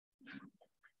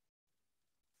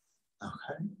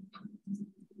Okay.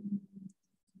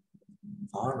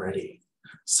 Alrighty.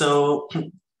 So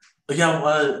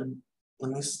yeah,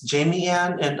 Jamie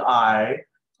Ann and I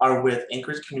are with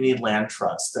Anchorage Community Land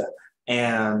Trust,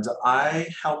 and I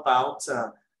help out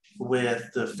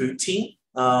with the food team.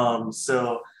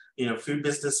 So food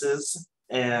businesses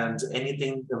and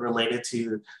anything related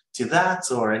to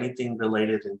that, or anything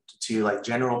related to like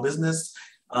general business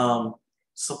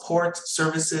support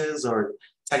services or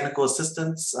technical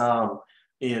assistance.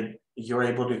 You're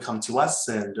able to come to us,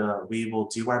 and we will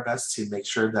do our best to make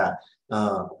sure that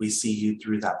we see you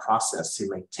through that process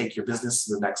to take your business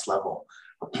to the next level.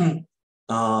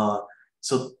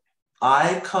 So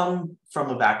I come from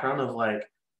a background of like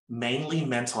mainly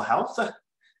mental health,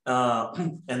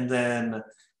 and then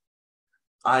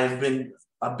I've been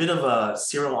a bit of a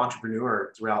serial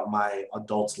entrepreneur throughout my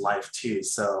adult life too.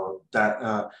 So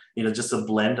that just a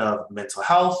blend of mental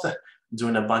health,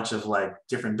 doing a bunch of like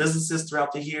different businesses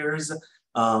throughout the years,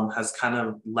 has kind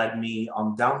of led me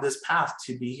on down this path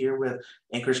to be here with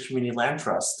Anchorage Community Land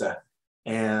Trust.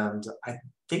 And I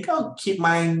think I'll keep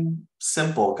mine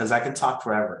simple because I can talk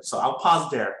forever. So I'll pause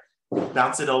there,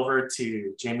 bounce it over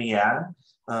to Jamie Ann.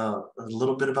 A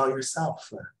little bit about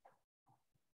yourself.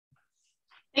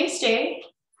 Thanks, Jay.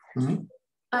 Mm-hmm.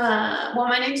 Well,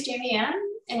 my name is Jamie Ann,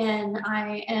 and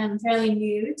I am fairly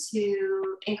new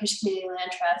to Anchorage Community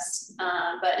Land Trust,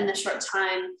 but in the short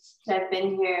time that I've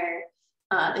been here,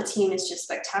 the team is just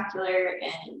spectacular,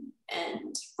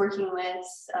 and working with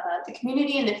the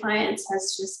community and the clients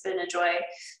has just been a joy.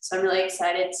 So I'm really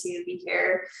excited to be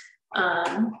here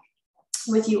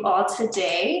with you all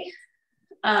today.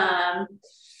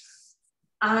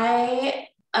 I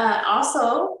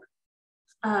also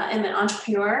am an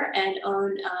entrepreneur and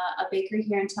own a bakery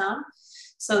here in town.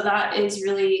 So that is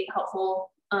really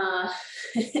helpful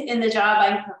in the job. I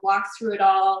have walked through it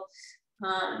all,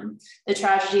 the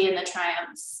tragedy and the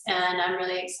triumphs, and I'm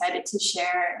really excited to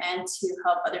share and to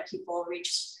help other people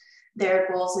reach their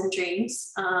goals and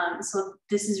dreams. So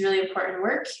this is really important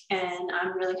work, and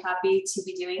I'm really happy to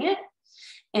be doing it.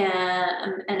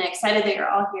 And I'm excited that you're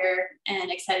all here,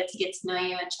 and excited to get to know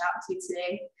you and chat with you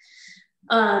today.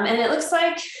 And it looks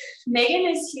like Megan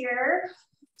is here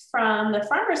from the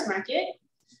farmers market.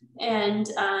 And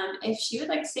if she would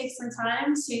like to take some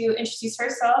time to introduce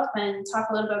herself and talk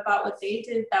a little bit about what they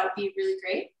did, that would be really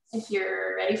great if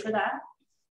you're ready for that.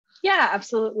 Yeah,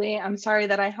 absolutely. I'm sorry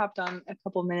that I hopped on a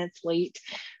couple minutes late,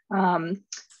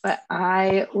 but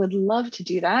I would love to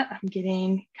do that. I'm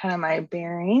getting kind of my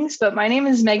bearings, but my name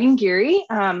is Megan Geary.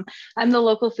 I'm the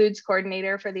local foods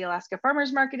coordinator for the Alaska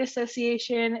Farmers Market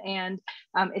Association, and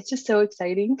it's just so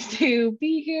exciting to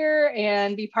be here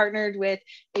and be partnered with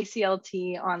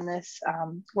ACLT on this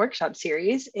workshop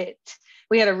series.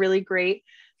 We had a really great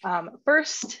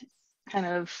first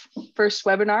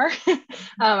webinar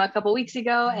a couple weeks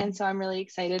ago, and so I'm really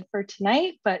excited for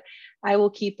tonight, but I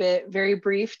will keep it very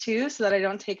brief too so that I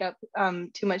don't take up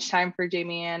too much time for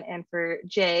Jamie Ann and for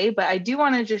Jay. But I do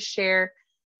want to just share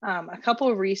a couple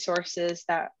of resources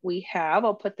that we have.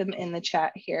 I'll put them in the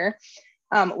chat here.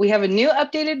 We have a new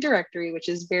updated directory, which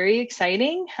is very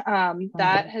exciting.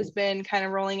 That has been kind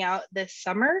of rolling out this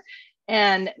summer.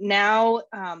 And now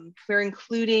we're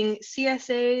including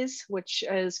CSAs, which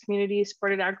is community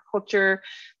supported agriculture,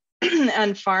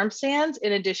 and farm stands,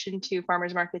 in addition to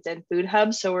farmers markets and food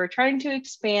hubs. So we're trying to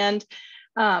expand.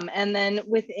 And then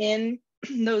within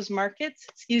those markets,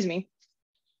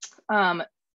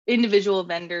 individual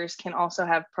vendors can also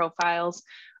have profiles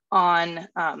on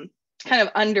kind of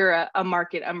under a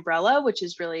market umbrella, which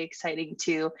is really exciting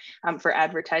too for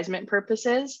advertisement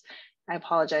purposes. I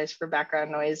apologize for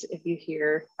background noise if you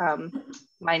hear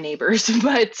my neighbors,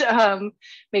 but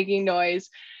making noise.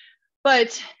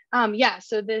 But yeah,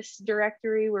 so this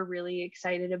directory we're really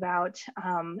excited about.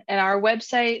 And our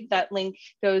website, that link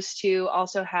goes to,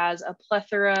 also has a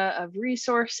plethora of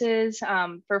resources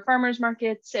for farmers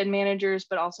markets and managers,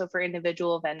 but also for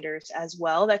individual vendors as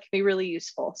well. That can be really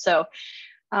useful. So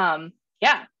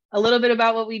yeah, a little bit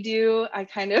about what we do. I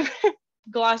kind of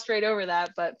glossed right over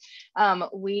that, but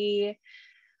we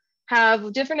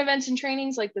have different events and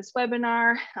trainings like this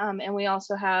webinar, and we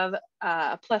also have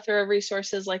a plethora of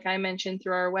resources like I mentioned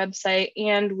through our website,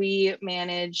 and we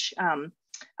manage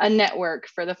a network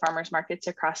for the farmers markets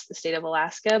across the state of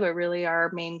Alaska, but really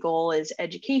our main goal is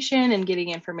education and getting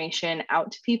information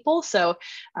out to people. So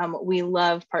we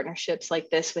love partnerships like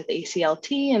this with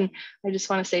ACLT, and I just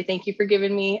want to say thank you for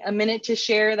giving me a minute to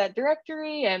share that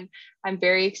directory, and I'm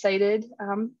very excited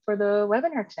for the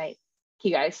webinar tonight. Thank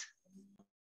you guys.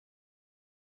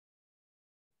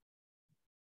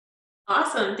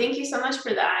 Awesome. Thank you so much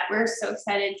for that. We're so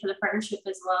excited for the partnership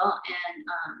as well.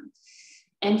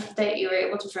 And that you were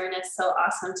able to join us. So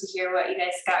awesome to hear what you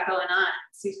guys got going on.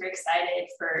 Super excited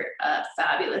for a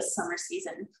fabulous summer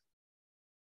season.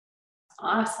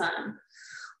 Awesome.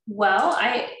 Well,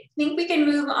 I think we can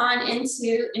move on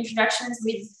into introductions.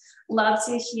 We'd love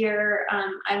to hear,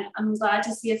 I'm glad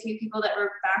to see a few people that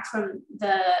were back from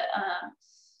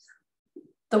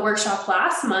the workshop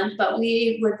last month, but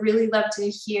we would really love to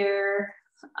hear,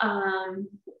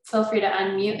 feel free to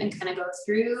unmute and kind of go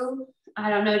through. I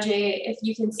don't know, Jay, if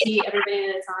you can see everybody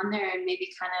that's on there and maybe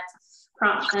kind of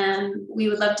prompt them. We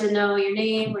would love to know your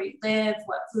name, where you live,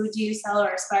 what food do you sell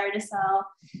or aspire to sell.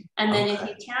 And then if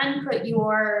you can put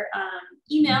your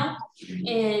email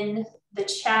in the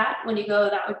chat when you go,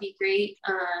 that would be great.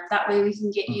 That way we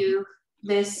can get you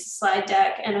this slide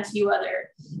deck and a few other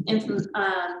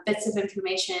bits of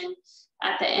information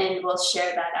at the end. We'll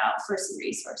share that out for some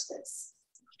resources.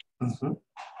 Mm-hmm.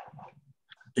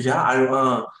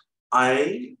 Yeah,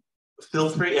 I feel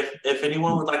free, if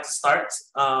anyone would like to start,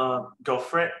 go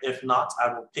for it. If not,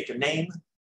 I will pick a name.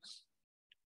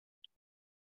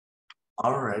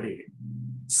 Alrighty.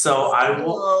 So I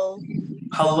will.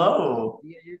 Hello.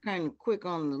 Yeah, you're kind of quick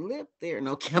on the lip there.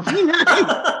 No caffeine.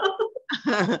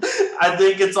 I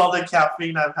think it's all the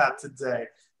caffeine I've had today.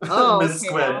 Oh, Miss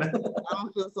okay. Gwen. I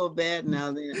don't feel so bad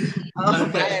now then. I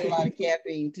had a lot of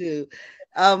caffeine too.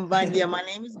 But yeah, my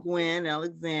name is Gwen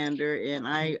Alexander, and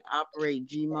I operate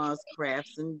GMOS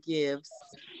Crafts and Gifts,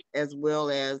 as well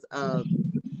as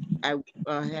I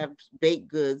have baked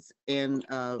goods and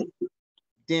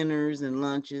dinners and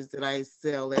lunches that I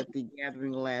sell at the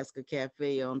Gathering Alaska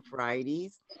Cafe on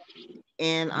Fridays.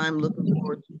 And I'm looking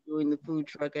forward to doing the food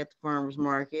truck at the farmers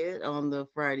market on the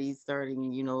Fridays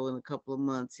starting, in a couple of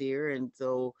months here. And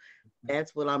so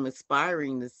that's what I'm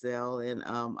aspiring to sell. And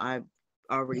I've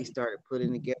already started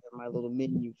putting together my little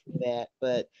menu for that.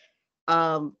 But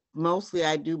mostly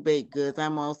I do bake goods.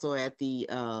 I'm also at the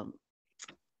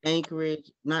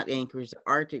the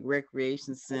Arctic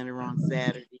Recreation Center on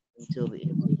Saturday until the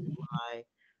end of July.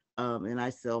 And I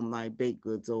sell my baked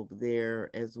goods over there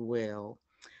as well.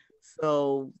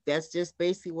 So that's just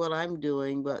basically what I'm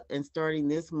doing. And starting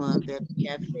this month at the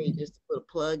cafe, just to put a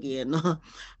plug in,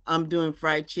 I'm doing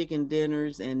fried chicken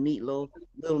dinners and meatloaf,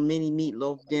 little mini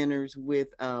meatloaf dinners with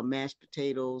mashed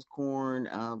potatoes, corn,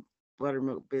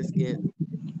 buttermilk biscuit,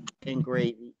 and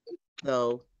gravy.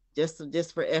 So just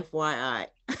for FYI.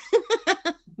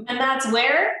 And that's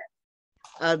where?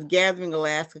 The Gathering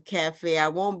Alaska Cafe. I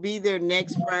won't be there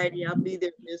next Friday. I'll be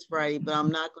there this Friday, but I'm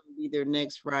not going to be there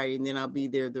next Friday, and then I'll be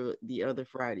there the other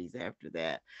Fridays after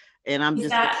that. And I'm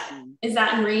is that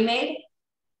in Remade?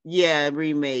 Yeah,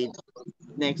 Remade,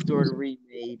 next door to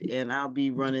Remade, and I'll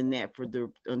be running that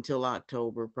until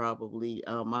October probably.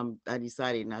 I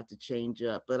decided not to change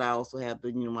up, but I also have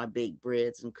my baked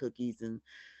breads and cookies and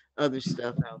other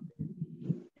stuff out there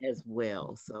as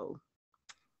well. So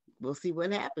we'll see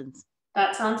what happens.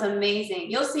 That sounds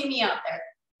amazing. You'll see me out there.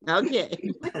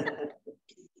 Okay. Okay.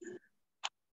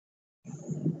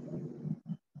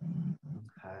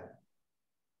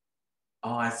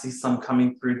 Oh, I see some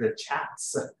coming through the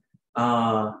chats.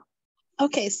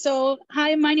 Okay, so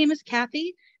hi, my name is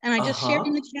Kathy, and I just shared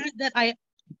in the chat that I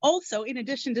also, in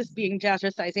addition to being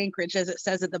Jazzercise Anchorage, as it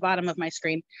says at the bottom of my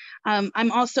screen,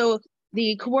 I'm also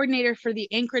the coordinator for the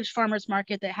Anchorage Farmers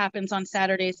Market that happens on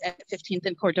Saturdays at 15th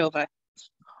and Cordova.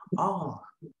 Oh,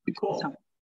 cool.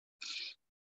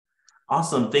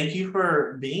 Awesome. Thank you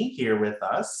for being here with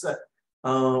us.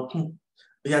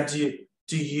 Yeah, do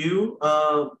you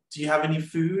have any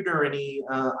food or any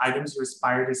items you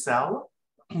aspire to sell?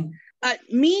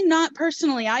 Me, not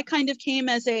personally. I kind of came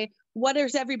as what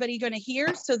is everybody going to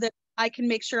hear so that I can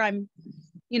make sure I'm,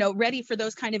 ready for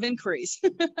those kind of inquiries.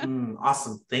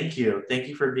 Awesome. Thank you. Thank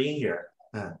you for being here.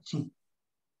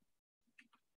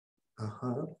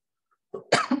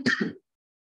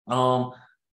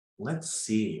 Let's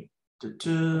see.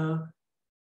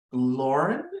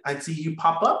 Lauren, I see you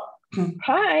pop up.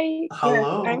 Hi.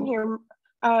 Hello. Yes, I'm here.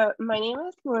 My name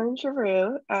is Lauren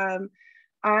Giroux.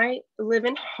 I live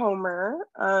in Homer.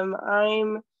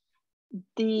 I'm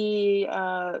the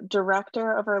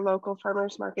director of our local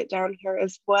farmers market down here,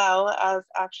 as well as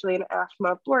actually an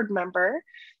AFMA board member.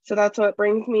 So that's what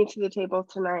brings me to the table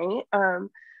tonight.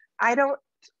 I don't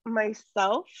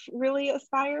myself really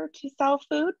aspire to sell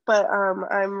food, but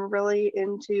I'm really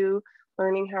into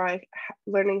learning how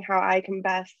I can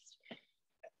best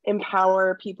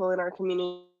empower people in our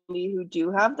community who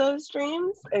do have those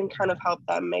dreams and kind of help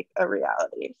them make a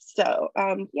reality. So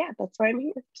yeah, that's why I'm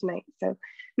here tonight. So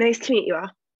nice to meet you all.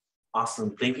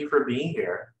 Awesome. Thank you for being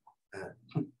here.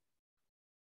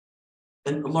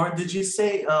 And Lauren, did you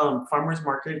say farmers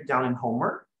market down in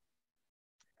Homer?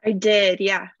 I did,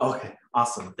 yeah. Okay,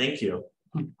 awesome. Thank you.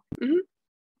 Mm-hmm.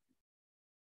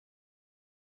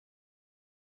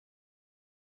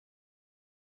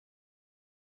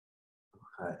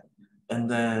 Okay, and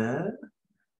then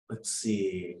let's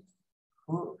see.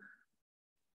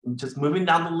 Just moving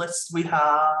down the list, we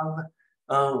have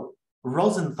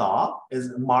Rosenthal.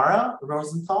 Is Mara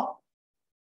Rosenthal?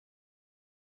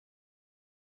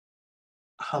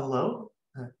 Hello?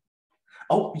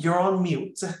 Oh, you're on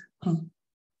mute.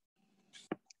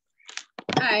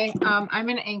 Hi, I'm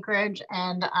in Anchorage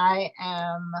and I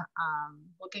am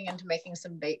looking into making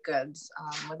some baked goods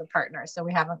with a partner. So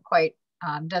we haven't quite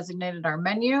designated our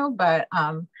menu, but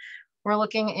we're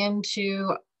looking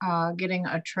into getting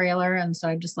a trailer. And so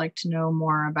I'd just like to know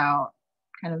more about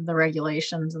kind of the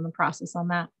regulations and the process on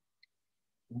that.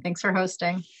 Thanks for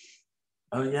hosting.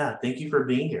 Oh yeah, thank you for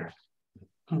being here.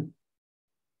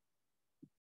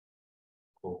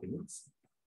 Cool beans.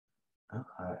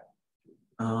 Okay.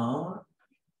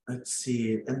 Let's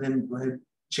see, and then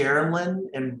Geraldine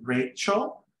and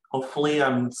Rachel. Hopefully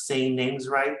I'm saying names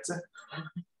right.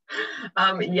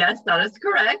 Yes, that is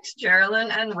correct.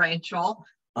 Geraldine and Rachel.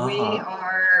 We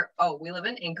live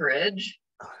in Anchorage,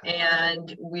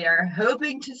 and we are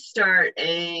hoping to start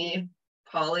a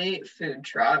poly food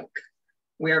truck.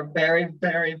 We are very,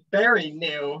 very, very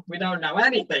new. We don't know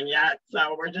anything yet,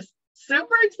 so we're just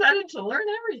super excited to learn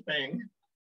everything.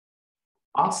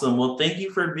 Awesome. Well, thank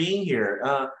you for being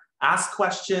here. Ask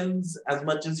questions as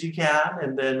much as you can,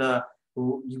 and then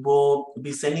you will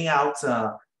be sending out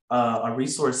a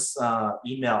resource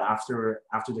email after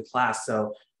the class.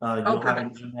 So you'll have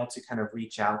an email to kind of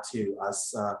reach out to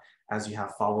us as you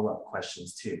have follow-up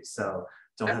questions too. So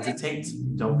don't hesitate.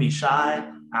 Don't be shy.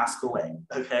 Ask away.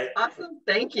 Okay. Awesome.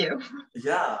 Thank you.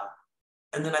 Yeah.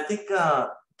 And then I think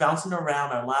bouncing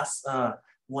around our last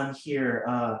one here,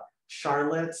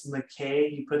 Charlotte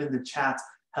McKay, you put in the chat,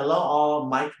 hello all,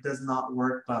 mic does not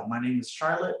work, but my name is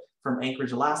Charlotte from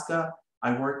Anchorage, Alaska.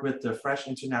 I work with the Fresh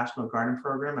International Garden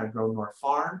Program at Grow North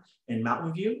Farm in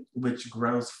Mountain View, which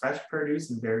grows fresh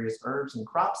produce and various herbs and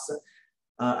crops.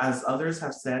 As others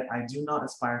have said, I do not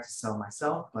aspire to sell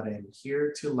myself, but I am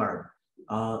here to learn.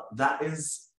 That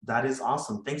is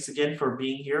awesome. Thanks again for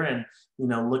being here and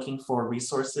looking for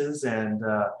resources and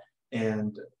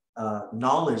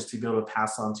knowledge to be able to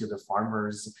pass on to the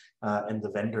farmers and the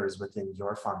vendors within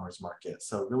your farmers market.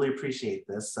 So really appreciate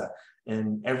this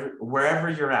and wherever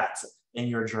you're at in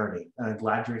your journey.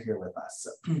 Glad you're here with us.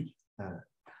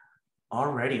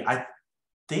 Alrighty, I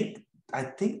think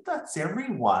that's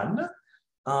everyone.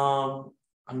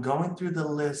 I'm going through the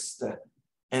list,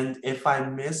 and if I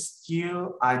missed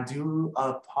you, I do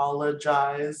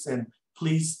apologize, and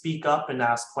please speak up and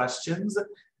ask questions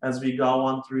as we go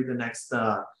on through the next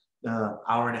hour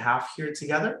and a half here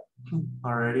together.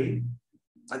 Alrighty.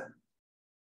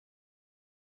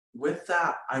 With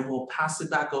that, I will pass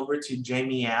it back over to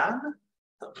Jamie Ann.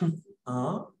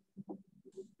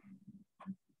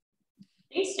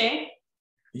 Thanks, Jay.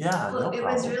 Yeah, well, no it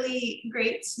problem. was really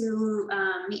great to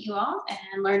meet you all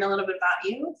and learn a little bit about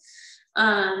you.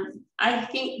 I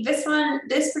think this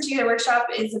particular workshop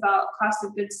is about cost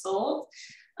of goods sold,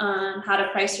 how to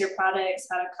price your products,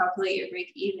 how to calculate your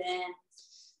break even,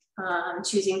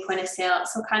 choosing point of sale.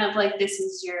 So kind of like this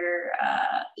is your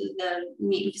the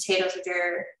meat and potatoes of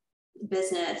your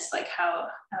business, like how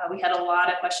we had a lot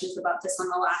of questions about this on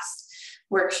the last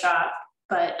workshop,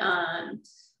 but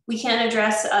we can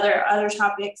address other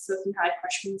topics. So if you had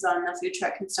questions on the food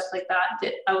truck and stuff like that,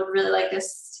 I would really like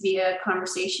this to be a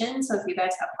conversation. So if you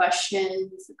guys have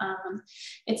questions,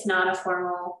 it's not a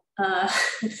formal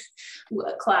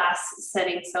class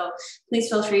setting. So please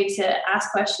feel free to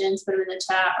ask questions, put them in the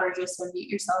chat, or just unmute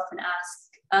yourself and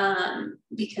ask,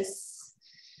 because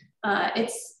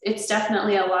it's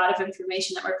definitely a lot of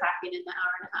information that we're packing in the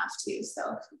hour and a half too.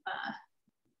 So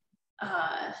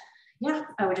yeah,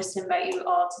 I would just invite you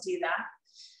all to do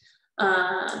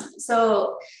that.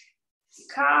 So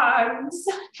COGS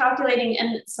calculating,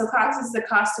 and so COGS is the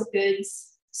cost of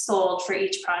goods sold for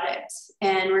each product.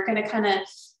 And we're going to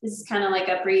this is kind of like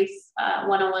a brief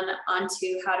 101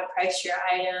 onto how to price your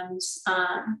items.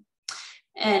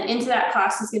 And into that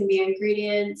cost is going to be your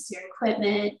ingredients, your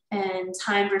equipment, and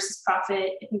time versus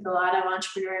profit. I think a lot of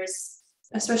entrepreneurs,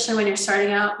 especially when you're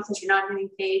starting out, because you're not getting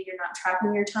paid, you're not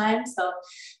tracking your time. So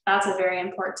that's a very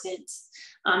important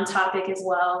topic as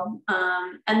well.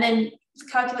 And then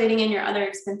calculating in your other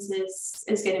expenses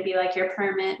is going to be like your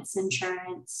permits,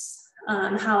 insurance,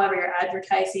 however you're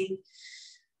advertising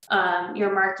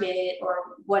your market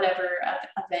or whatever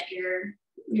event you're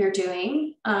you're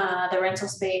doing, the rental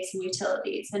space and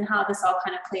utilities, and how this all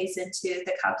kind of plays into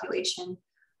the calculation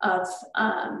of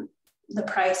the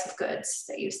price of goods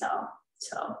that you sell.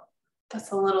 So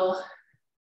that's a little,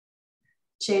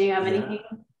 Jay, do you have anything?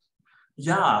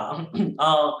 Yeah,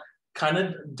 kind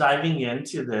of diving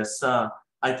into this,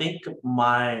 I think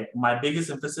my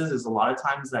biggest emphasis is a lot of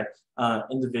times that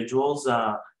individuals,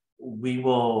 we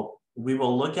will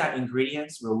look at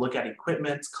ingredients, we'll look at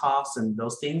equipment costs and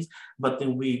those things, but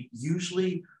then we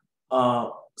usually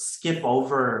skip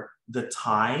over the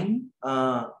time,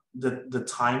 the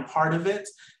time part of it.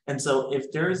 And so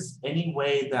if there's any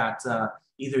way that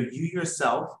either you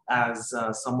yourself as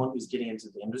someone who's getting into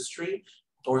the industry,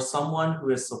 or someone who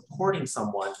is supporting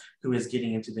someone who is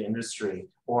getting into the industry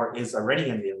or is already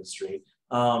in the industry,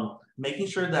 making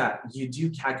sure that you do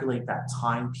calculate that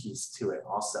time piece to it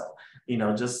also. You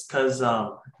know, just because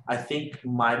I think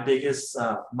my biggest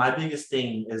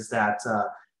thing is that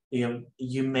you know,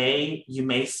 you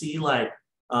may see like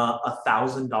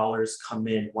 $1,000 come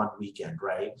in one weekend,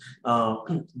 right?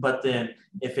 But then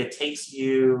if it takes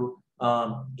you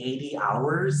 80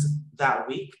 hours that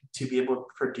week to be able to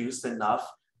produce enough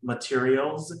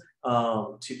materials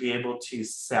to be able to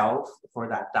sell for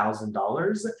that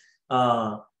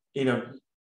 $1,000, you know,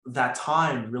 that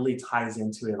time really ties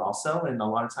into it also. And a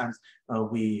lot of times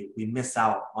we miss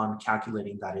out on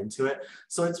calculating that into it.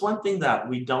 So it's one thing that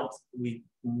we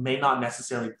may not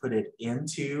necessarily put it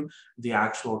into the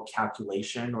actual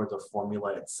calculation or the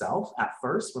formula itself at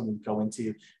first when we go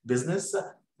into business.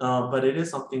 But it is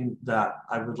something that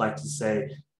I would like to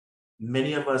say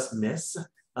many of us miss,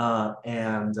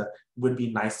 and would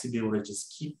be nice to be able to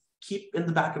just keep in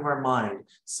the back of our mind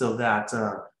so that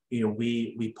you know,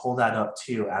 we pull that up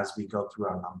too as we go through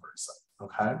our numbers.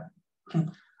 Okay,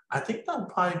 I think that would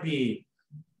probably be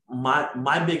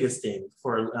my biggest thing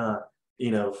for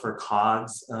you know, for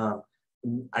COGS.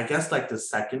 I guess like the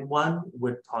second one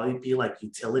would probably be like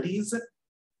utilities.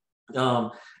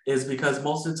 Is because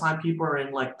most of the time people are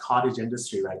in like cottage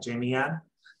industry, right, Jamie Ann?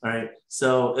 All right,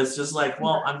 so it's just like,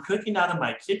 well, I'm cooking out of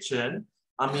my kitchen.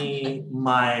 I mean,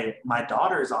 my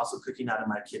daughter is also cooking out of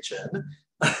my kitchen.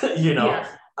 You know, Yeah.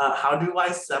 How do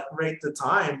I separate the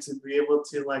time to be able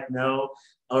to like know,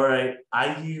 all right,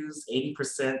 I use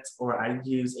 80% or I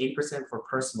use 80% for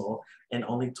personal and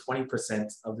only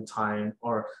 20% of the time,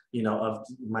 or, you know, of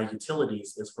my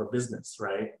utilities is for business,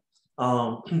 right?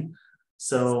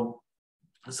 So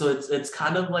it's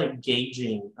kind of like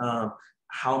gauging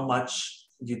how much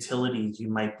utilities you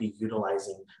might be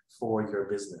utilizing for your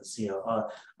business. You know,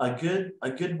 a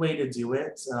good way to do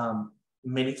it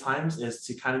many times is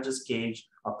to kind of just gauge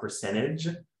a percentage.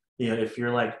 You know, if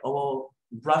you're like, oh,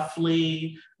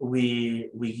 roughly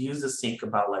we use the sink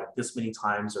about like this many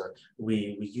times, or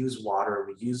we use water,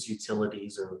 we use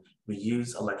utilities, or we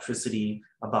use electricity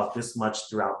about this much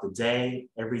throughout the day,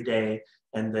 every day.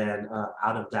 And then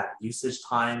out of that usage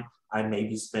time, I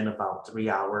maybe spend about 3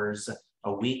 hours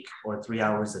a week or 3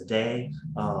 hours a day.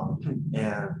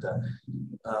 And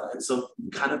so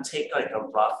kind of take like a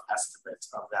rough estimate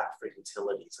of that for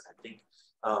utilities. And I think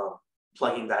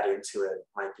plugging that into it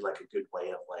might be like a good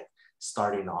way of like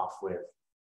starting off with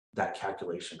that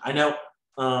calculation. I know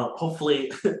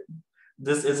hopefully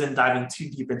this isn't diving too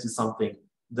deep into something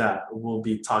that we'll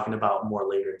be talking about more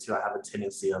later too. I have a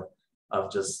tendency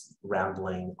of just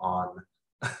rambling on.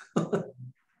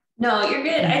 No, you're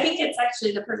good. I think it's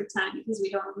actually the perfect time because we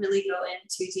don't really go in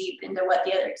too deep into what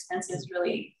the other expenses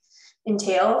really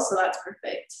entail. So that's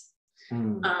perfect.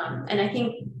 And I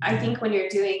think when you're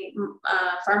doing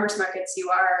farmers markets, you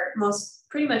are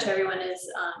pretty much everyone is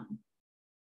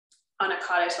on a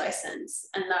cottage license,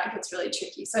 and that gets really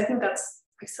tricky. So I think that's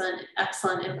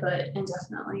excellent input, and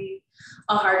definitely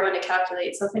a hard one to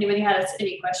calculate. So if anybody has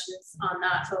any questions on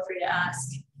that, feel free to ask.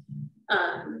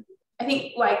 I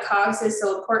think why COGS is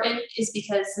so important is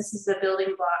because this is the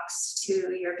building blocks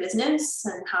to your business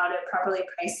and how to properly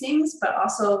price things, but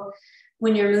also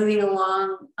when you're moving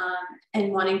along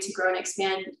and wanting to grow and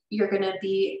expand, you're going to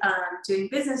be doing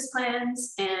business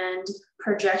plans and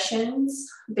projections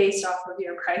based off of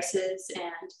your prices.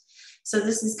 And so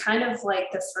this is kind of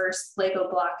like the first Lego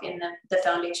block in the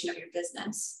foundation of your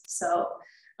business. So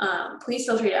please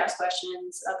feel free to ask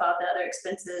questions about the other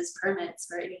expenses, permits,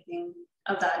 or anything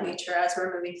of that nature as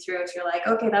we're moving through. If you're like,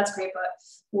 okay, that's great, but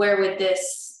where would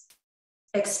this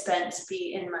expense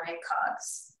be in my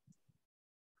COGS?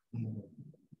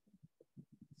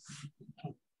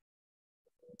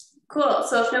 Cool.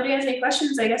 So if nobody has any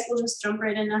questions, I guess we'll just jump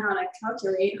right into how to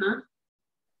calculate, huh?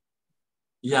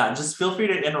 Yeah, just feel free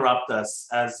to interrupt us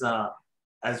as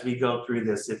we go through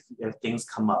this if things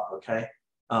come up, okay?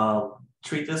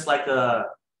 Treat this like a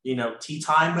you know, tea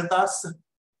time with us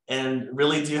and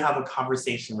really do have a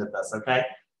conversation with us, okay?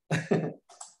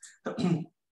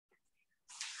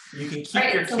 You can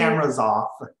keep your cameras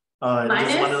off.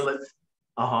 Just want to let,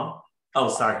 Oh,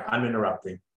 sorry, I'm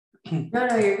interrupting. No,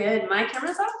 you're good. My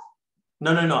camera's off?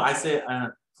 No. I said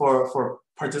for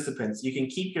participants, you can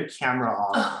keep your camera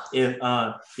off if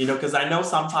you know, because I know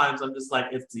sometimes I'm just like,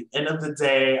 it's the end of the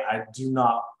day. I do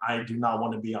not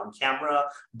want to be on camera,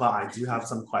 but I do have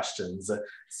some questions.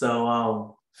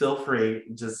 So feel free.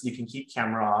 Just you can keep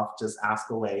camera off. Just ask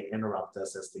away. Interrupt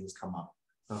us as things come up.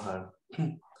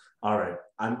 All right,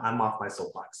 I'm off my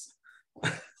soapbox.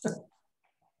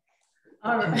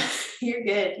 All right, you're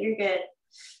good.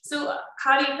 So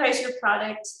how do you price your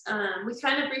product? We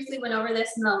kind of briefly went over this,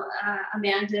 and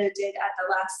Amanda did at the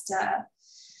last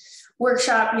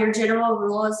workshop. Your general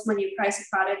rule is when you price a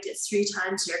product, it's 3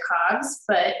 times your COGS,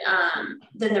 but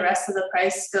then the rest of the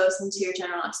price goes into your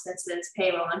general expenses,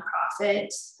 payroll, and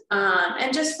profit.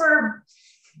 And just for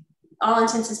all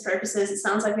intents and purposes, it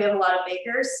sounds like we have a lot of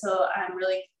bakers, so I'm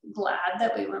really glad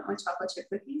that we went with chocolate chip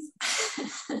cookies.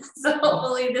 So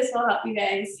hopefully this will help you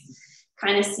guys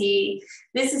kind of see.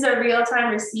 This is a real-time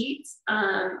receipt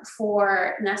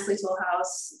for Nestle Toll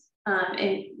House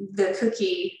and the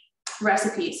cookie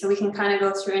recipe. So we can kind of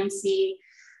go through and see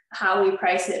how we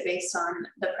price it based on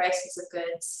the prices of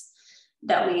goods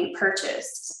that we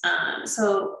purchased.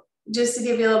 So just to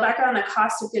give you a little background, the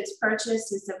cost of goods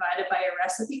purchased is divided by your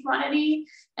recipe quantity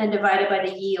and divided by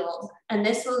the yield. And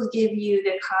this will give you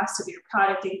the cost of your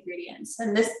product ingredients.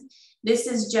 And this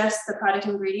is just the product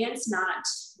ingredients, not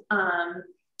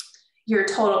your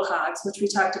total COGS, which we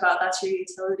talked about. That's your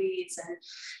utilities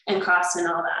and costs and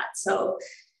all that. So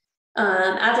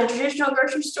at the traditional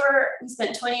grocery store, we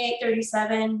spent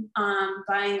 $28.37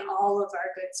 buying all of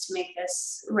our goods to make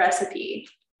this recipe.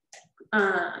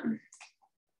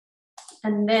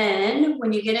 And then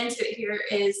when you get into it, here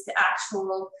is the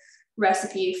actual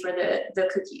recipe for the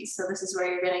cookies. So this is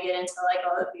where you're going to get into like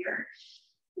all of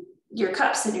your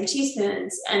cups and your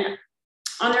teaspoons. And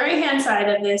on the right hand side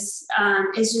of this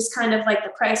is just kind of like the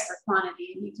price per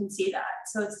quantity, and you can see that.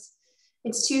 So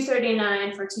it's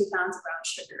 $2.39 for 2 pounds of brown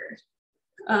sugar.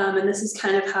 And this is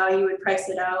kind of how you would price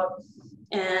it out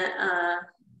and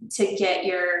to get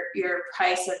your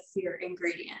price of your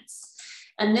ingredients.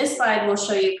 And this slide will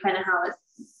show you kind of how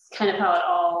it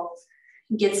all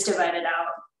gets divided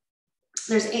out.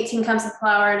 There's 18 cups of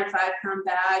flour in a 5-pound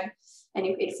bag, and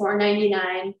you paid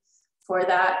 $4.99 for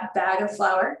that bag of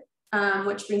flour,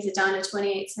 which brings it down to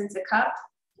 28 cents a cup.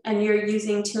 And you're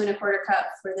using 2 1/4 cup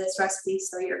for this recipe.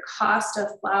 So your cost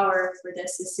of flour for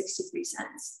this is 63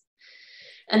 cents.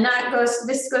 And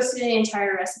this goes through the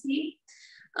entire recipe.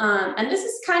 And this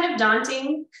is kind of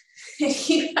daunting if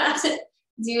you have to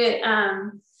do it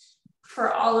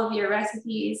for all of your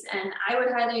recipes. And I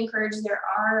would highly encourage, there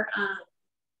are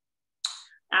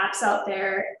apps out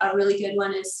there. A really good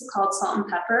one is called Salt and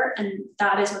Pepper, and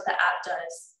that is what the app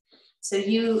does. So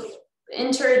you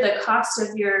enter the cost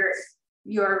of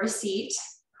your receipt,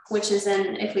 which is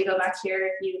in, if we go back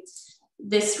here,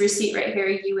 this receipt right here,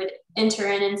 you would enter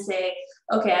in and say,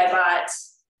 okay,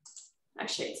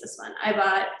 actually it's this one. I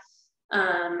bought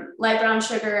light brown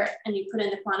sugar, and you put in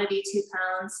the quantity 2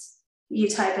 pounds. You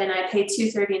type in, I paid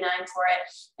 $2.39 for it,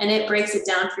 and it breaks it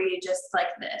down for you just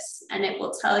like this. And it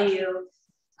will tell you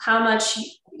how much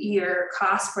your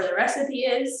cost for the recipe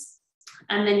is,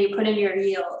 and then you put in your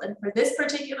yield. And for this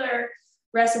particular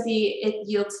recipe, it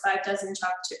yields 5 dozen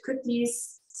chocolate chip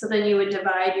cookies. So then you would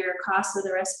divide your cost of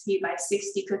the recipe by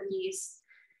 60 cookies,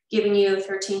 giving you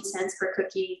 13 cents per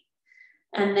cookie.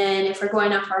 And then if we're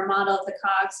going off our model of the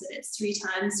COGS, that it's 3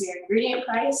 times your ingredient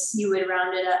price, you would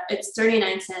round it up. It's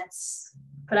 39 cents,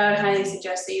 but I would highly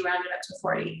suggest that you round it up to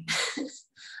 40.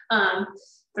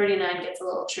 39 gets a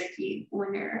little tricky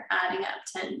when you're adding up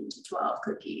 10 to 12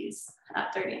 cookies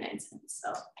at 39 cents.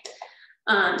 So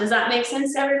does that make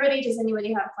sense to everybody? Does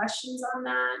anybody have questions on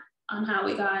that, on how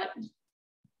we got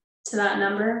to that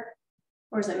number?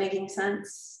 Or is it making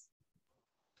sense?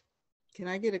 Can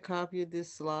I get a copy of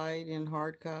this slide in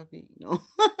hard copy? No.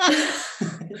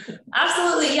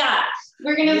 Absolutely, yeah.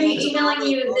 We're going to be emailing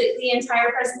you the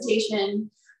entire presentation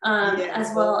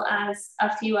as well as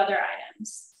a few other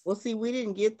items. Well, see, we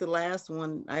didn't get the last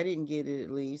one. I didn't get it,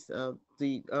 at least. The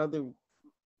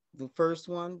first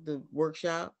one, the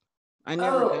workshop. I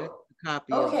never got a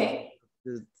copy of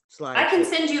the slide. I can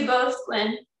send you both,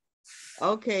 Gwen.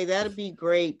 Okay, that'd be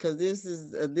great, because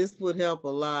this would help a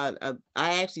lot.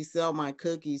 I actually sell my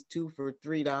cookies 2 for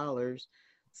 $3.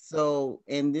 So,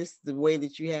 and the way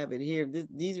that you have it here,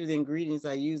 these are the ingredients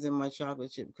I use in my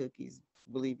chocolate chip cookies,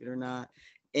 believe it or not.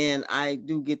 and I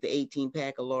do get the 18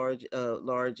 pack of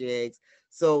large eggs.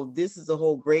 So this is a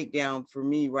whole breakdown for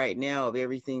me right now of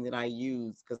everything that I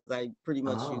use, because I pretty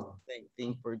much use the same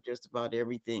thing for just about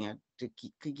everything to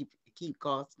keep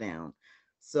costs down.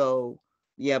 So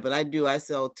yeah, but I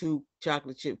sell 2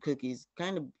 chocolate chip cookies.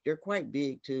 They're quite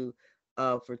big too,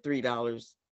 for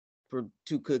 $3 for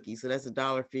 2 cookies. So that's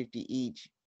 $1.50 each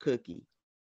cookie.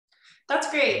 That's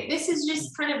great. This is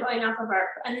just kind of going off of our,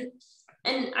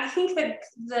 and I think that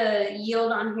the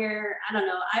yield on here, I don't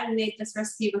know, I've made this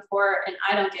recipe before and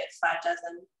I don't get 5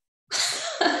 dozen.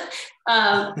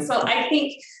 So I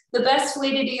think the best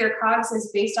way to do your COGS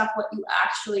is based off what you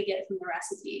actually get from the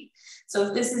recipe. So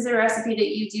if this is a recipe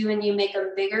that you do and you make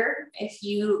them bigger,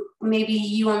 maybe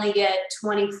you only get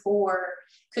 24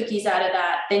 cookies out of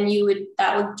that, then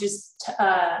that would just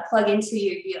plug into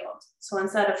your yield. So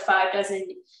instead of 5 dozen,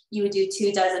 you would do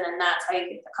 2 dozen, and that's how you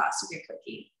get the cost of your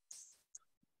cookie.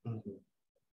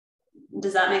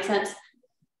 Does that make sense?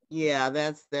 Yeah,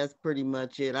 that's pretty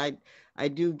much it. I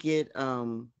do get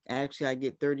actually I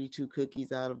get 32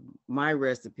 cookies out of my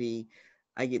recipe.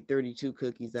 I get 32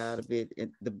 cookies out of it,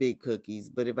 the big cookies.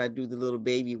 But if I do the little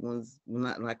baby ones,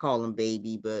 I call them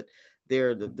baby, but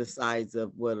they're the size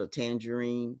of what a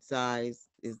tangerine size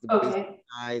is, the basic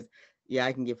size. Yeah,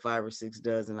 I can get 5 or 6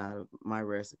 dozen out of my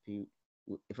recipe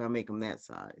if I make them that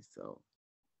size. So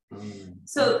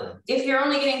if you're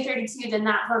only getting 32, then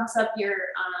that bumps up your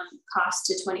cost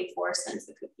to 24 cents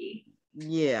a cookie.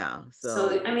 Yeah.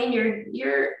 So I mean,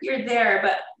 you're there,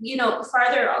 but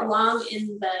farther along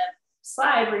in the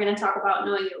slide, we're going to talk about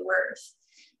knowing your worth.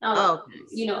 Now,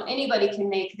 anybody can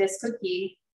make this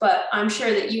cookie, but I'm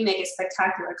sure that you make a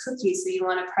spectacular cookie, so you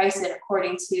want to price it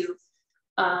according to,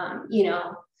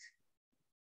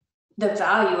 the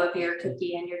value of your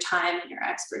cookie and your time and your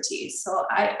expertise. So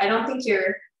I don't think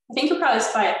I think you're probably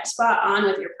spot on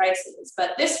with your prices,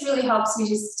 but this really helps you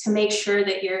just to make sure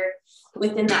that you're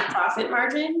within that profit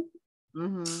margin.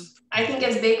 I think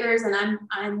as bakers, and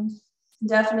I'm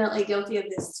definitely guilty of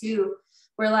this too,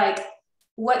 we're like,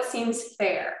 what seems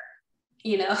fair?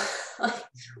 Like,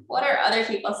 what are other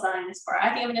people selling this for? I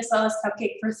think I'm going to sell this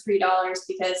cupcake for $3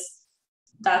 because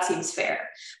that seems fair.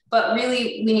 But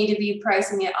really, we need to be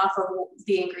pricing it off of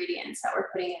the ingredients that we're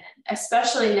putting in.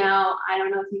 Especially now, I don't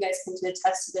know if you guys can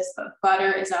attest to this, but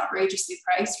butter is outrageously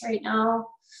priced right now.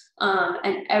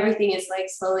 And everything is like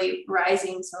slowly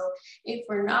rising. So if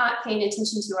we're not paying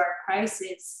attention to our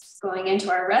prices going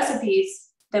into our recipes,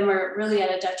 then we're really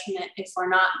at a detriment if we're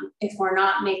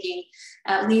not making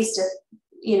at least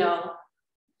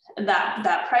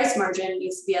that price margin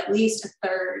needs to be at least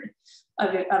 1/3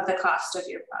 of the cost of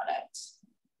your product.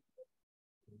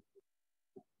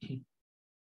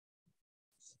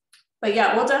 But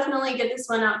yeah, we'll definitely get this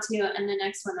one out to you and the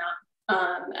next one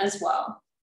out as well.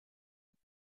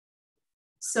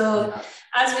 So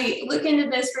as we look into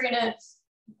this, we're gonna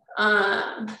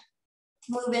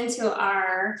move into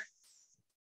our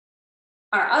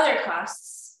other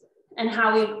costs and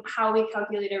how we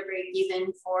calculate our break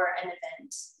even for an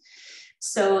event.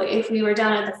 So if we were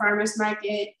down at the farmer's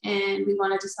market and we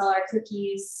wanted to sell our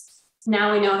cookies,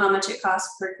 now we know how much it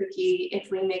costs per cookie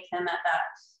if we make them at that.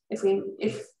 If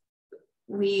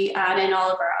we add in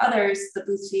all of our others, the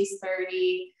booth fee's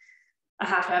 $30, I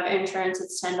have to have insurance,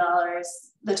 it's $10.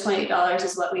 The $20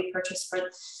 is what we purchased for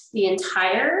the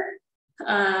entire,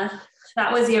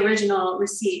 that was the original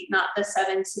receipt, not the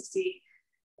 $7.68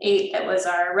 that was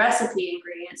our recipe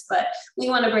ingredients, but we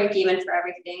want to break even for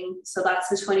everything. So that's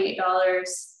the $28.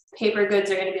 Paper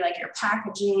goods are going to be like your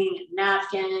packaging,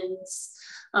 napkins,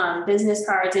 business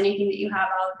cards, anything that you have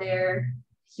out there,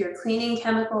 your cleaning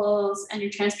chemicals, and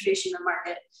your transportation to the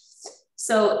market.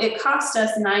 So it cost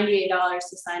us $98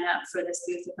 to sign up for this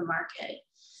booth at the market.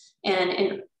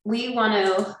 And we want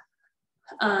to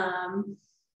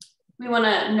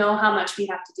know how much we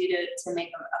have to do to make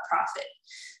a profit.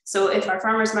 So if our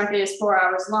farmer's market is 4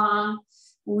 hours long,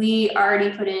 we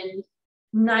already put in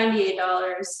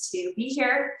 $98 to be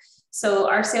here. So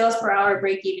our sales per hour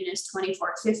break even is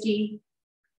 $24.50,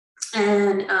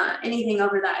 and anything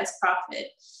over that is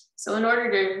profit. So in order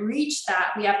to reach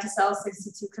that, we have to sell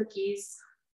 62 cookies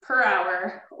per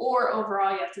hour, or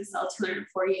overall you have to sell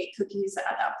 248 cookies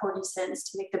at that 40 cents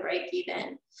to make the break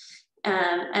even.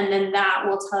 And then that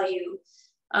will tell you,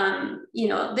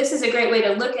 this is a great way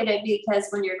to look at it, because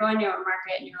when you're going to a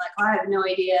market and you're like, well, I have no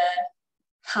idea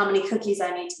how many cookies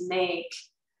I need to make,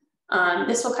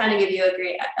 this will kind of give you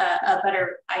a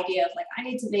better idea of like, I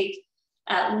need to make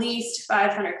at least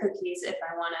 500 cookies if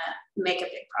I want to make a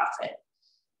big profit.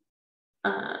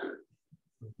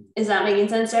 Is that making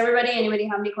sense to everybody? Anybody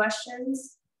have any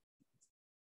questions?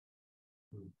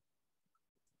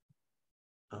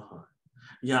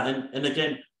 Yeah, and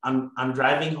again, I'm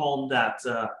driving home that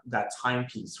that time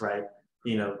piece, right?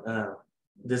 You know,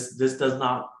 this does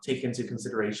not take into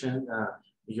consideration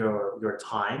your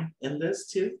time in this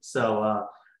too. So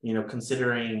you know,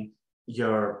 considering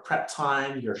your prep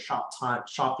time, your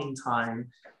shopping time,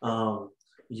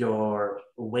 your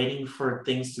waiting for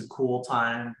things to cool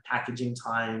time, packaging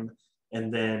time,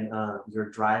 and then your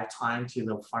drive time to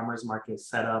the farmer's market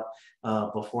setup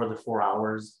before the 4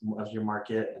 hours of your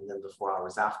market, and then the 4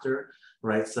 hours after,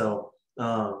 right? So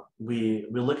we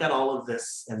look at all of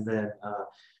this, and then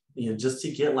you know, just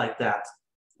to get like that,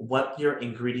 what your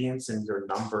ingredients and your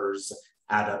numbers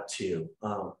add up to,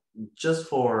 just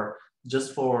for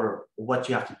what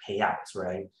you have to pay out,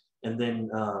 right? And then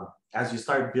as you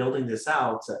start building this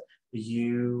out,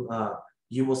 you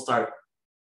will start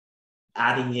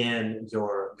adding in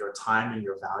your time and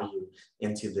your value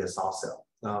into this also.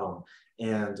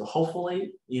 And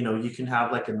hopefully, you know, you can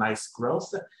have like a nice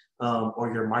growth,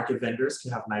 or your market vendors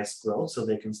can have nice growth so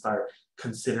they can start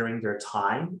considering their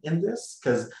time in this.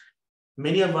 Because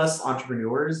many of us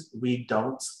entrepreneurs, we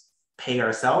don't pay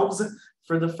ourselves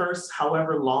for the first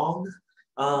however long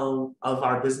of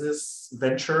our business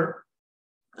venture.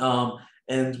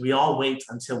 And we all wait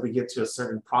until we get to a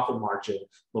certain profit margin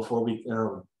before we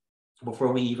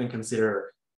even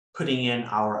consider putting in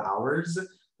our hours.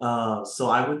 So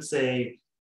I would say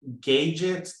gauge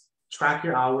it, track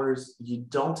your hours. You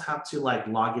don't have to like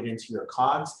log it into your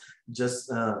COGS,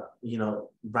 just you know,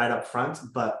 right up front,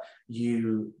 but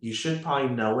you should probably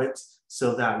know it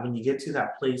so that when you get to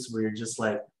that place where you're just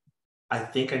like, I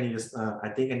think I need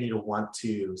to want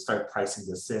to start pricing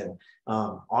this in.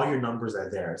 All your numbers are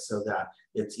there so that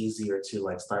it's easier to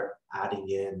like start adding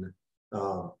in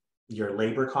your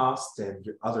labor costs and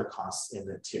your other costs in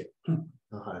it too.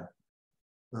 Okay.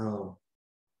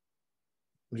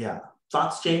 Yeah.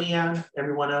 Thoughts, Jamie Ann?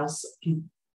 Everyone else?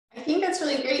 I think that's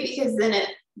really great because then it,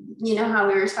 you know, how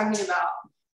we were talking about,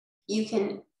 you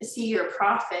can see your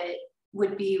profit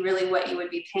would be really what you would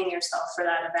be paying yourself for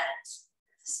that event.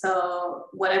 So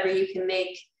whatever you can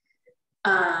make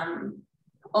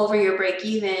over your break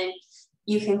even,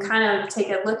 you can kind of take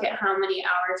a look at how many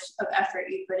hours of effort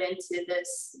you put into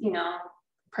this, you know,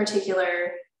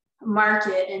 particular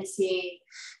market and see,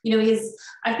 you know, because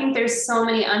I think there's so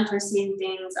many unforeseen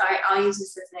things. I'll use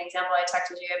this as an example. I talked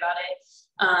to you about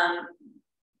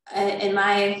it. In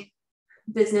my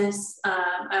business,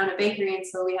 I own a bakery, and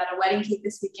so we had a wedding cake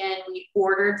this weekend. We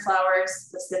ordered flowers,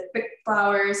 specific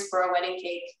flowers for a wedding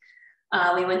cake.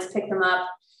 We went to pick them up,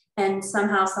 and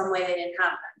somehow, some way, they didn't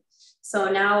have them. So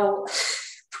now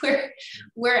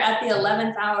we're at the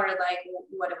 11th hour. Like,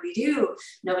 what do we do?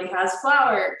 Nobody has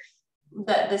flour,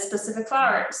 the specific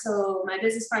flour. So my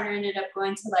business partner ended up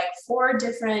going to like 4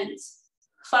 different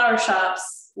flower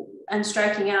shops and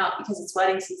striking out because it's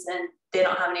wedding season. They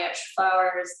don't have any extra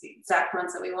flowers, the exact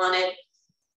ones that we wanted.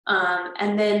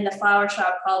 And then the flower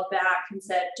shop called back and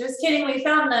said, just kidding, we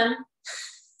found them.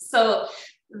 So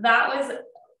that was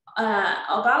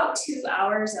about 2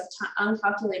 hours of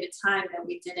uncalculated time that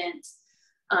we didn't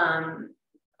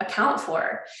account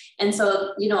for. And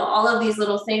so, you know, all of these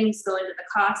little things go into the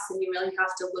costs, and you really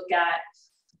have to look at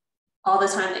all the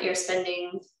time that you're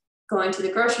spending going to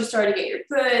the grocery store to get your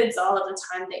goods, all of the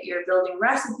time that you're building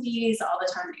recipes, all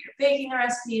the time that you're baking the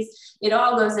recipes. It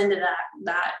all goes into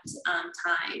that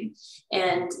time.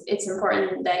 And it's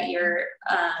important that you're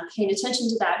paying attention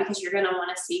to that, because you're going to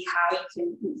want to see how you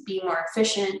can be more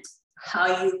efficient,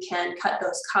 how you can cut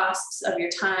those costs of your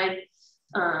time,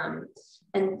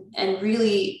 and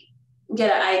really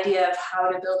get an idea of how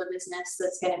to build a business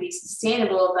that's going to be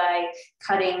sustainable by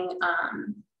cutting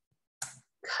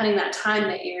that time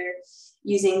that you're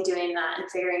using doing that,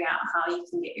 and figuring out how you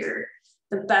can get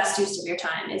the best use of your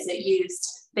time. Is it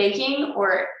used baking,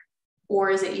 or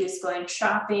is it used going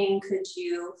shopping? Could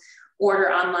you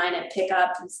order online and pick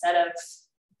up instead of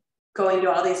going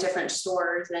to all these different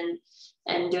stores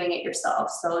and doing it yourself?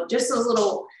 So just those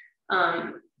little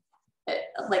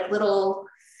little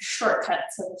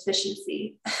shortcuts of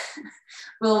efficiency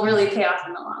will really pay off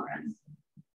in the long run.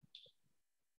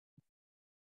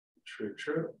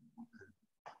 True.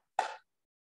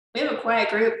 We have a quiet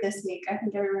group this week. I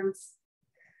think everyone's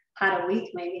had a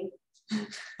week maybe.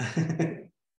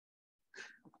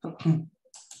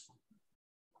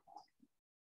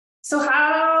 So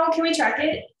how can we track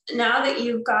it? Now that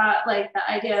you've got like the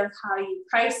idea of how you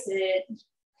price it,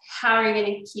 how are you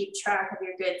going to keep track of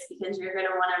your goods? Because you're going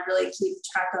to want to really keep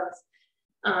track of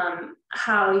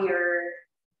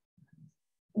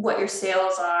what your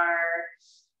sales are.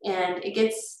 And it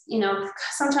gets, you know,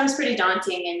 sometimes pretty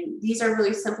daunting. And these are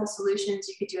really simple solutions.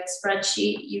 You could do a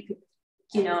spreadsheet. You could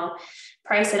you know,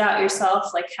 price it out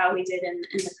yourself, like how we did in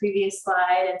the previous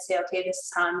slide, and say, okay, this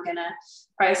is how I'm gonna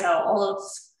price out all of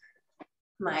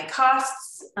my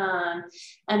costs.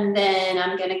 And then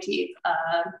I'm gonna keep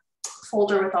a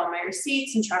folder with all my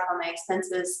receipts and track all my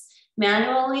expenses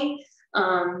manually.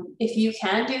 If you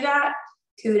can do that,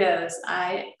 kudos.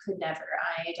 I could never.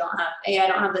 I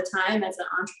don't have the time as an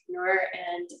entrepreneur,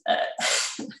 and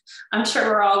I'm sure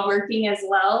we're all working as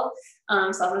well.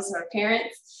 Some of us are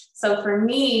parents. So for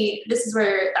me, this is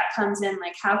where that comes in,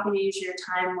 like how can you use your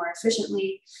time more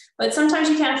efficiently? But sometimes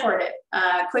you can't afford it.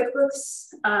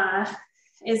 QuickBooks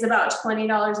is about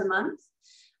 $20 a month,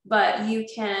 but you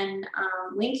can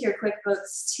link your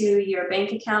QuickBooks to your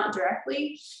bank account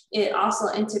directly. It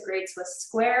also integrates with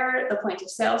Square, the point of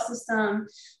sale system.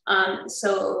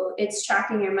 So it's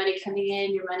tracking your money coming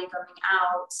in, your money going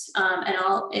out,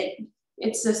 and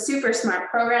it's a super smart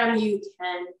program. You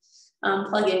can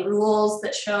plug in rules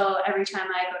that show every time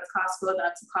I go to Costco,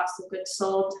 that's the cost of goods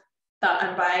sold that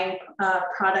I'm buying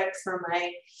product for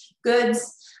my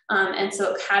goods. And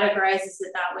so it categorizes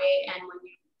it that way. And when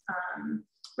you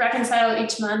reconcile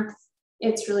each month,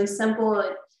 it's really simple.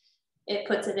 It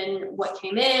puts it in what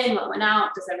came in, what went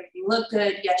out, does everything look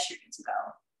good? Yes, you're good to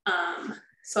go.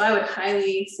 So I would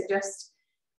highly suggest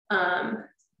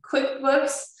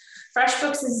QuickBooks.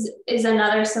 FreshBooks is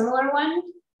another similar one.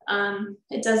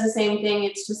 It does the same thing.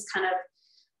 It's just kind of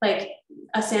like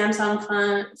a Samsung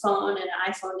phone and an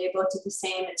iPhone. They both do the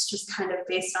same. It's just kind of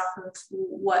based off of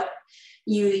what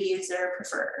you, the user,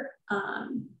 prefer.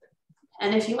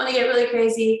 And if you want to get really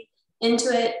crazy,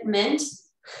 Intuit Mint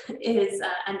is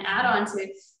an add-on to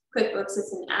QuickBooks.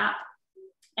 It's an app,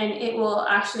 and it will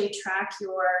actually track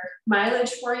your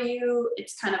mileage for you.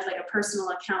 It's kind of like a personal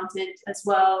accountant as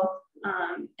well.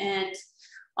 And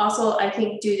also, I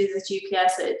think due to the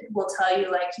GPS, it will tell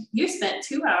you like you spent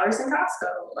 2 hours in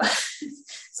Costco.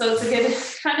 So it's a good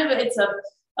kind of, it's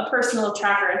a personal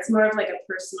tracker. It's more of like a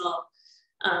personal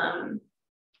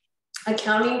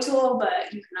accounting tool,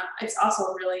 but you can, it's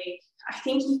also really, I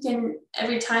think you can,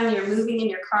 every time you're moving in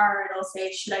your car, it'll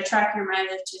say, should I track your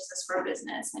mileage? Is this for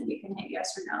business? And you can hit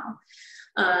yes or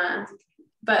no.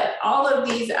 But all of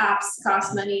these apps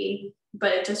cost money,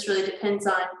 but it just really depends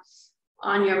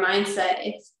on your mindset.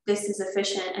 If this is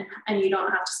efficient and you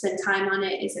don't have to spend time on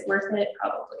it, is it worth it?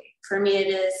 Probably. For me, it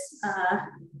is.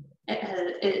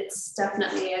 It's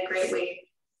definitely a great way.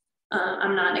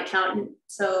 I'm not an accountant,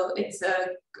 so it's a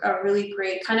really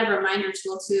great kind of reminder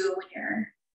tool too when you're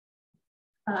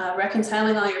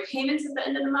reconciling all your payments at the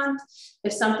end of the month.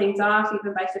 If something's off,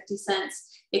 even by 50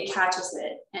 cents, it catches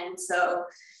it. And so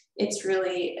it's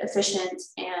really efficient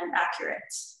and accurate.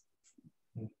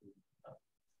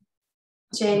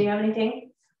 Jay, do you have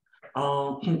anything?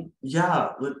 Yeah,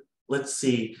 let's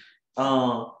see.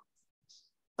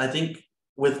 I think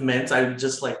with Mint, I would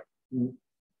just like,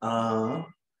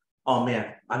 oh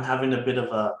man, I'm having a bit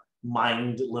of a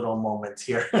mind little moment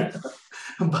here.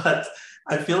 But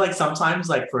I feel like sometimes,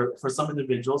 like for some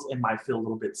individuals, it might feel a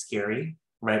little bit scary,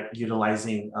 right?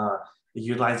 Utilizing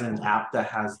an app that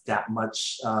has that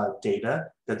much data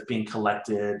that's being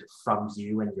collected from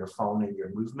you and your phone and your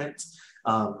movement,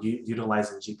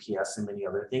 utilizing GPS and many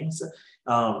other things.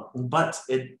 But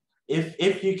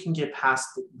if you can get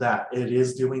past that, it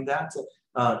is doing that.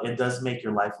 It does make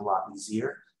your life a lot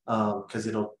easier because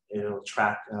it'll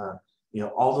track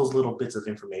all those little bits of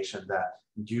information that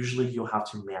usually you'll have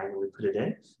to manually put it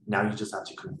in. Now you just have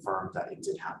to confirm that it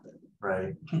did happen,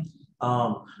 right?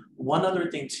 One other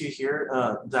thing too here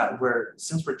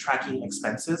since we're tracking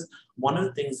expenses, one of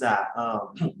the things that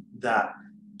that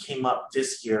came up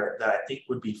this year that I think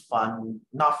would be fun,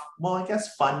 I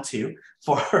guess fun too,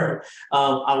 for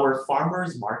our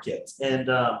farmers market and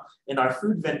our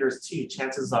food vendors too,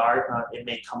 chances are it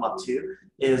may come up too,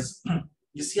 is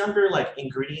you see under like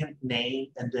ingredient name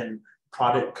and then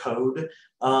product code,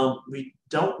 we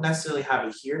don't necessarily have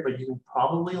it here, but you can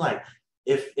probably like,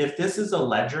 if this is a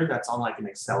ledger that's on like an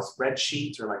Excel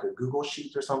spreadsheet or like a Google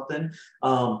sheet or something,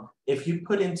 if you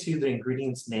put into the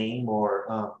ingredients name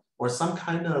or some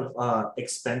kind of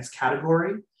expense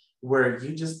category where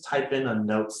you just type in a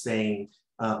note saying,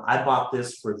 I bought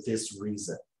this for this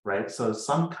reason, right? So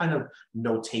some kind of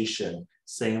notation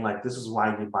saying like, this is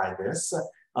why you buy this.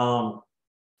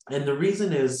 And the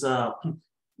reason is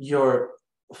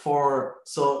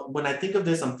so when I think of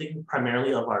this, I'm thinking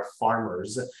primarily of our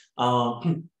farmers,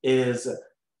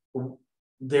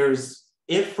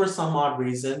 if for some odd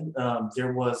reason,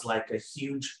 there was like a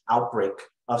huge outbreak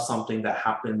of something that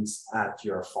happens at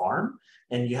your farm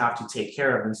and you have to take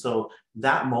care of. And so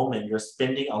that moment you're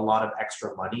spending a lot of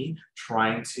extra money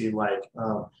trying to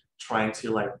trying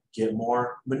to like get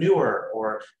more manure,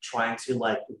 or trying to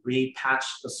like repatch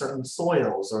certain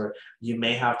soils, or you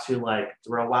may have to like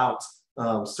throw out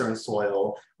certain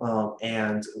soil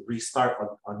and restart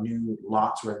a new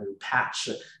lot or a new patch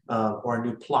or a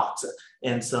new plot.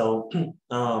 And so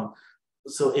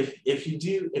so if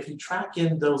you track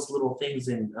in those little things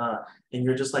and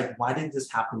you're just like, why did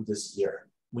this happen this year?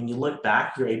 When you look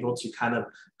back, you're able to kind of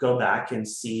go back and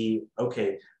see,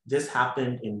 okay, this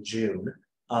happened in June,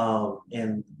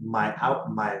 and my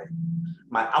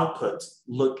output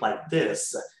looked like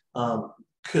this.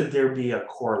 Could there be a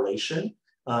correlation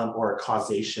or a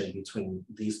causation between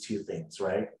these two things,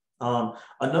 right?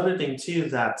 Another thing too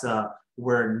that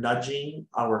we're nudging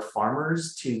our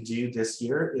farmers to do this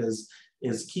year is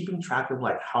keeping track of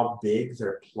like how big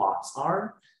their plots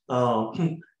are.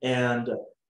 And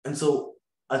so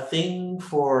a thing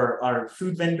for our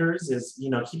food vendors is, you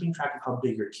know, keeping track of how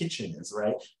big your kitchen is,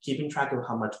 right? Keeping track of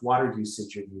how much water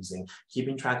usage you're using,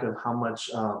 keeping track of how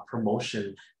much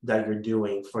promotion that you're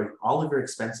doing for all of your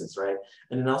expenses, right?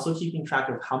 And then also keeping track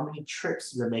of how many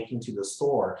trips you're making to the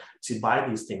store to buy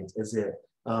these things. Is it,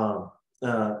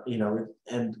 you know,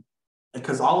 and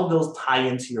because all of those tie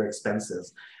into your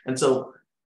expenses. And so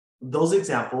those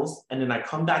examples, and then I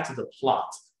come back to the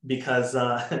plot because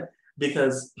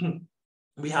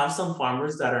we have some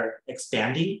farmers that are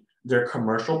expanding their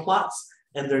commercial plots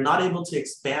and they're not able to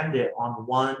expand it on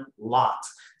one lot.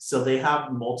 So they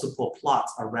have multiple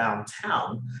plots around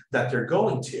town that they're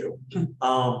going to.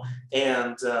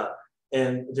 And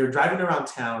they're driving around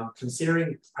town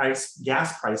considering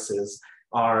gas prices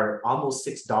are almost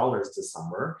 $6 this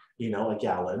summer, you know, a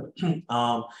gallon.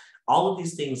 All of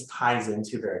these things ties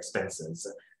into their expenses.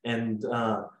 And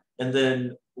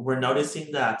then we're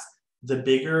noticing that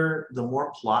the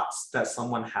more plots that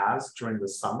someone has during the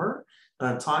summer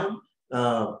time,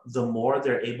 the more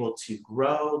they're able to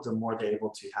grow, the more they're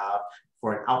able to have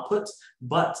for an output,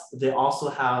 but they also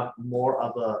have more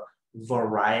of a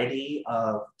variety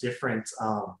of different,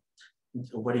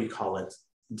 what do you call it?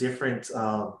 Different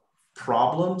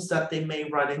problems that they may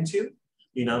run into.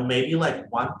 You know, maybe like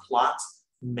one plot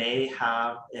may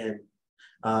have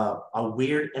a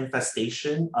weird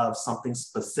infestation of something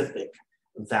specific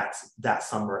that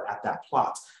summer at that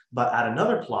plot, but at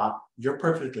another plot you're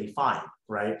perfectly fine,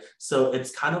 right? So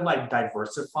it's kind of like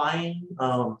diversifying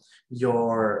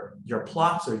your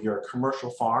plots or your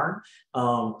commercial farm,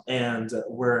 and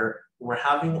we're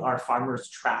having our farmers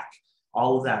track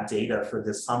all of that data for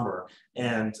this summer,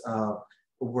 and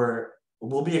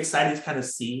we'll be excited to kind of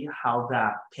see how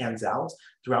that pans out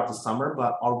throughout the summer.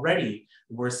 But already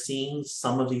we're seeing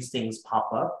some of these things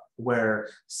pop up where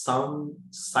some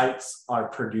sites are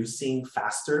producing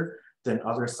faster than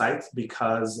other sites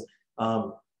because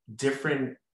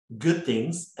different good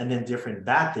things and then different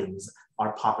bad things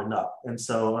are popping up. And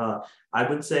so I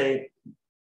would say,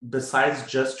 besides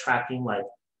just tracking like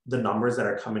the numbers that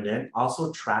are coming in,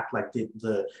 also track like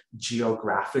the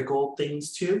geographical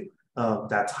things too,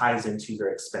 that ties into your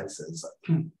expenses.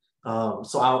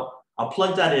 So I'll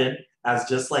plug that in as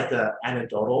just like an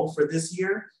anecdotal for this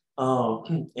year.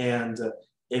 And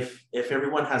if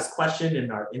everyone has questions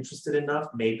and are interested enough,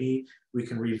 maybe we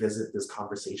can revisit this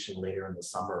conversation later in the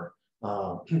summer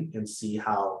and see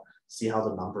how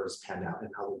the numbers pan out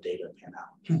and how the data pan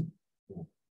out.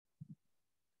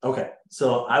 Okay,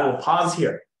 so I will pause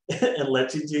here and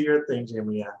let you do your thing,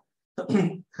 Jamie.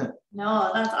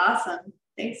 No, that's awesome.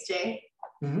 Thanks, Jay.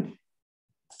 Mm-hmm.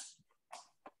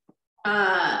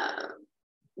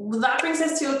 Well, that brings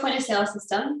us to a point of sale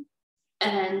system.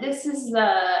 And this is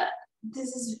I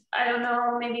don't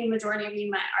know, maybe majority of you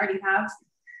might already have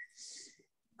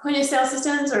point of sale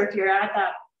systems, or if you're at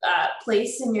that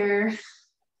place in your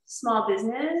small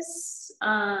business.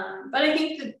 But I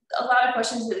think that a lot of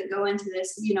questions that go into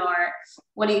this, you know, are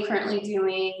what are you currently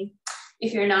doing?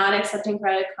 If you're not accepting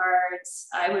credit cards,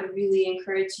 I would really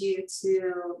encourage you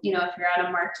to, you know, if you're at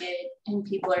a market and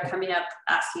people are coming up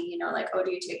asking, you know, like, oh, do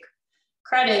you take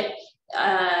credit?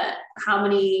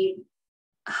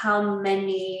 How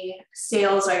many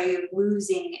sales are you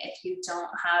losing if you don't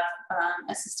have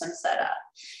a system set up?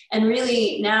 And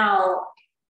really now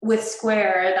with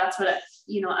Square, that's what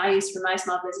I use for my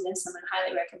small business and would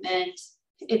highly recommend.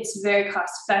 It's very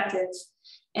cost effective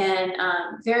and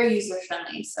very user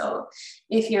friendly. So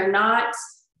if you're not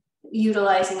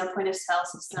utilizing a point of sale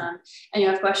system and you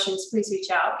have questions, please reach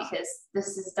out, because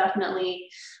this is definitely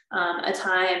a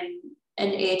time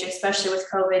and age, especially with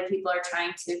COVID, people are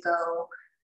trying to go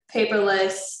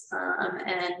paperless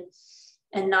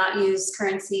and not use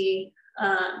currency.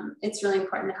 It's really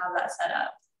important to have that set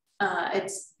up.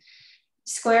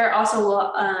 Square also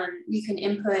will, you can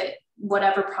input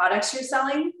whatever products you're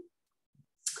selling.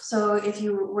 So if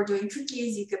you were doing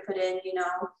cookies, you could put in, you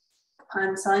know,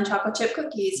 I'm selling chocolate chip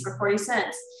cookies for 40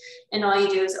 cents. And all you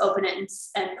do is open it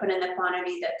and put in the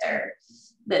quantity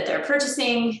that they're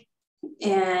purchasing.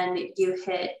 And you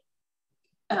hit,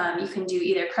 you can do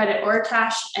either credit or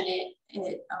cash, and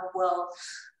it will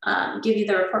give you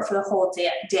the report for the whole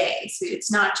day. So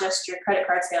it's not just your credit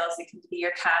card sales, it can be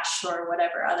your cash or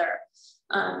whatever other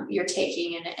you're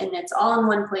taking, and it's all in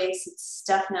one place. It's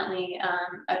definitely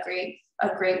a great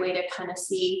way to kind of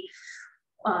see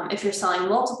if you're selling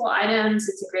multiple items.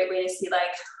 It's a great way to see,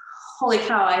 like, holy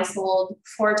cow, I sold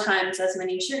 4 times as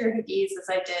many sugar cookies as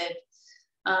I did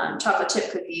chocolate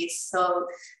chip cookies. So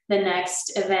the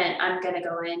next event, I'm going to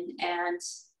go in and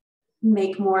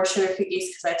make more sugar cookies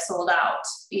because I've sold out,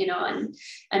 you know,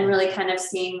 and really kind of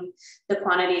seeing the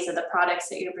quantities of the products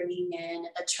that you're bringing in,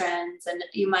 the trends. And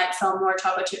you might sell more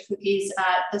chocolate chip cookies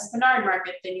at the Spenard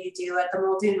market than you do at the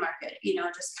Muldoon market, you know,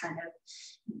 just kind of,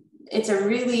 it's a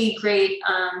really great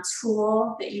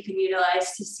tool that you can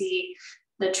utilize to see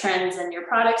the trends in your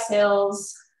product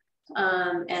sales.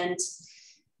 And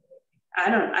I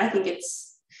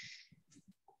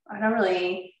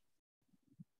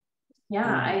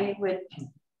would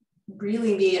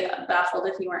really be baffled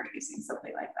if you weren't using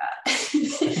something like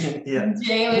that. Yeah.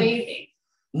 Jay, what do you think?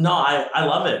 No, I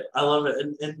love it. I love it.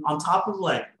 And on top of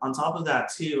that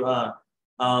too,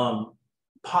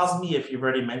 pause me if you've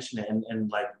already mentioned it,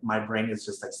 and like my brain is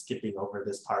just like skipping over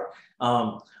this part.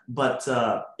 But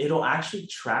it'll actually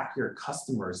track your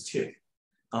customers too.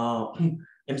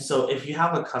 And so if you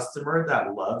have a customer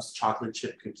that loves chocolate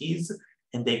chip cookies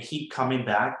and they keep coming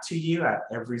back to you at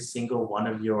every single one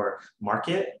of your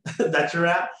market that you're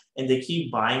at, and they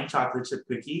keep buying chocolate chip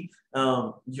cookie,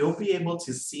 you'll be able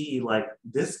to see, like,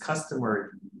 this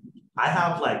customer, I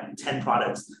have like 10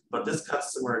 products, but this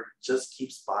customer just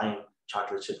keeps buying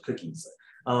chocolate chip cookies.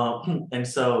 And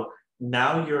so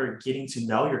now you're getting to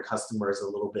know your customers a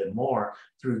little bit more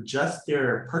through just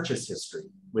their purchase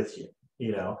history with you.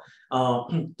 You know,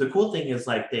 the cool thing is,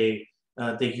 like, they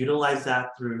utilize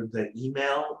that through the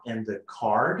email and the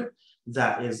card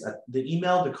that is the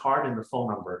email, the card, and the phone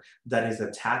number that is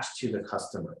attached to the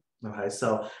customer. Okay,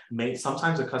 so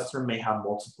sometimes a customer may have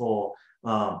multiple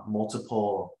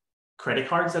credit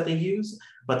cards that they use,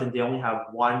 but then they only have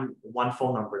one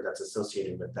phone number that's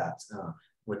associated with that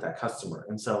customer.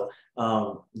 And so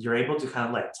you're able to kind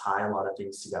of like tie a lot of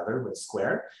things together with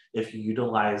Square if you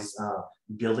utilize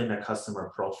building a customer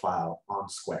profile on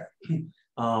Square.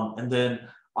 And then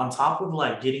on top of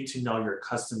like getting to know your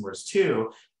customers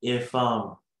too, if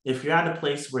you're at a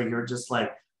place where you're just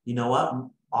like, you know what,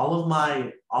 all of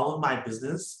my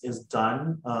business is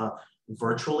done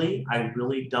virtually, I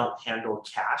really don't handle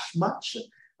cash much.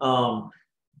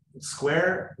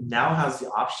 Square now has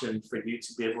the option for you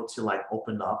to be able to like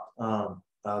open up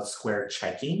a Square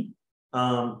checking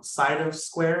side of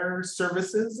Square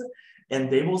services, and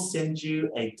they will send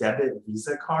you a debit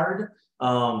Visa card.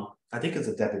 I think it's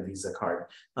a debit Visa card.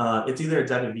 It's either a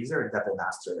debit Visa or a debit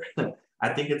Master. I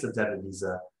think it's a debit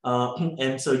Visa.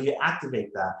 And so you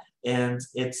activate that, and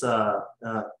it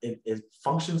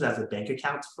functions as a bank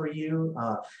account for you.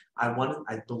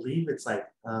 I believe it's like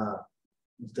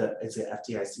it's a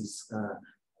FDIC's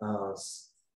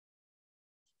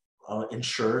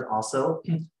insured also.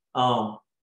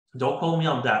 Don't quote me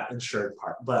on that insured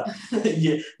part, but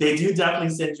they do definitely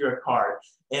send you a card.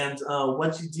 And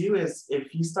what you do is,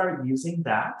 if you start using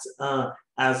that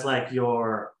as like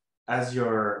your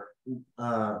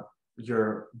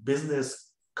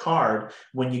business card,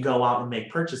 when you go out and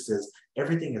make purchases,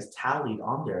 everything is tallied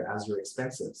on there as your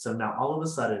expenses. So now all of a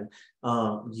sudden,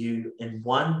 you, in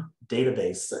one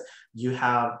database, you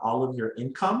have all of your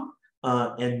income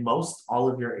and most all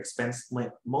of your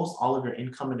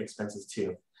income and expenses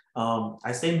too.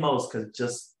 I say most because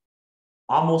just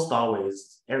almost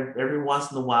always, every once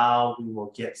in a while, we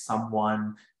will get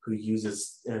someone who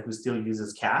still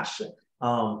uses cash.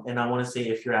 And I want to say,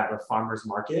 if you're at a farmer's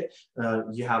market,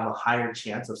 you have a higher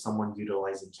chance of someone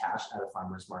utilizing cash at a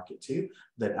farmer's market too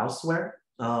than elsewhere.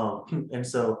 And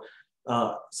so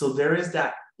there is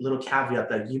that little caveat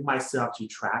that you might still have to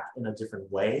track in a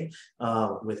different way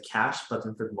with cash, but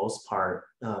then for the most part,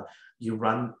 you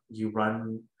run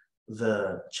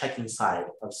the checking side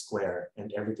of Square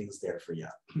and everything's there for you.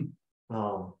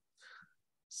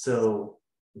 So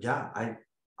yeah,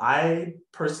 I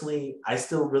personally, I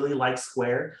still really like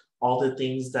Square, all the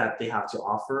things that they have to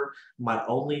offer. My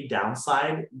only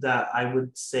downside that I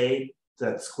would say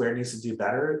that Square needs to do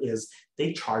better is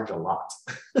they charge a lot.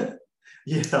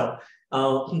 You know,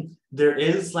 There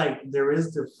is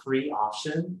the free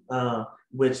option,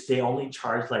 which they only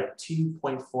charge like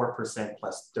 2.4%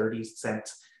 plus 30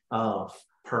 cents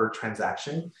per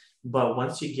transaction. But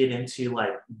once you get into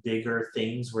like bigger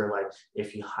things where like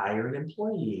if you hire an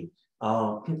employee,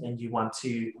 and you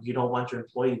don't want your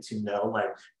employee to know like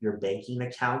your banking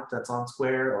account that's on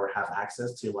Square or have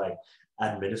access to like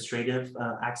administrative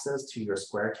access to your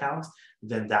Square account,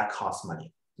 then that costs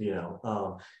money.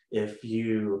 If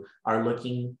you are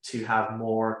looking to have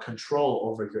more control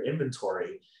over your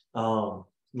inventory,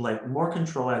 like more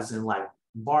control as in like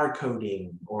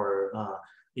barcoding or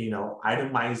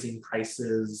itemizing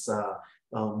prices,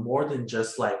 more than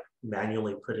just like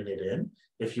manually putting it in.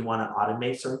 If you want to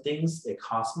automate certain things, it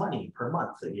costs money per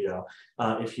month.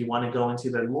 If you want to go into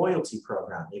their loyalty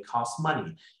program, it costs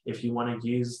money. If you want to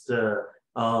use their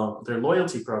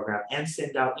loyalty program and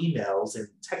send out emails and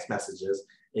text messages,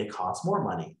 it costs more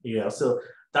money. So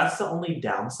that's the only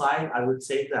downside I would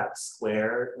say that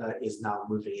Square is now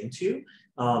moving into,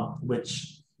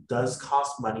 which does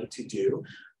cost money to do,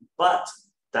 but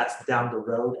that's down the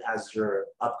road as you're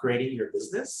upgrading your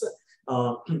business.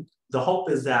 The hope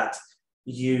is that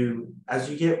as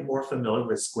you get more familiar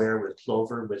with Square, with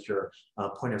Clover, with your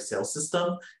point of sale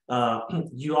system,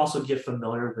 you also get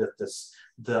familiar with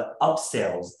the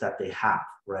upsells that they have,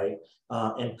 right?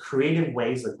 And creative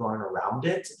ways of going around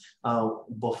it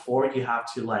before you have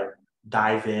to like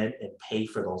dive in and pay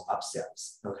for those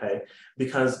upsells, okay?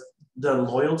 Because the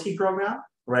loyalty program,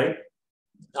 right?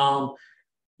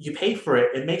 You pay for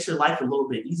it, it makes your life a little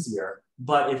bit easier.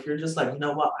 But if you're just like, you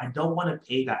know what, I don't want to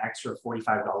pay that extra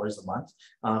 $45 a month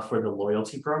for the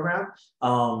loyalty program,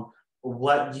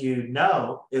 what you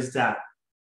know is that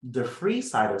the free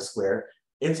side of Square,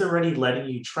 it's already letting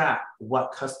you track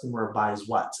what customer buys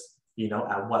what,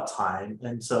 at what time.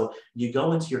 And so you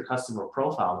go into your customer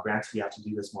profile, granted you have to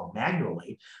do this more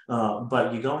manually,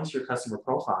 but you go into your customer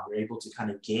profile, you're able to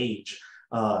kind of gauge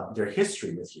their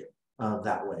history with you.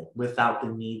 That way, without the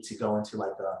need to go into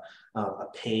like a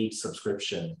paid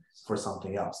subscription for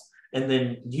something else. And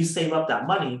then you save up that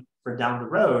money for down the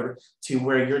road to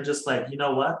where you're just like, you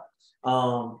know what?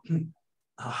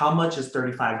 How much is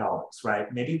 $35,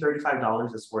 right? Maybe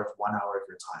 $35 is worth 1 hour of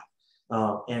your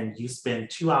time. And you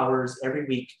spend 2 hours every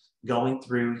week going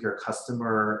through your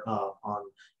customer on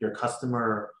your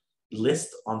customer list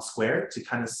on Square to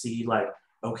kind of see like,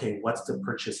 okay, what's the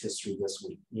purchase history this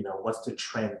week? What's the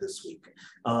trend this week?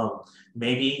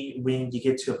 Maybe when you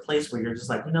get to a place where you're just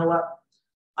like, you know what?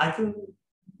 I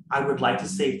would like to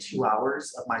save 2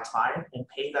 hours of my time and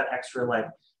pay that extra like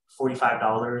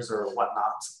 $45 or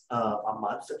whatnot a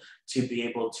month to be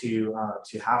able to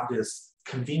have this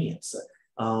convenience.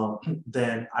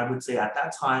 Then I would say at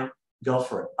that time, go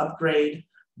for it. Upgrade,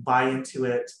 buy into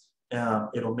it.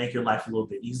 It'll make your life a little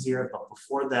bit easier. But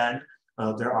before then,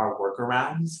 there are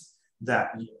workarounds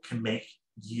that can make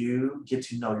you get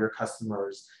to know your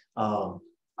customers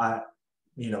at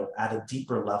a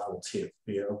deeper level too,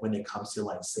 when it comes to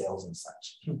like sales and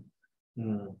such.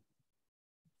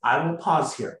 I will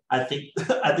pause here. I think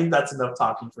that's enough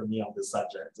talking for me on this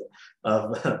subject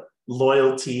of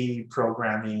loyalty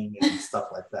programming and stuff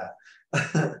like that.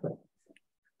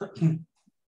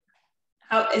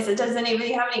 Does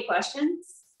anybody have any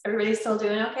questions? Everybody still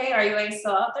doing okay? Are you guys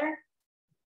still out there?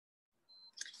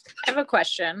 I have a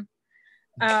question.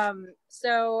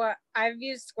 So I've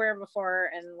used Square before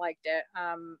and liked it.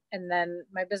 And then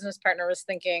my business partner was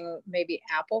thinking maybe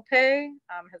Apple Pay.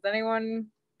 Has anyone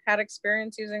had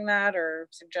experience using that or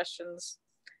suggestions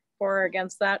for or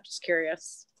against that? Just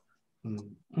curious.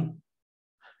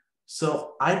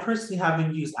 So I personally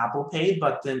haven't used Apple Pay,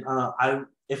 but then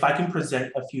if I can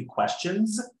present a few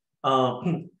questions,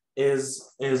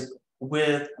 is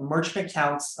with merchant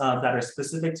accounts that are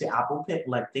specific to Apple Pay,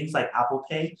 like things like Apple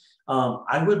Pay,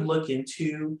 I would look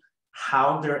into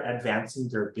how they're advancing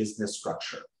their business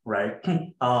structure, right?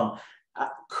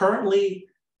 Currently,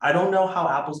 I don't know how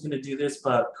Apple's going to do this,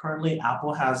 but currently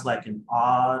Apple has like an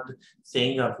odd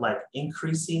thing of like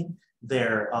increasing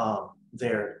their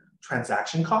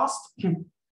transaction cost.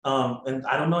 And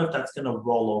I don't know if that's going to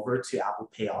roll over to Apple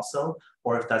Pay also,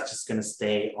 or if that's just going to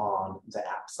stay on the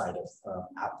app side of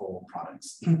Apple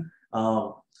products.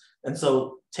 And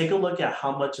so take a look at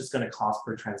how much it's going to cost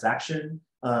per transaction,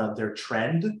 their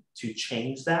trend to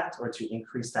change that or to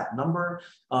increase that number.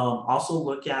 Also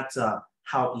look at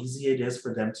how easy it is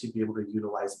for them to be able to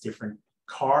utilize different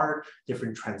card,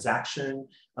 different transaction.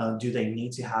 Do they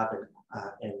need to have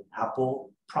an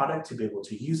Apple product to be able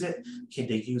to use it? Can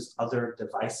they use other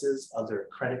devices, other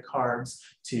credit cards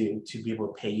to be able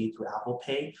to pay you through Apple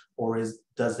Pay? Or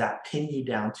does that pin you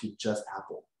down to just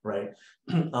Apple? right?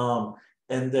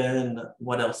 And then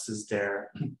what else is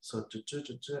there? So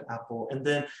Apple, and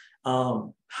then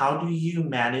how do you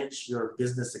manage your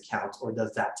business account, or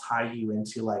does that tie you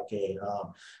into like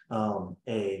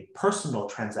a personal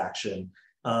transaction?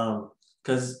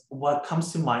 Because what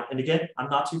comes to mind, and again, I'm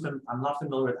not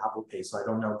familiar with Apple Pay, so I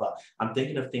don't know, but I'm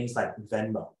thinking of things like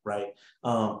Venmo, right?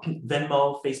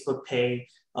 Venmo, Facebook Pay,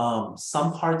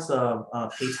 some parts of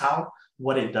PayPal.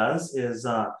 What it does is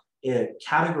it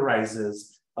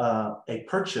categorizes a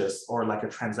purchase or like a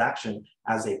transaction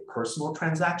as a personal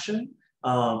transaction,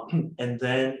 and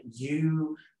then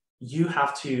you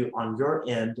have to on your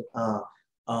end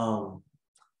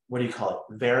what do you call it,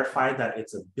 verify that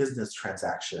it's a business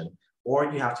transaction,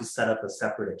 or you have to set up a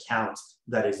separate account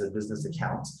that is a business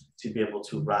account to be able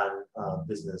to run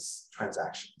business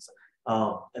transactions.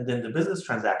 And then the business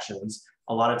transactions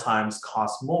a lot of times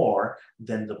cost more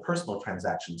than the personal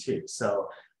transaction too. So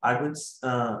I would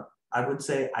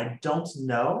say I don't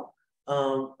know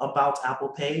about Apple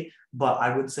Pay, but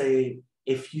I would say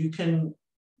if you can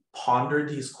ponder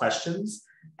these questions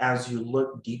as you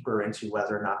look deeper into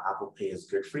whether or not Apple Pay is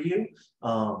good for you,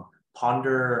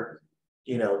 ponder,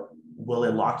 will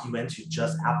it lock you into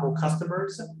just Apple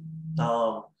customers?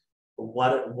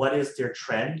 What is their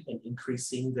trend in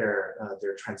increasing their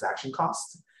transaction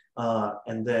costs?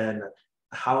 And then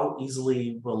how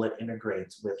easily will it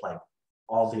integrate with like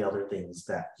all the other things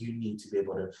that you need to be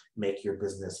able to make your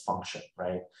business function,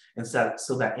 right? And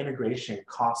so that integration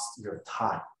costs your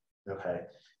time, okay?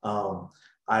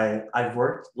 We've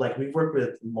worked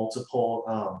with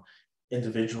multiple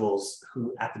individuals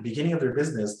who at the beginning of their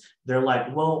business, they're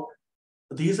like, well,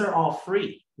 these are all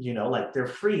free, like they're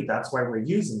free, that's why we're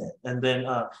using it. And then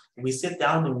we sit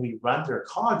down and we run their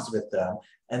COGS with them.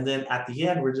 And then at the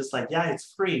end, we're just like, yeah,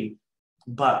 it's free,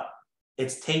 but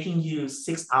it's taking you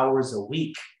 6 hours a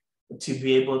week to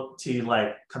be able to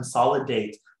like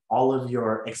consolidate all of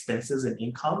your expenses and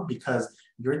income, because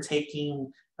you're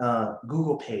taking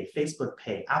Google Pay, Facebook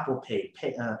Pay, Apple Pay,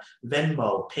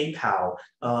 Venmo, PayPal,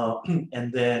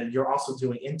 and then you're also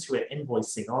doing Intuit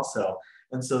invoicing also.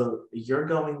 And so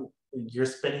you're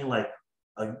spending like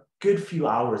a good few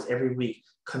hours every week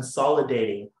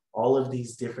consolidating all of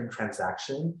these different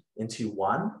transactions into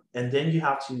one. And then you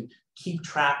have to keep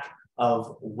track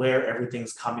of where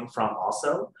everything's coming from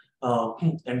also.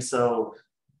 And so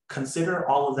consider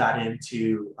all of that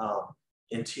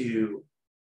into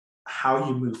how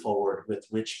you move forward with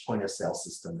which point of sale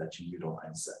system that you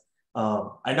utilize.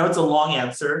 I know it's a long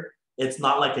answer. It's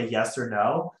not like a yes or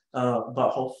no, but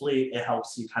hopefully it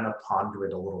helps you kind of ponder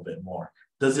it a little bit more.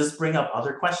 Does this bring up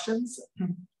other questions?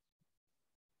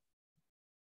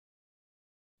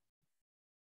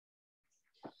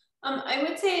 I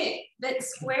would say that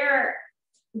Square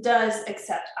does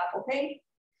accept Apple Pay.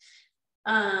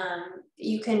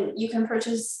 You can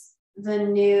purchase the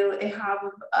new, they have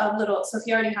a little, so if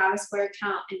you already have a Square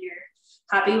account and you're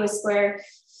happy with Square,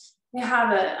 they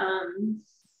have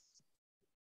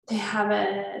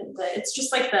it's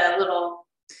just like the little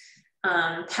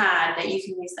pad that you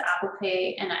can use the Apple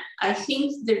Pay. And I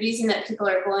think the reason that people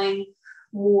are going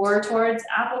more towards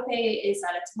Apple Pay is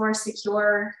that it's more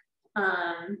secure,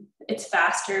 it's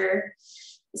faster.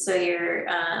 So you're,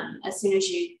 as soon as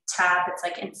you tap, it's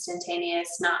like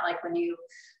instantaneous, not like when you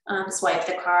swipe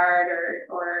the card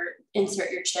or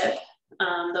insert your chip.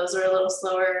 Those are a little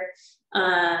slower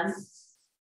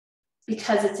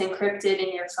because it's encrypted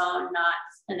in your phone, not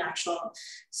an actual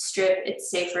strip. It's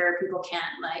safer. People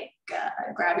can't like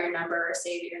grab your number or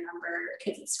save your number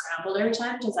because it's scrambled every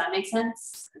time. Does that make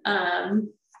sense?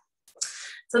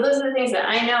 So those are the things that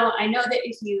I know. I know that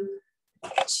if you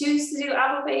choose to do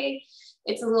Apple Pay,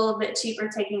 it's a little bit cheaper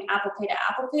taking Apple Pay to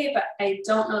Apple Pay, but I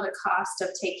don't know the cost of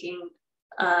taking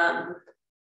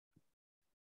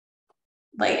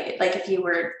like if you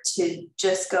were to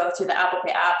just go through the Apple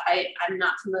Pay app. I'm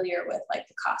not familiar with like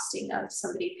the costing of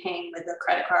somebody paying with a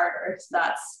credit card, or if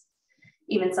that's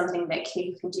even something that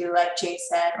you can do like Jay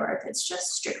said, or if it's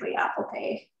just strictly Apple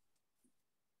Pay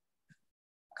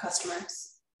customers.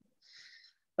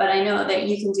 But I know that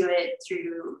you can do it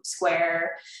through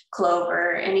Square,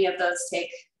 Clover, any of those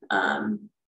take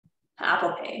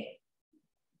Apple Pay.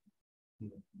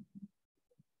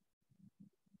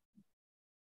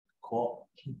 Cool.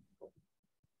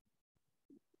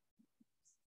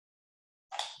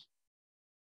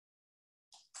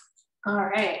 All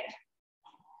right.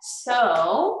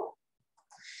 So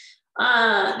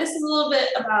this is a little bit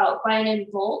about buying in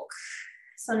bulk.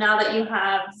 So now that you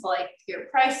have like your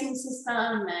pricing system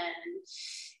and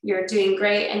you're doing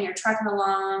great and you're trucking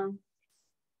along,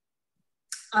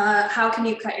 how can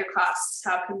you cut your costs?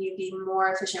 How can you be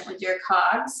more efficient with your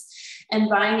COGS? And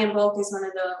buying in bulk is one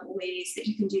of the ways that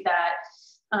you can do that.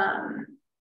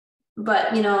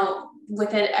 But you know,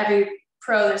 with it, every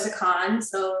pro there's a con.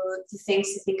 So the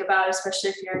things to think about,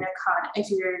 especially if you're in if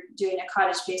you're doing a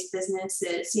cottage-based business,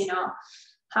 is, you know,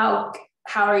 how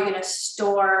are you going to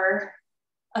store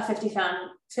a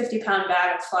 50-pound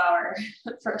bag of flour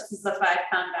versus a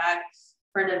 5-pound bag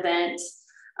for an event?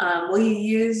 Will you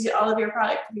use all of your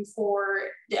product before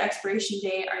the expiration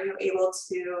date? Are you able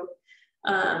to,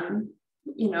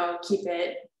 you know, keep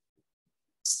it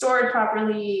stored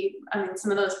properly? I mean,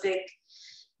 some of those big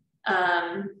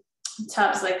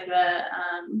tubs like the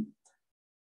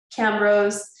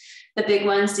Cambros, the big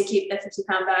ones to keep the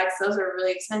 50-pound bags, those are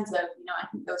really expensive. You know, I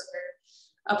think those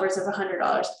are upwards of $100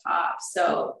 a pop.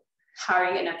 So how are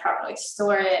you going to properly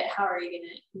store it? How are you going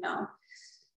to, you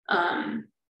know,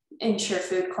 ensure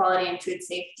food quality and food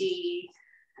safety?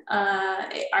 Are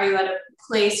you at a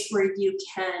place where you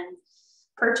can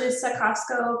purchase a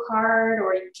Costco card,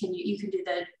 or you can do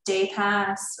the day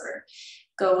pass, or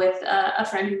go with a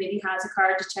friend who maybe has a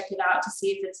card to check it out to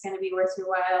see if it's going to be worth your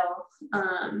while.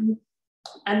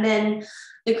 And then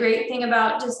the great thing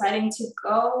about deciding to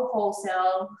go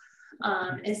wholesale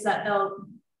is that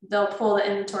they'll pull the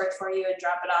inventory for you and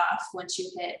drop it off. Once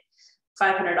you hit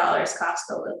 $500,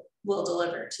 Costco will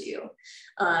deliver to you.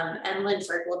 And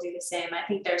Linford will do the same. I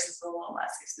think theirs is a little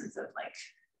less expensive, like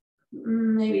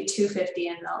maybe $250,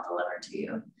 and they'll deliver to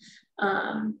you.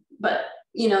 But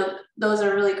you know, those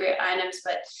are really great items.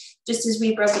 But just as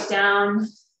we broke it down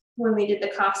when we did the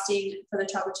costing for the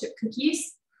chocolate chip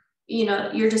cookies, you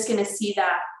know, you're just going to see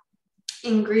that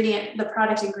the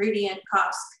product ingredient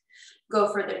cost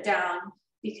go further down,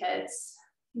 because,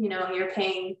 you know, you're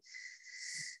paying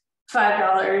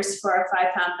 $5 for a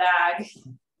 5-pound bag,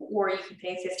 or you can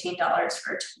pay $15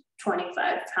 for a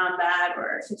 25-pound bag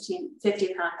or a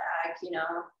 50-pound bag. You know,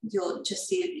 you'll just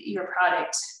see your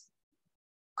product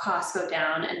costs go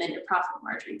down and then your profit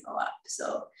margin go up.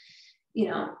 So, you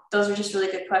know, those are just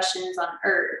really good questions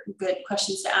good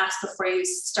questions to ask before you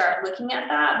start looking at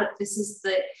that. But this is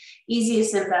the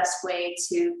easiest and best way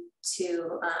to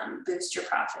boost your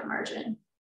profit margin.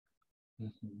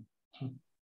 Mm-hmm.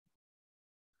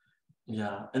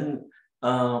 Yeah, and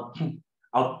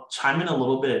I'll chime in a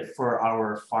little bit for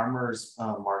our farmers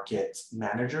market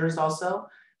managers also.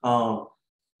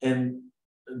 And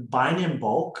buying in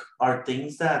bulk are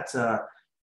things that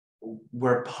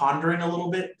we're pondering a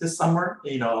little bit this summer.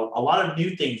 You know, a lot of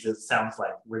new things, it sounds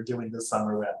like we're doing this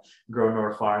summer at Grow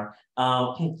North Farm.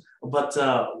 But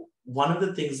one of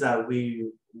the things that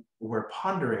we're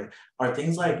pondering are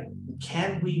things like,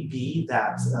 can we be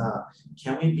that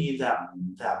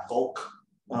bulk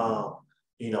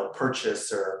you know,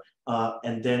 purchaser,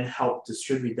 and then help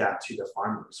distribute that to the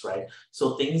farmers, right?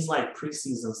 So things like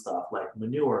pre-season stuff like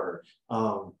manure,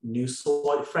 new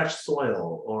soil, fresh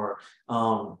soil, or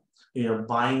you know,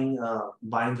 buying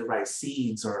the right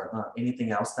seeds, or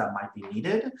anything else that might be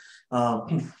needed.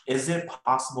 Is it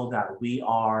possible that we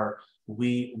are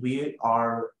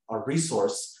a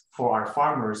resource for our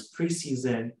farmers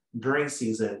pre-season, during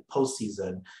season,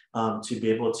 post-season, to be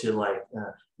able to like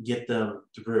get them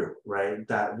through, right?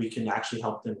 That we can actually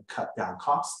help them cut down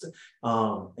cost,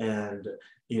 and,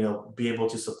 you know, be able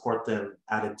to support them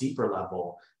at a deeper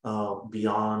level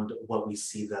beyond what we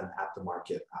see them at the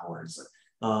market hours.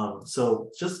 So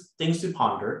just things to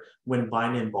ponder when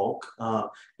buying in bulk.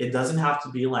 It doesn't have to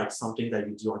be like something that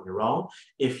you do on your own.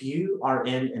 If you are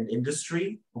in an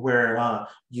industry where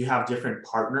you have different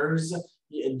partners,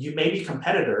 you may be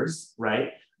competitors,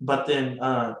 right? But then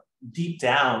deep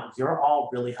down, you're all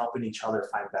really helping each other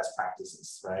find best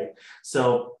practices, right?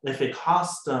 So if it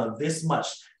costs this much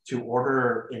to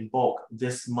order in bulk,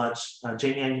 this much,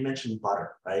 Jamie, you mentioned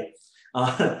butter, right?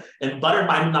 And butter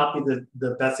might not be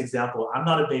the best example. I'm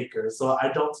not a baker, so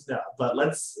I don't know, but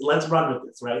let's run with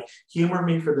this, right? Humor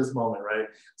me for this moment, right?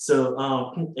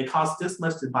 So it costs this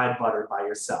much to buy butter by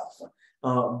yourself.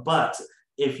 But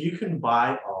if you can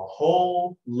buy a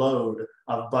whole load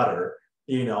of butter,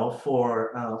 you know,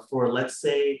 for let's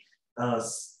say,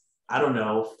 I don't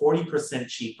know, 40%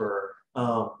 cheaper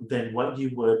than what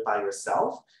you would by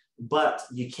yourself, but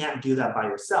you can't do that by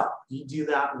yourself. You do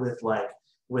that with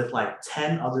like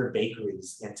 10 other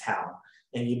bakeries in town,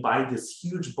 and you buy this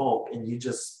huge bulk and you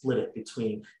just split it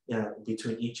between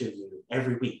each of you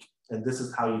every week. And this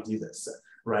is how you do this,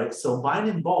 right? So buying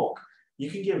in bulk,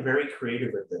 you can get very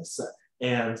creative with this.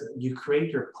 And you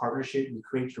create your partnership, you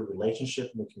create your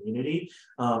relationship in the community.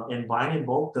 And buying in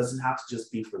bulk doesn't have to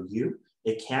just be for you.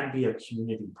 It can be a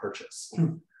community purchase.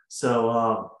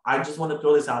 So I just want to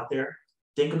throw this out there.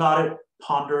 Think about it.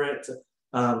 ponder it,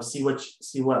 see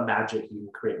what magic you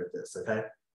can create with this, okay?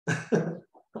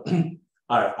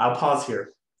 All right, I'll pause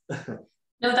here.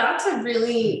 No, that's a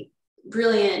really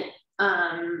brilliant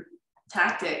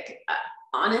tactic.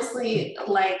 Honestly,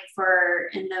 like for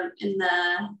in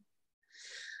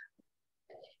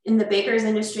the bakers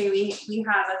industry, we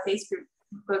have a Facebook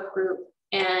group,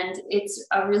 and it's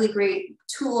a really great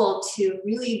tool to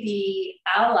really be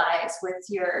allies with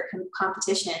your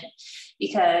competition,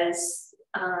 because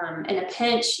in a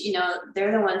pinch, you know,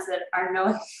 they're the ones that are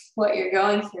knowing what you're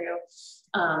going through.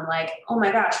 Like, oh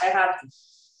my gosh, I have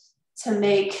to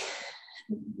make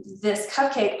this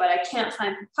cupcake, but I can't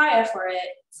find papaya for it.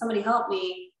 Somebody help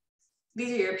me.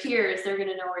 These are your peers. They're going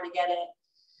to know where to get it.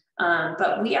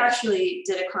 But we actually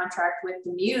did a contract with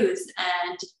the Muse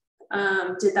and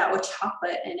did that with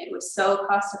chocolate. And it was so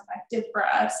cost effective for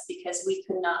us because we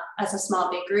could not, as a small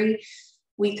bakery,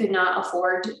 we could not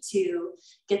afford to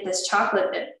get this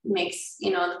chocolate that makes,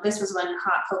 you know, this was when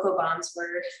hot cocoa bombs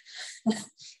were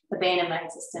the bane of my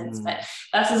existence, but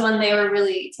this is when they were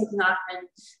really taking off and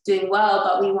doing well,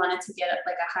 but we wanted to get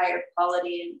like a higher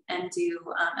quality and do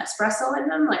espresso in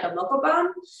them, like a mocha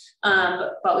bomb.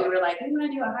 But we were like, we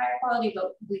want to do a higher quality,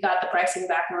 but we got the pricing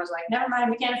back and was like, never mind,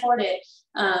 we can't afford it.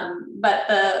 But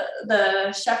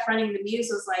the chef running the Muse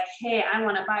was like, hey, I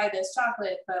want to buy this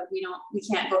chocolate, but we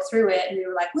can't go through it. And we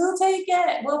were like, we'll take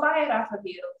it, we'll buy it off of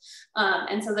you.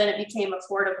 And so then it became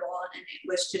affordable, and it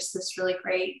was just this really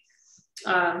great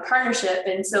partnership.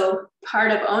 And so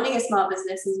part of owning a small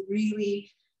business is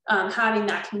really having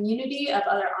that community of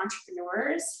other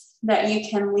entrepreneurs that you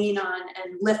can lean on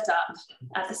and lift up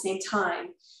at the same time,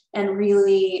 and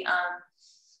really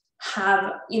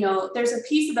have, you know, there's a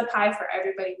piece of the pie for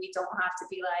everybody. We don't have to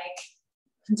be like,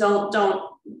 don't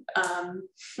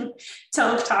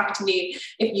talk to me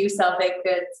if you sell baked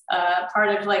goods. Part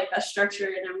of like the structure,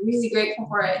 and I'm really grateful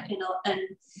for it, you know, and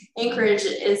Anchorage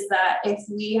is that if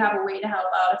we have a way to help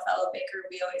out a fellow baker,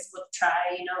 we always will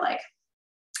try, you know, like,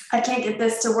 I can't get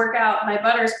this to work out, my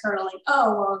butter's curdling.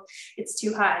 Oh, well, it's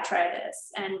too high, try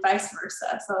this, and vice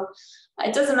versa. So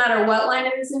it doesn't matter what line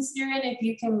of business you're in, if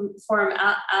you can form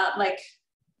out like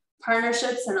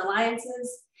partnerships and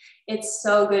alliances, it's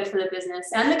so good for the business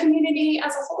and the community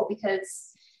as a whole,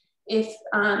 because if,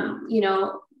 you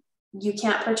know, you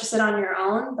can't purchase it on your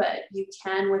own, but you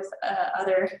can with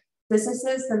other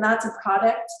businesses, then that's a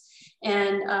product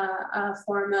and a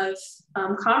form of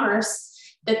commerce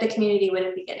that the community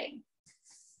wouldn't be getting.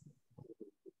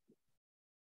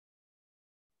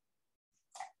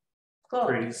 Cool.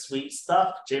 Pretty sweet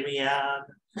stuff, Jimmy Ann.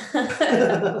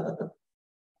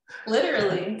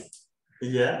 Literally.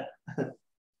 Yeah.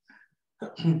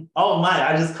 Oh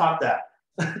my, I just caught that.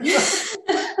 Yes.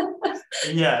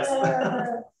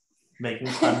 Making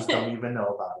puns, don't even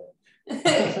know about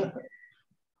it.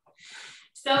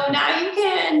 So now you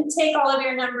can take all of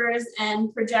your numbers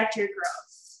and project your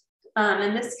growth.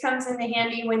 And this comes in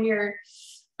handy when you're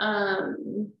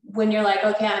like,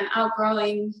 okay, I'm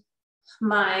outgrowing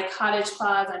my cottage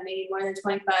clause. I'm making more than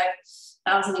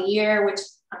 25,000 a year, which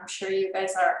I'm sure you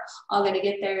guys are all going to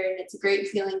get there, and it's a great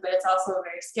feeling, but it's also a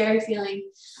very scary feeling.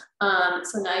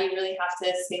 So now you really have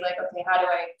to say like, okay, how do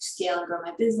I scale and grow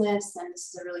my business? And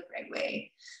this is a really great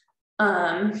way.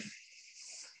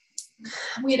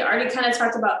 We had already kind of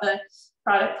talked about the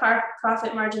product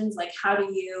profit margins, like how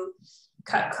do you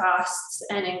cut costs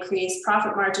and increase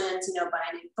profit margins, you know,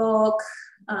 buying in bulk.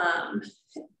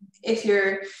 If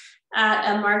you're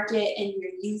at a market and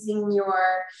you're using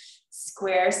your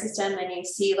square system and you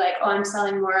see like, oh, I'm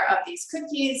selling more of these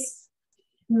cookies,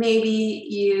 maybe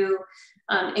you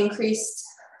increase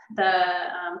the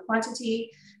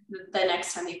quantity the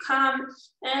next time you come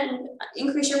and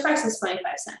increase your prices 25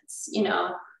 cents. You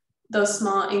know, those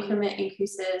small increment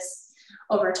increases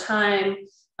over time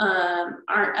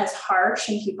aren't as harsh,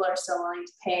 and people are still willing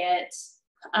to pay it.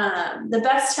 The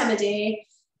best time of day,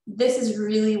 this is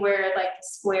really where like the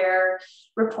square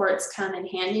reports come in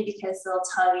handy, because they'll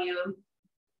tell you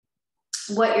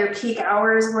what your peak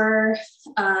hours were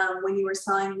when you were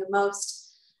selling the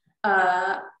most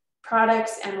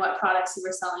products, and what products you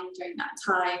were selling during that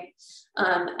time.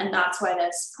 And that's why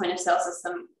this point of sale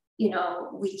system, you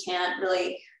know, we can't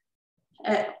really,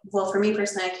 well, for me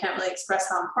personally, I can't really express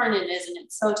how important it is, and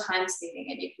it's so time saving,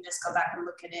 and you can just go back and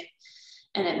look at it,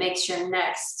 and it makes your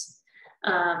next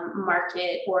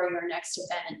market or your next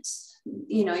event,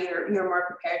 you know, you're more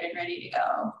prepared and ready to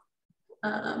go.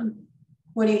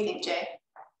 What do you think, Jay?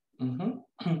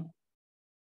 Mm-hmm.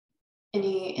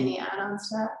 Any add-ons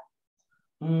to that?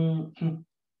 Mm-hmm.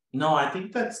 No, I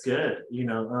think that's good. You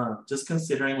know, just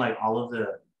considering like all of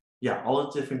the yeah, all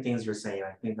the different things you're saying,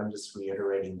 I think I'm just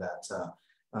reiterating that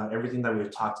everything that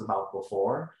we've talked about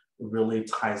before really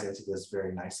ties into this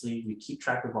very nicely. You keep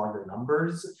track of all your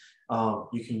numbers.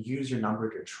 You can use your number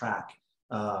to track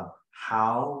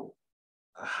how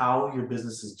your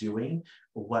business is doing,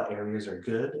 what areas are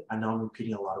good. I know I'm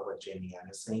repeating a lot of what Jamie Ann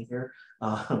is saying here,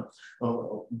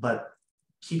 but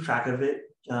keep track of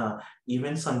it.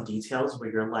 Even some details where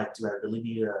you're like, do I really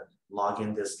need to log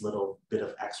in this little bit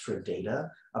of extra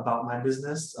data about my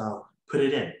business? Put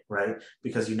it in, right?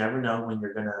 Because you never know when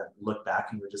you're gonna look back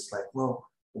and you're just like, well,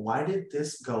 why did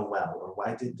this go well? Or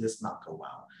why did this not go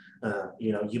well?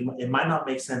 You know, it might not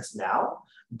make sense now,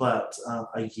 but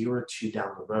a year or two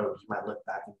down the road, you might look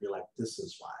back and be like, this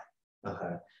is why,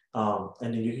 okay?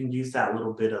 And then you can use that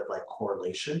little bit of like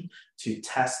correlation to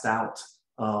test out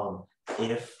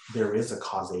if there is a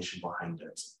causation behind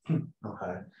it,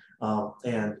 okay?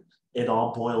 And it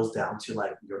all boils down to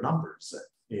like your numbers,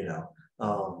 you know?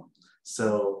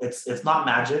 So it's not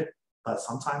magic, but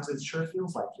sometimes it sure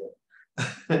feels like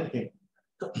it.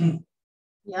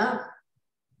 Yeah.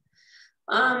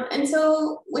 And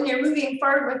so when you're moving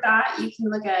forward with that, you can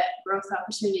look at growth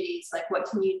opportunities, like what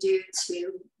can you do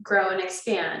to grow and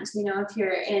expand? You know, if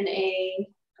you're in a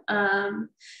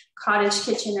cottage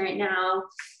kitchen right now,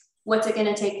 what's it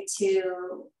going to take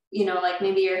to, you know, like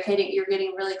maybe you're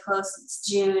getting really close, it's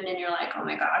June, and you're like, oh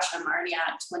my gosh, I'm already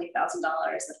at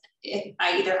 $20,000.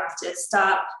 I either have to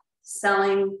stop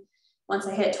selling once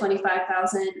I hit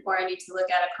 25,000, or I need to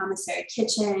look at a commissary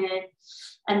kitchen.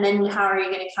 And then how are you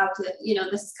going to calculate, you know,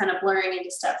 this is kind of blurring into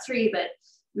step 3, but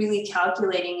really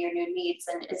calculating your new needs,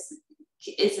 and is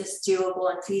this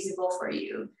doable and feasible for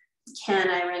you? Can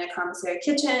I rent a commissary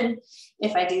kitchen?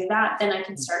 If I do that, then I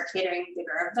can start catering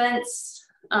bigger events.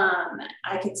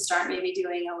 I could start maybe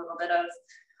doing a little bit of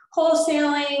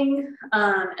wholesaling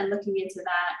and looking into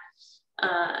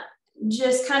that.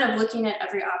 Just kind of looking at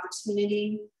every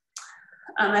opportunity.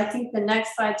 I think the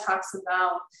next slide talks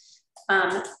about,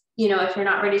 you know, if you're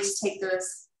not ready to take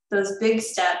those big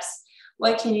steps,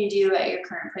 what can you do at your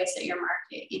current place at your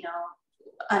market? You know,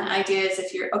 an idea is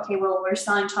if you're, okay, well, we're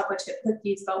selling chocolate chip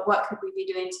cookies, but what could we be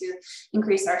doing to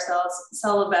increase our sales,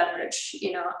 sell a beverage,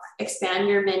 you know, expand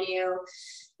your menu.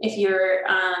 If you're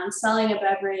selling a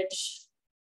beverage,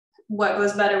 what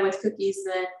goes better with cookies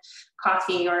than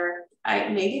coffee, or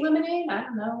maybe lemonade? I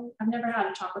don't know. I've never had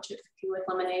a chocolate chip cookie with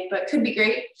lemonade, but could be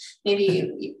great.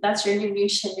 Maybe that's your new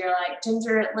niche and you're like,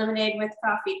 ginger lemonade with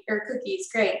coffee or cookies,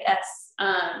 great, yes.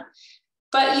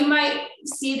 But you might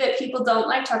see that people don't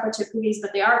like chocolate chip cookies,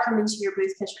 but they are coming to your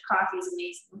booth because your coffee is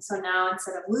amazing. So now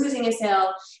instead of losing a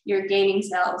sale, you're gaining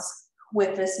sales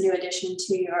with this new addition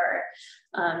to your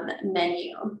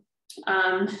menu.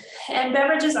 And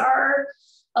beverages are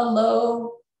a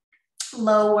lower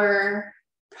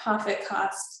profit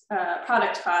cost,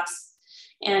 product cost,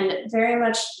 and very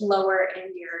much lower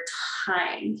in your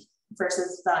time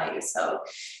versus value. So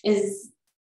is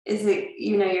it,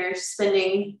 you know, you're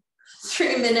spending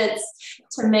 3 minutes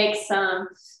to make some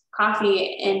coffee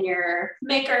in your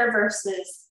maker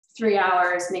versus 3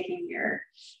 hours making your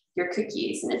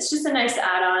cookies. And it's just a nice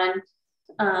add-on.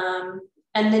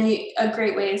 And then a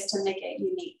great way is to make it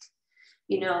unique.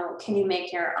 You know, can you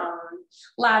make your own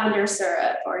lavender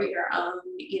syrup or your own,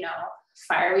 you know,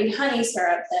 fireweed honey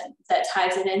syrup that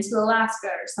ties it into Alaska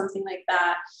or something like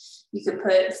that. You could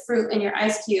put fruit in your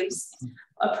ice cubes.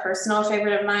 A personal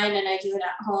favorite of mine, and I do it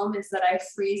at home, is that I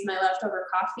freeze my leftover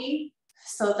coffee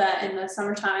so that in the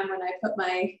summertime when I put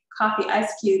my coffee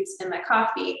ice cubes in my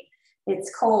coffee,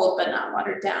 it's cold but not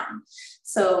watered down.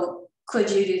 So could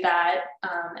you do that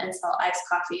and sell iced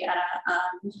coffee at a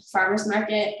farmer's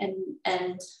market and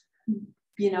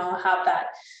you know, have that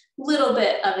little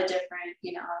bit of a different,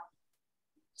 you know,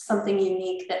 something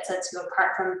unique that sets you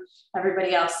apart from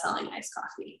everybody else selling iced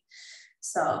coffee.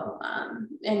 So,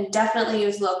 and definitely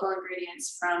use local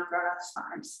ingredients from Grown Up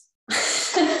Farms.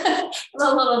 A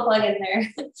little plug in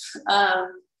there.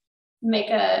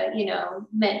 Make a, you know,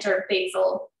 mint or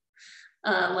basil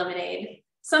lemonade,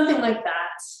 something like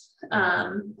that.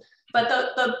 But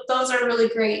those are really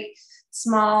great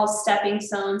small stepping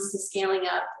stones to scaling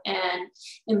up and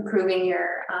improving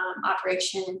your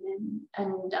operation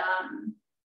and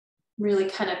really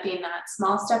kind of being that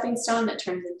small stepping stone that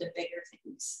turns into bigger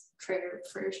things for your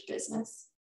business.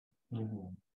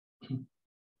 Mm-hmm.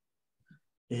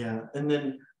 Yeah, and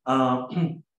then I'll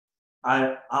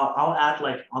add,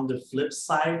 like, on the flip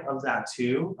side of that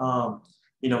too,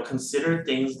 you know, consider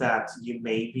things that you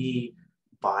may be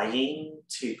buying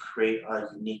to create a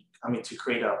unique, to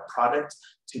create a product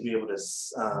to be able to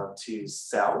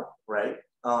sell, right?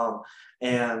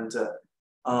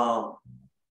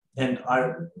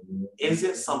 is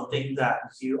it something that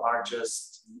you are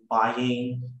just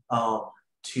buying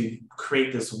to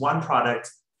create this one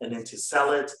product and then to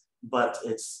sell it, but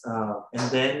it's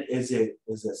and then is it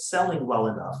selling well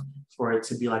enough for it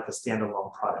to be like a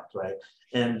standalone product, right?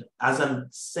 And as I'm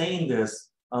saying this,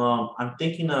 I'm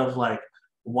thinking of like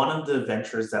one of the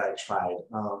ventures that I tried.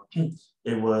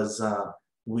 It was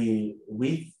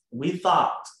we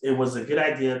thought it was a good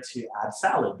idea to add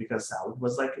salad because salad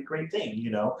was like a great thing, you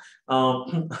know.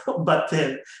 But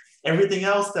then everything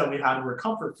else that we had were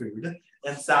comfort food,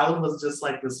 and salad was just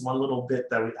like this one little bit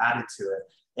that we added to it.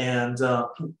 And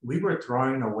we were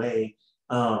throwing away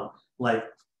like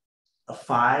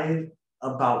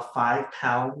about 5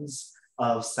 pounds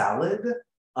of salad,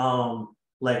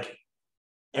 like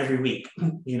every week,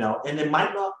 you know. And it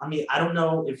might not, I mean, I don't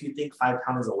know if you think 5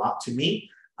 pounds is a lot. To me,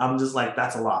 I'm just like,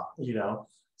 that's a lot, you know.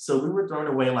 So we were throwing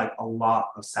away like a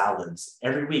lot of salads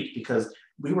every week because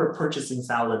we were purchasing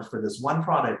salad for this one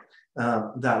product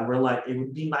that we're like, it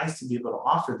would be nice to be able to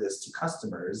offer this to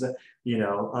customers, you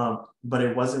know, but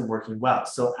it wasn't working well.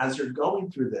 So as you're going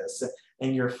through this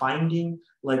and you're finding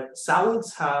like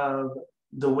salads have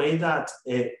the way that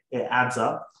it adds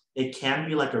up, it can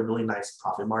be like a really nice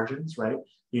profit margins, right?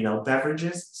 You know,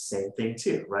 beverages, same thing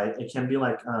too, right? It can be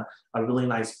like a really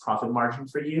nice profit margin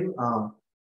for you.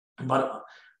 But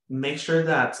make sure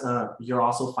that you're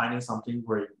also finding something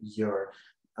where you're,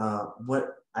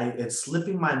 it's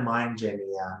slipping my mind,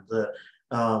 Jamie,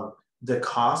 the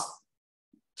cost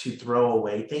to throw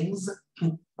away things.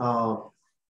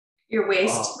 Your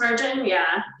waste margin,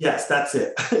 yeah. Yes, that's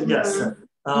it. Yes.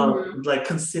 Like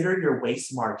consider your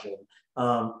waste margin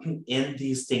in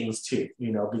these things too,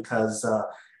 you know, because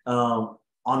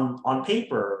on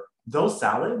paper, those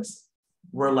salads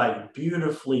were like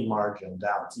beautifully margined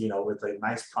out, you know, with a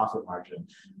nice profit margin.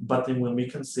 But then when we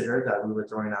consider that we were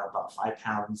throwing out about 5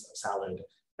 pounds of salad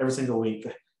every single week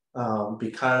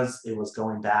because it was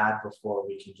going bad before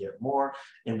we could get more,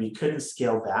 and we couldn't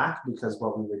scale back because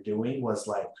what we were doing was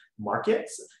like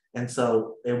markets. And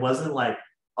so it wasn't like,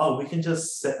 oh, we can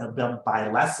just buy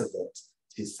less of it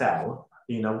to sell.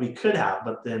 You know, we could have,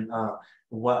 but then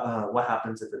what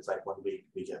happens if it's like 1 week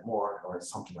we get more or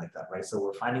something like that, right? So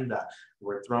we're finding that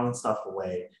we're throwing stuff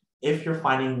away. If you're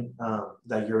finding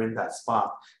that you're in that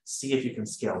spot, see if you can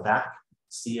scale back.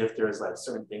 See if there's like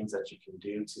certain things that you can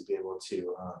do to be able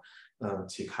to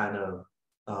kind of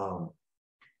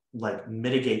like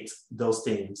mitigate those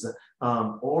things,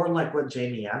 or like what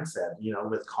Jamie Ann said, you know,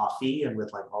 with coffee and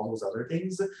with like all those other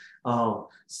things,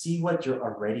 see what you're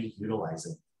already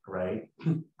utilizing, right?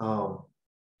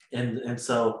 And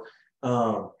so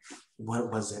what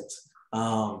was it?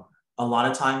 A lot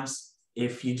of times,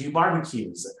 if you do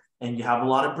barbecues and you have a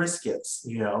lot of briskets,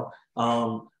 you know,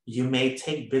 you may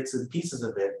take bits and pieces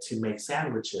of it to make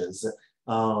sandwiches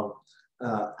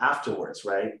afterwards,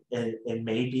 right? And it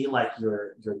may be like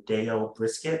your day-old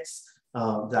briskets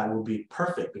that will be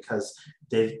perfect because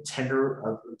they've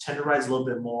tenderized a little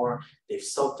bit more, they've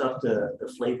soaked up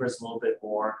the flavors a little bit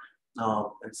more,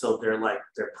 and so they're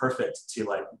perfect to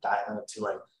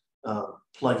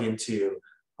plug into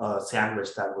a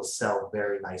sandwich that will sell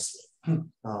very nicely.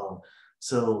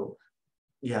 So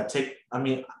yeah,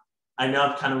 I know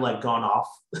I've kind of like gone off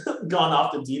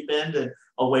the deep end and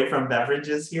away from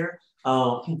beverages here,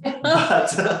 but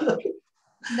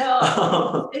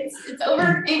no, it's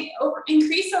over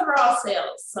increase overall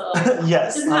sales. So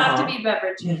yes, it doesn't have to be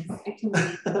beverages. It can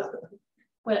be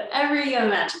whatever you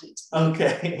imagine.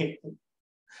 Okay.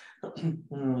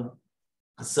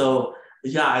 So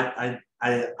yeah,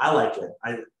 I like it.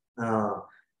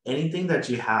 Anything that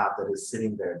you have that is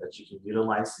sitting there that you can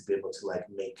utilize to be able to like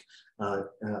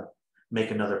make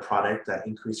another product that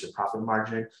increase your profit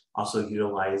margin. Also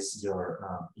utilize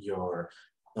your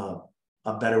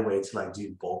a better way to like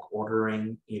do bulk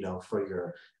ordering, you know, for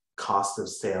your cost of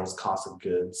sales, cost of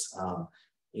goods.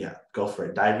 Yeah, go for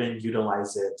it. Dive in,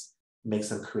 utilize it, make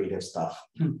some creative stuff.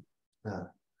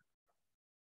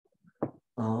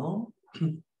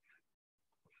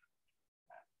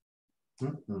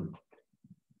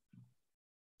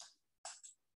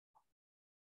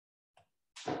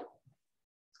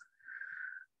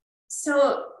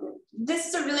 So this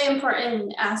is a really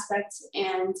important aspect,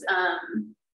 and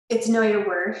it's know your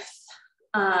worth.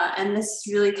 And this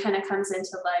really kind of comes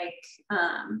into like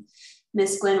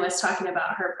Miss Glenn was talking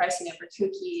about her pricing of her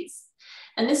cookies.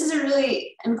 And this is a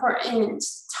really important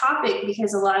topic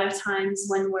because a lot of times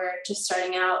when we're just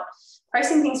starting out,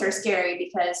 pricing things are scary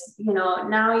because, you know,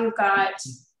 now you've got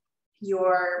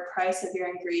your price of your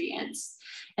ingredients,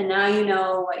 and now you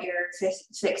know what your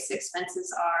fixed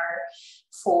expenses are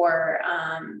for,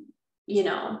 you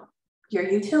know, your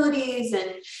utilities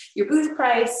and your booth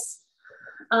price.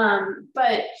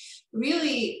 But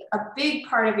really a big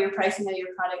part of your pricing of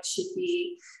your product should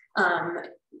be,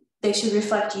 they should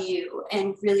reflect you.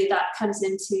 And really that comes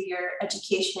into your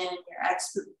education,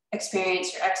 your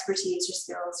experience, your expertise, your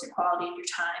skills, your quality, and your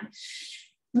time.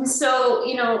 And so,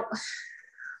 you know,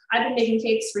 I've been making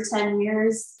cakes for 10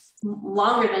 years,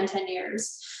 longer than 10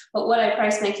 years. But what I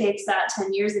priced my cakes at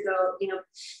 10 years ago, you know,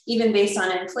 even based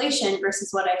on inflation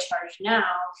versus what I charge now,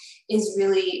 is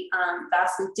really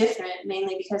vastly different,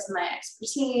 mainly because of my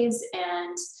expertise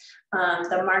and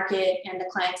the market and the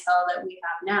clientele that we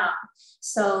have now.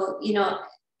 So, you know,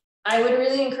 I would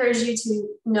really encourage you to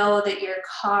know that your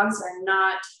COGS are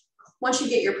not, once you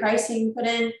get your pricing put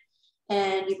in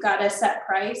and you've got a set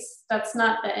price, that's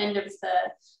not the end of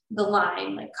the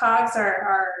line. Like COGS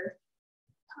are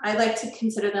I like to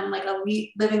consider them like a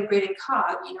living, breathing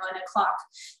cog, you know, in a clock.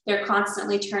 They're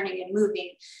constantly turning and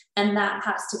moving, and that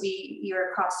has to be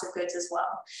your cost of goods as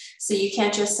well. So you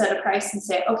can't just set a price and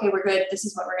say, okay, we're good, this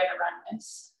is what we're going to run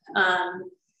with.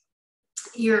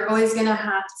 You're always going to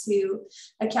have to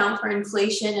account for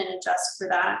inflation and adjust for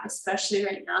that, especially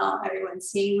right now. Everyone's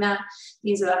seeing that.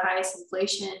 These are the highest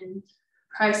inflation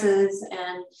prices,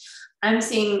 and I'm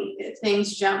seeing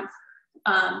things jump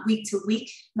week to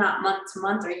week, not month to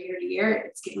month or year to year.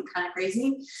 It's getting kind of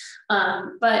crazy.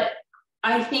 But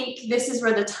I think this is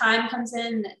where the time comes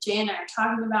in that Jay and I are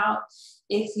talking about.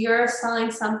 If you're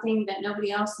selling something that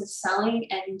nobody else is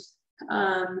selling, and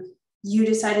you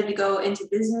decided to go into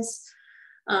business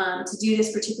to do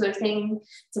this particular thing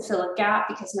to fill a gap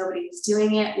because nobody is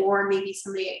doing it, or maybe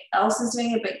somebody else is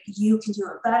doing it, but you can do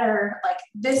it better. Like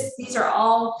these are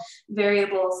all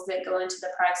variables that go into the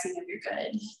pricing of your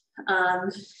good.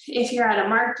 If you're at a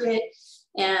market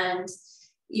and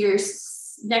you're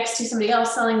next to somebody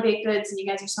else selling baked goods and you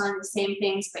guys are selling the same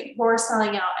things, but you're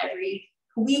selling out every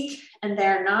week and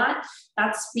they're not,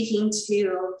 that's speaking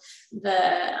to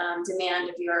the demand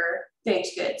of your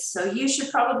baked goods. So you should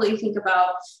probably think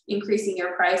about increasing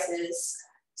your prices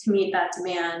to meet that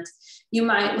demand. You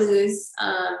might lose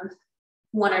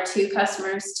one or two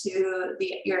customers to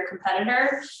your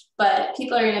competitor, but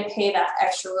people are going to pay that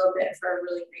extra little bit for a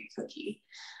really great cookie.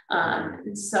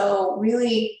 So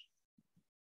really,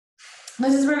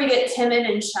 this is where we get timid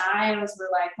and shy, was we're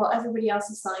like, well, everybody else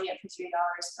is selling it for $3,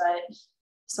 but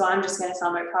so I'm just going to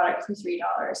sell my product for $3.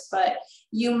 But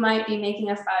you might be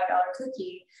making a $5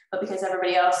 cookie, but because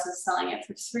everybody else is selling it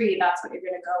for $3, that's what you're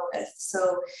going to go with.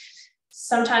 So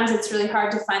sometimes it's really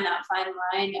hard to find that fine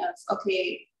line of,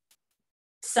 okay,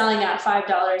 selling at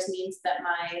 $5 means that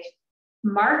my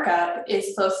markup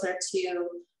is closer to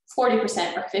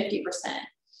 40% or 50%.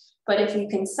 But if you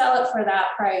can sell it for that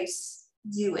price,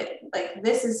 do it. Like,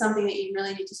 this is something that you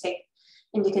really need to take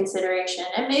into consideration.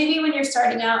 And maybe when you're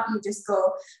starting out, you just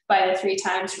go by the 3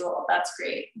 times rule. That's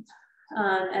great.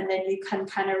 And then you can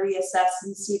kind of reassess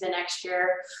and see the next year,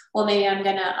 well, maybe I'm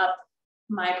going to up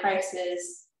my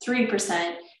prices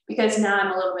 3%, because now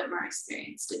I'm a little bit more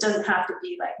experienced. It doesn't have to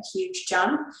be like a huge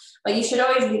jump, but you should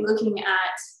always be looking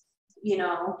at, you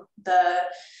know, the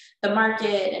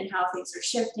market and how things are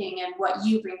shifting and what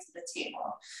you bring to the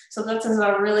table. So that's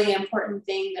a really important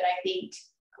thing that I think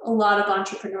a lot of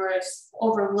entrepreneurs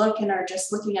overlook and are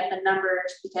just looking at the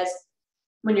numbers, because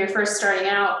when you're first starting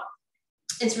out,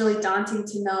 it's really daunting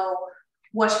to know,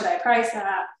 what should I price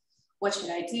at? What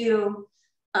should I do?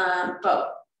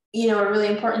 But you know, a really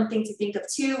important thing to think of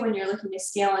too, when you're looking to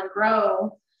scale and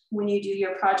grow, when you do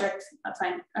your project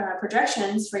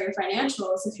projections for your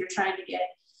financials, if you're trying to get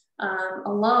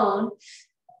a loan,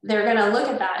 they're going to look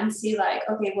at that and see like,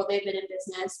 okay, well, they've been in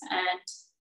business and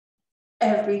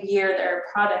every year their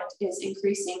product is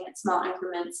increasing in small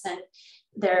increments, and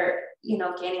they're, you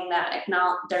know, gaining that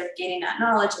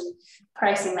knowledge and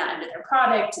pricing that into their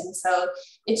product. And so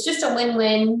it's just a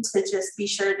win-win to just be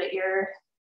sure that you're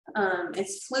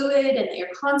it's fluid and that you're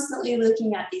constantly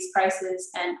looking at these prices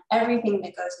and everything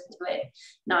that goes into it,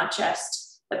 not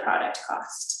just the product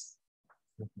cost.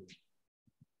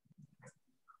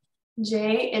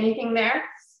 Jay, anything there?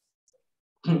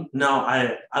 No,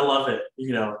 I love it,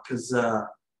 you know, because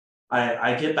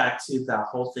I get back to that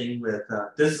whole thing with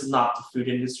this is not the food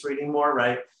industry anymore,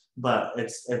 right? But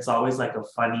it's always like a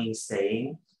funny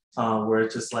saying where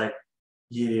it's just like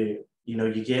you know,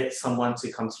 you get someone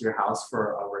to come to your house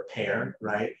for a repair,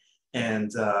 right?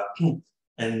 And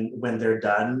when they're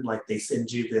done, like they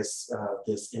send you this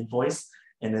invoice,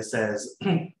 and it says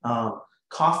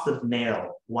cost of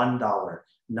nail $1,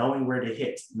 knowing where to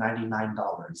hit $99.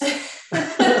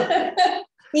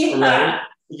 Yeah. Right?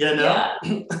 You know?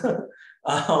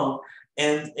 Yeah.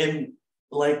 And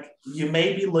like you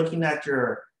may be looking at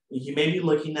your you may be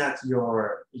looking at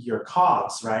your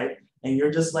COGS, right? And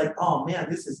you're just like, oh man,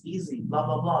 this is easy, blah,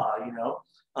 blah, blah, you know?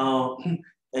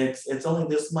 It's only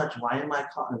this much. Why am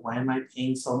I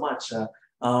paying so much?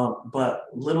 But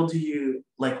little do you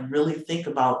like really think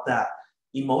about that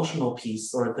emotional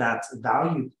piece or that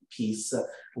value piece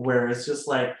where it's just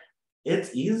like,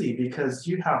 it's easy because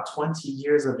you have 20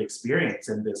 years of experience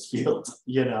in this field,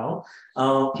 you know?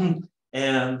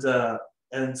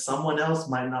 And someone else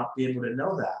might not be able to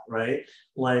know that, right?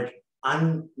 Like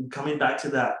I'm coming back to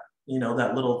that, you know,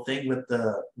 that little thing with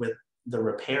the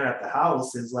repair at the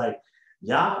house is like,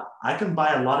 yeah, I can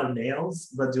buy a lot of nails,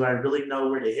 but do I really know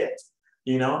where to hit?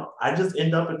 You know, I just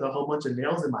end up with a whole bunch of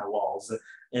nails in my walls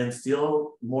and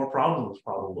still more problems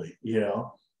probably, you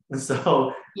know? And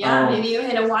so yeah, maybe you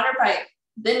hit a water pipe,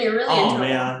 then you're really in trouble.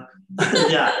 Man.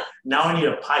 Yeah, now I need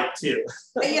a pipe too.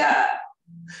 Yeah.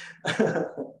 I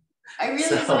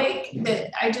really like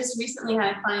that. I just recently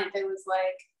had a client that was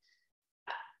like,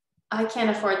 I can't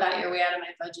afford that, you're way out of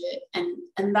my budget.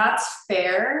 And that's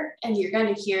fair. And you're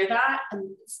going to hear that.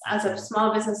 And as a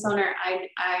small business owner,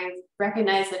 I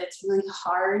recognize that it's really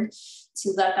hard to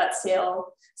let that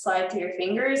sale slide through your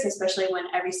fingers, especially when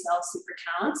every sale super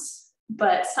counts.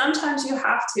 But sometimes you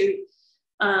have to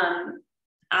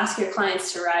ask your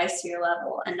clients to rise to your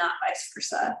level and not vice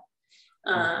versa.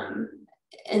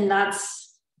 And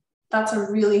that's a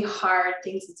really hard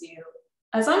thing to do.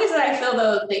 As long as I feel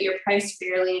though that you're priced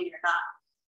fairly and you're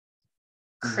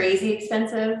not crazy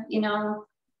expensive, you know,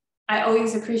 I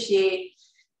always appreciate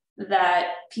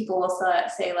that people will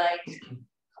say like,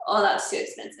 oh, that's too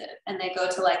expensive. And they go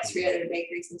to like 3 other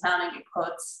bakeries in town and get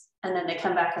quotes. And then they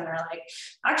come back and they're like,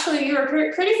 actually, you were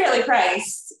pretty fairly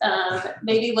priced,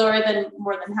 maybe lower than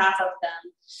more than half of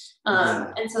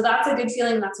them. And so that's a good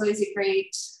feeling. That's always a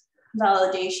great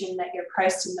validation that you're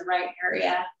priced in the right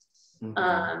area.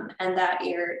 And that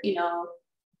you're, you know,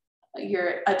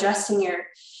 you're adjusting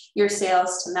your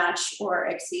sales to match or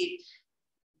exceed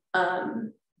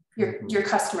your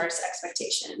customers'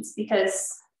 expectations, because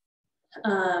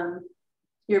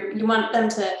you want them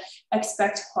to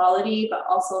expect quality, but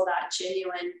also that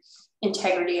genuine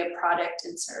integrity of product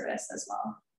and service as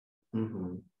well.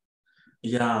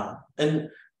 Yeah, and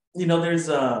you know, there's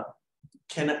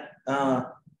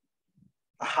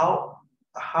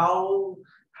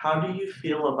how do you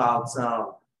feel about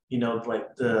you know,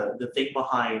 like the thing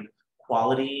behind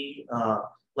quality?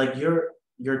 Like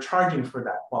you're charging for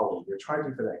that quality, you're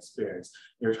charging for that experience,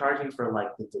 you're charging for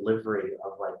like the delivery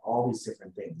of like all these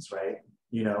different things, right?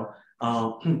 You know,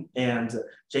 and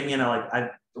Jamie and I,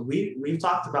 like we've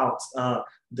talked about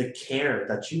the care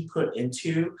that you put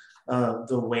into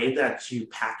the way that you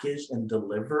package and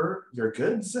deliver your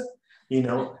goods, you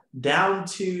know, down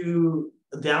to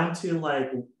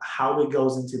like how it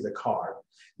goes into the car,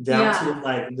 down to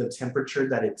like the temperature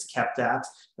that it's kept at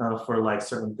for like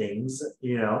certain things,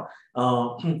 you know.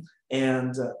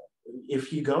 And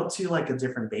if you go to like a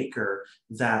different baker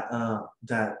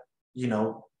that you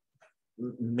know,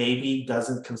 maybe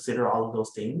doesn't consider all of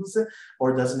those things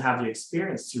or doesn't have the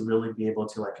experience to really be able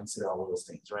to like consider all of those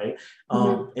things, right?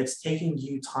 It's taking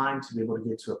you time to be able to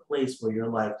get to a place where you're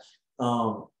like,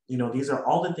 you know, these are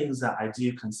all the things that I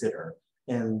do consider,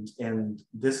 and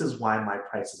this is why my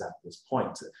price is at this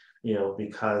point, you know,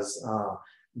 because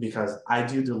I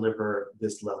do deliver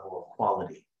this level of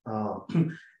quality,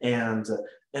 and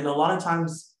a lot of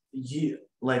times you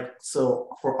like, so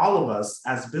for all of us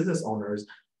as business owners,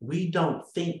 we don't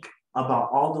think about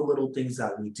all the little things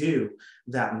that we do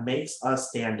that makes us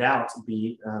stand out to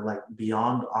be like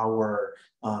beyond our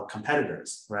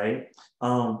competitors, right?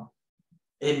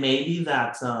 It may be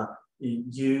that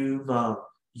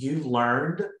you've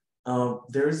learned,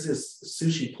 there's this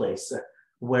sushi place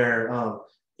where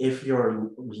if you're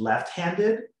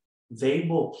left-handed, they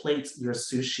will plate your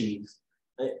sushi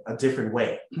a different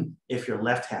way if you're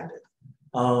left-handed.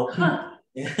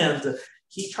 And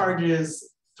he charges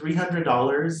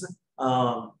 $300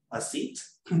 a seat,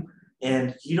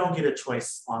 and you don't get a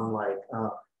choice on like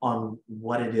on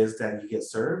what it is that you get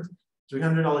served.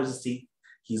 $300 a seat.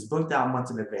 He's booked out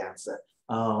months in advance,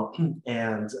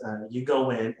 and you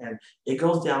go in, and it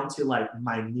goes down to like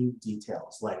minute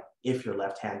details. Like if you're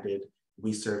left-handed,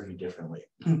 we serve you differently.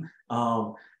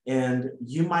 And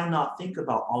you might not think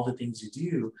about all the things you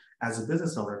do as a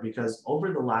business owner, because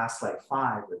over the last like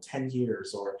 5 or 10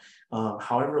 years or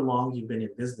however long you've been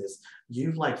in business,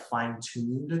 you've like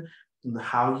fine-tuned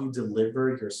how you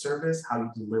deliver your service, how you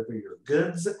deliver your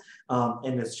goods,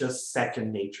 and it's just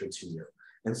second nature to you.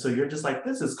 And so you're just like,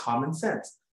 this is common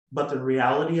sense. But the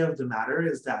reality of the matter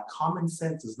is that common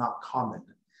sense is not common.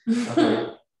 Okay?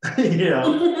 You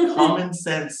know, common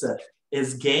sense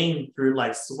is gained through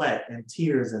like sweat and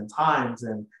tears and times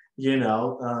and, you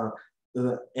know,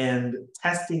 and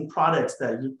testing products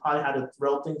that you probably had to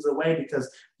throw things away because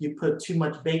you put too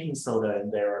much baking soda in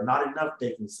there or not enough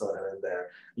baking soda in there,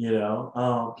 you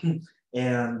know.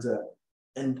 And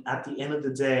at the end of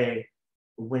the day,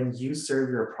 when you serve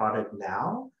your product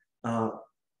now,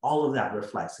 all of that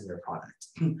reflects in your product.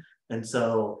 And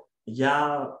so,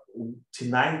 yeah,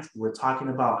 tonight we're talking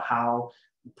about how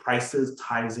prices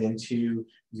ties into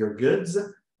your goods.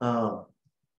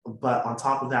 But on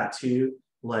top of that too,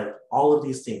 like all of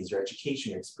these things, your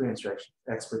education, your experience, your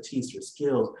expertise, your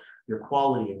skills, your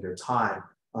quality, and your time,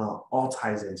 all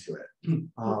ties into it.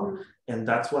 And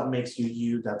that's what makes you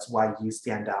you. That's why you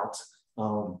stand out.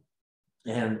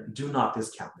 And do not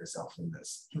discount yourself in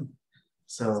this.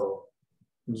 So,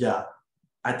 yeah,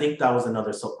 I think that was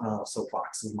another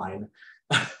soapbox of mine.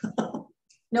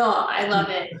 No, I love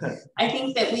it. I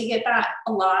think that we get that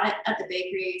a lot at the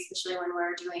bakery, especially when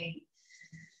we're doing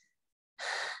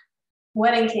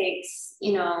wedding cakes.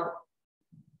 You know,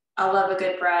 I love a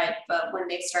good bride, but when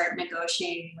they start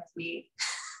negotiating with me,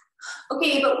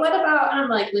 okay, but what about, I'm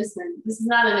like, listen, this is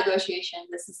not a negotiation.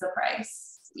 This is the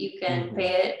price. You can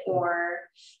pay it, or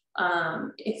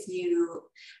if you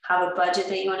have a budget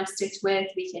that you want to stick with,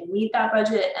 we can meet that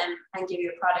budget and give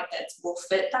you a product that will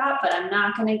fit that, but I'm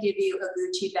not going to give you a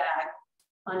Gucci bag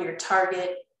on your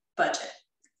Target budget.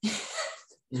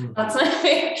 That's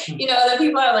my, you know, the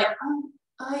people are like,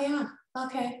 oh yeah,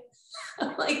 okay.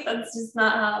 Like, that's just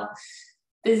not how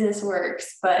business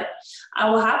works, but I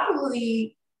will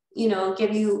happily, you know,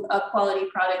 give you a quality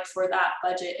product for that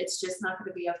budget. It's just not going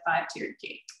to be a 5-tiered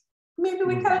cake. Maybe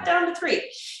we cut it down to 3,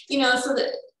 you know, so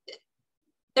that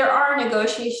there are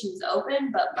negotiations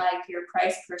open, but like your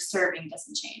price per serving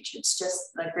doesn't change. It's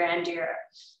just the grandeur.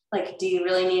 Like, do you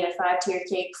really need a 5-tiered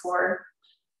cake for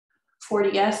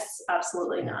 40 guests?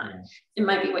 Absolutely not. It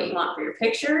might be what you want for your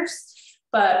pictures,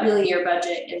 but really your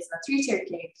budget is a 3-tiered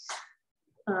cake.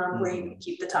 Where you can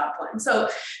keep the top one. So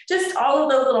just all of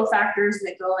those little factors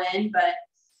that go in, but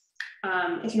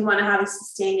if you want to have a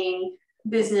sustaining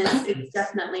business, it's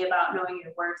definitely about knowing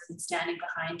your worth and standing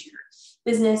behind your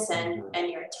business and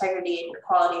your integrity and your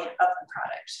quality of the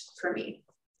product for me.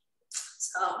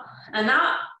 So, and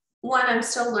that one I'm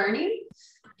still learning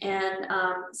and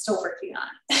still working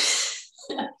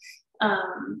on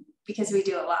because we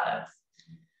do a lot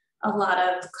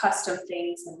of custom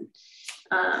things, and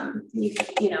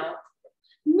you know,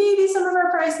 maybe some of our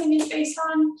pricing is based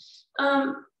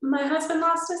on my husband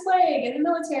lost his leg in the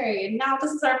military and now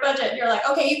this is our budget, and you're like,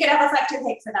 okay, you can have a factor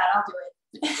cake for that, I'll do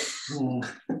it.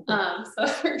 So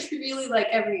really, like,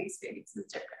 every experience is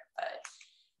different, but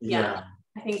yeah,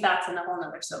 I think that's in a whole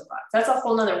nother soapbox. That's a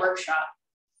whole nother workshop.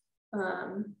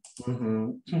 And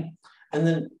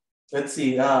then let's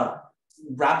see,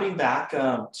 wrapping back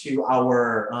to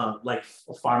our like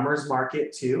farmers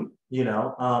market too, you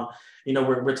know,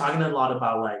 we're talking a lot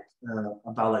about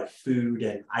like food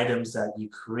and items that you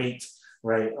create,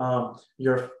 right?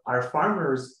 Our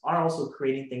farmers are also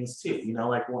creating things too, you know,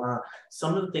 like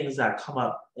some of the things that come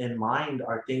up in mind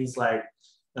are things like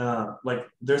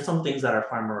there's some things that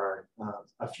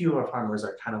a few of our farmers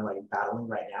are kind of like battling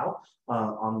right now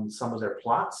on some of their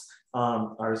plots,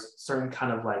 are certain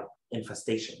kind of like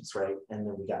infestations, right? And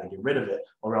then we got to get rid of it,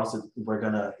 or else we're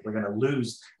gonna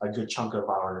lose a good chunk of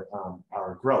our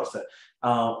growth.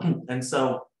 And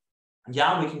so,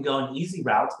 yeah, we can go an easy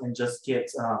route and just get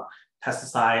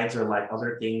pesticides or like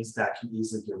other things that can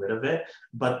easily get rid of it.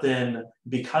 But then,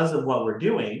 because of what we're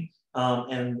doing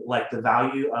and like the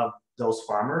value of those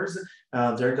farmers,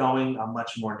 they're going a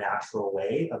much more natural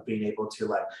way of being able to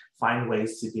like find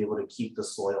ways to be able to keep the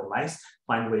soil nice,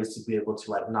 find ways to be able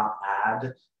to like not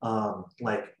add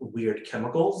like weird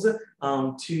chemicals to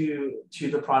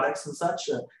the products and such.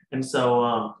 And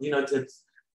so, you know,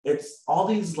 it's all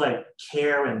these like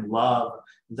care and love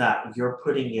that you're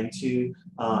putting into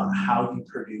how you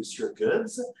produce your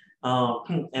goods.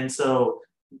 And so,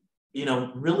 you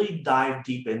know, really dive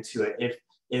deep into it.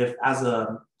 If as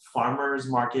a farmers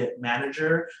market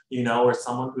manager, you know, or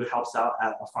someone who helps out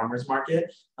at a farmers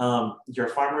market, your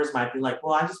farmers might be like,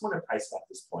 well, I just want to price at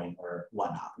this point or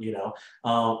whatnot, you know.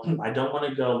 I don't want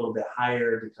to go a little bit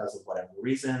higher because of whatever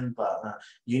reason, but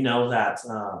you know that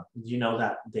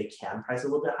they can price a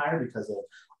little bit higher because of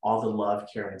all the love,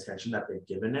 care, and attention that they've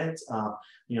given it.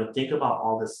 You know, think about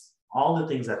all the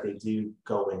things that they do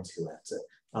go into it,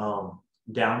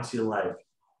 down to like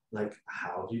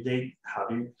how do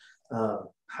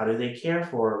they care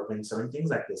for when certain things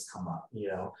like this come up, you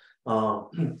know?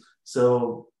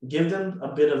 So give them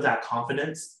a bit of that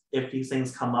confidence if these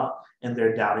things come up and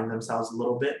they're doubting themselves a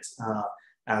little bit,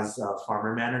 as a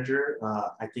farmer manager,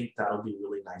 I think that'll be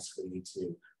really nice for you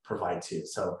to provide too.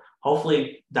 So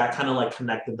hopefully that kind of like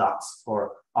connect the dots for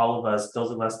all of us,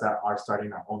 those of us that are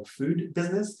starting our own food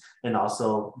business, and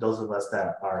also those of us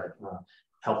that are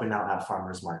helping out at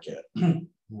farmers market.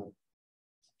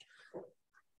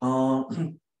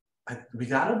 We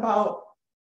got about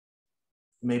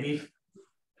maybe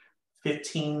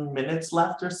 15 minutes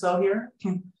left or so here.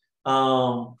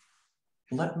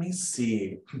 Let me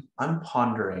see, I'm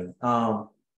pondering.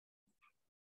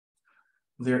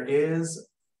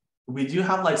 We do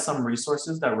have like some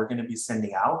resources that we're gonna be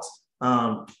sending out.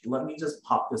 Let me just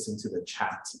pop this into the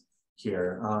chat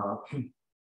here. I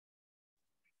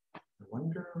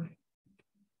wonder,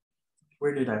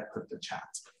 where did I put the chat?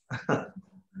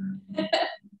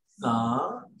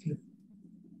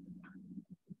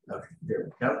 Okay, there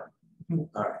we go.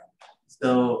 All right,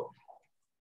 so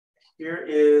here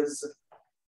is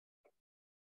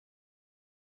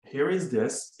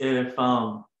this. If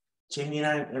Jamie and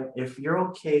I, if you're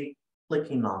okay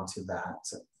clicking onto that,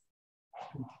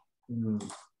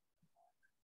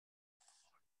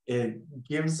 it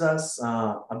gives us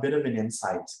a bit of an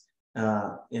insight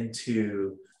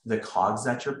into the COGS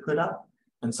that you're put up.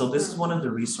 And so this is one of the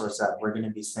resources that we're going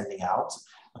to be sending out.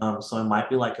 So it might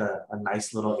be like a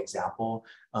nice little example,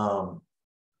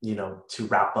 you know, to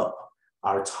wrap up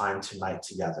our time tonight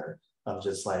together. Of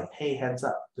just like, hey, heads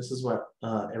up, this is what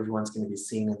everyone's going to be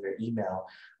seeing in their email.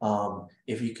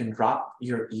 If you can drop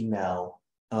your email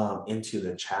into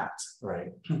the chat,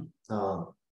 right?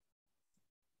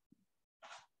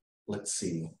 Let's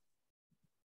see.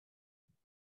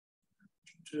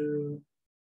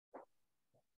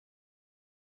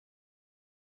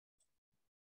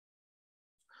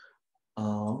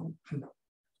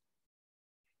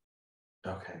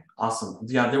 Okay, awesome.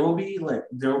 Yeah, there will be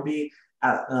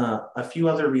a few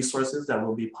other resources that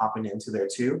will be popping into there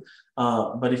too.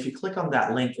 But if you click on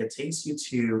that link, it takes you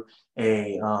to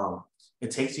a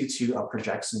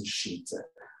projection sheet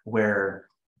where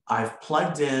I've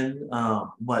plugged in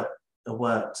what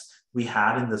we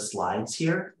had in the slides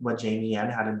here, what Jamie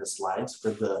Ann had in the slides for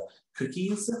the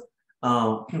cookies,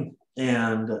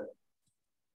 and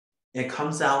it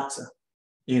comes out,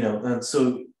 you know,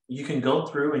 so you can go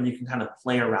through and you can kind of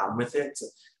play around with it.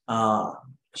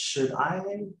 Should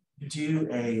I do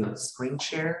a screen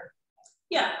share?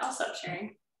 Yeah, I'll stop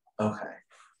sharing. Okay.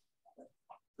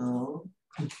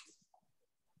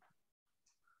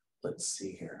 Let's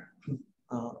see here.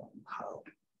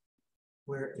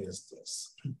 Where is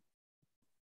this?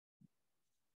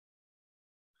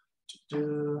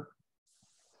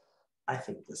 I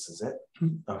think this is it.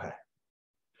 Okay.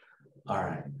 All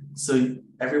right. So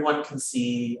everyone can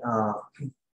see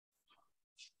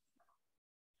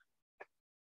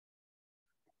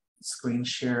screen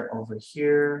share over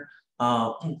here.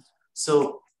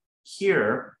 So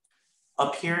here,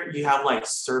 up here, you have like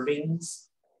servings,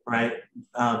 right?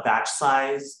 Batch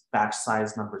size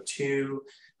number 2.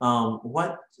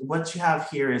 What you have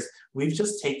here is we've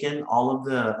just taken all of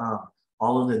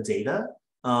the data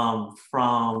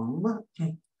from,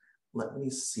 let me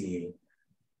see,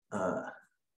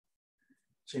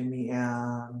 Jamie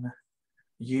Ann,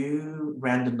 you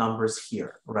ran the numbers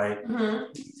here, right? Mm-hmm.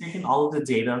 Taking all of the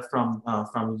data from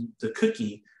the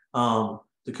cookie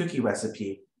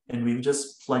recipe, and we've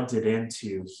just plugged it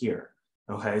into here.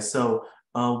 Okay, so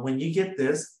when you get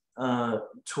this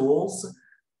tools,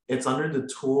 it's under the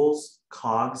tools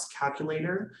COGS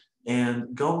calculator,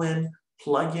 and go in,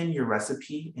 plug in your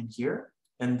recipe in here,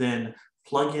 and then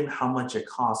plug in how much it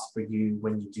costs for you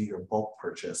when you do your bulk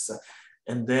purchase.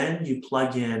 And then you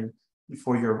plug in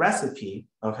for your recipe,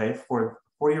 okay, for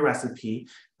your recipe,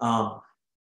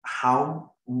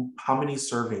 how many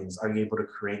servings are you able to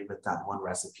create with that one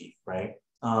recipe, right?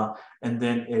 And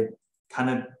then it kind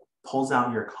of pulls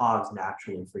out your COGS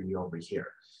naturally for you over here.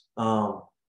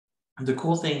 The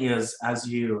cool thing is, as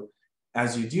you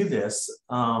do this,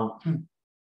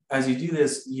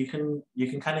 you can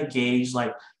kind of gauge,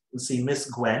 like, let's see, Miss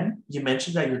Gwen, you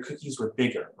mentioned that your cookies were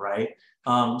bigger, right?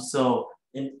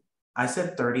 I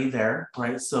said 30 there,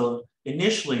 right? So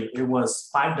initially it was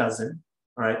 5 dozen,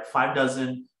 right? 5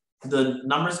 dozen. The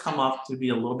numbers come up to be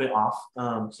a little bit off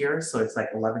here, so it's like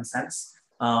 11 cents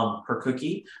per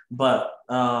cookie. But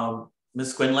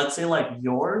Miss Gwen, let's say like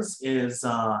yours is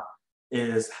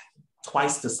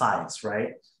twice the size,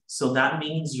 right? So that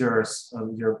means your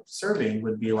serving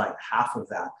would be like half of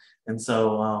that, and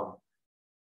so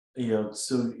you know,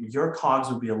 so your COGS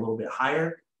would be a little bit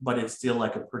higher, but it's still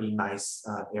like a pretty nice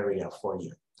area for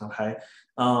you. Okay.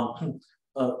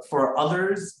 For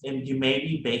others, and you may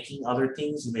be baking other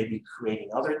things, you may be creating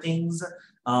other things.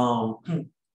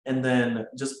 and then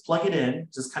just plug it in,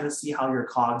 just kind of see how your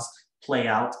COGS play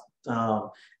out,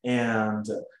 and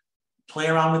play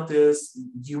around with this.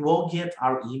 You will get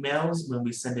our emails when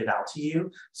we send it out to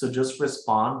you. So just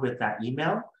respond with that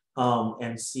email,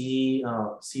 and see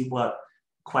what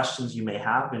questions you may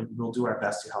have, and we'll do our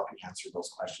best to help you answer those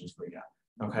questions for you.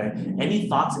 Okay, any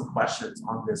thoughts and questions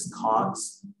on this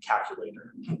COGS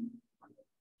calculator?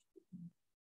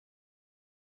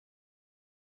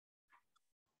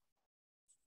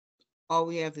 All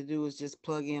we have to do is just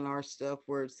plug in our stuff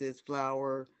where it says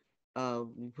flour.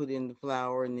 We put in the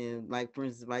flour, and then, like, for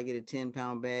instance, if I get a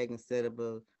 10-pound bag instead of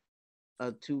a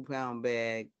 2-pound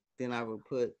bag, then I would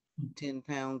put 10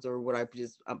 pounds, or what I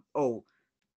just,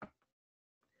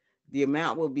 the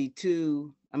amount will be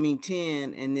 10,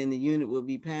 and then the unit will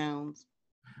be pounds.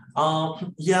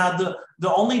 Yeah,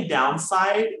 the only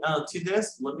downside to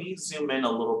this, let me zoom in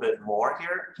a little bit more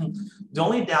here. The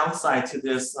only downside to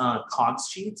this COGS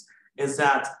sheet is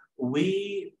that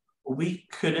we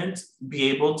couldn't be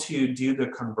able to do the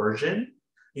conversion.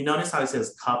 You notice how it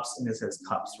says cups and it says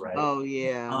cups, right? Oh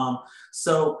yeah.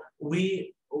 So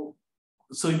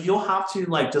you'll have to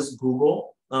like just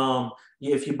Google,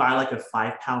 if you buy like a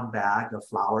 5-pound bag of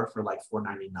flour for like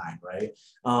 $4.99, right?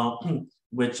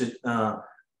 Which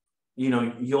you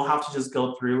know, you'll have to just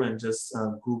go through and just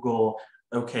Google,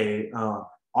 okay,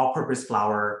 all-purpose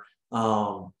flour,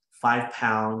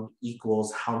 5-pound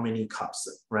equals how many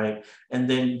cups, right? And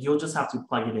then you'll just have to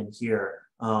plug it in here,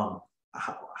 how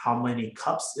many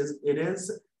cups it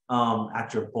is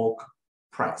at your bulk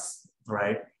price,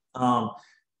 right?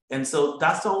 And so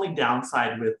that's the only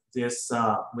downside with this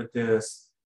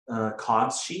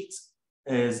COGS sheet,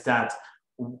 is that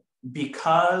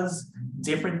because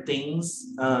different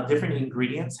things, different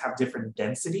ingredients have different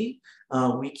density,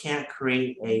 we can't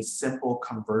create a simple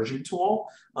conversion tool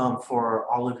for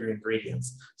all of your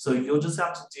ingredients. So you'll just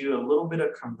have to do a little bit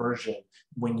of conversion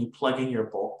when you plug in your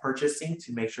bulk purchasing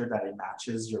to make sure that it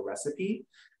matches your recipe.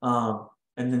 And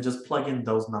then just plug in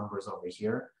those numbers over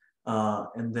here.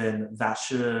 And then that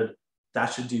should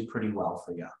do pretty well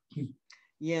for you.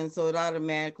 Yeah, and so it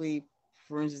automatically,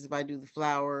 for instance, if I do the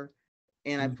flour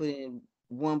and I put in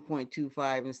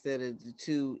 1.25 instead of the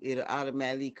 2, it'll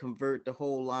automatically convert the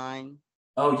whole line.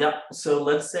 Oh, yeah. So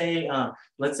let's say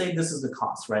this is the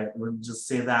cost, right? We'll just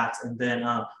say that, and then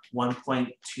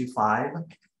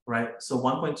 1.25, right? So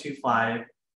 1.25,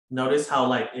 notice how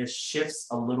like it shifts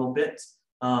a little bit,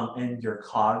 and your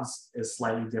COGS is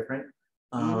slightly different,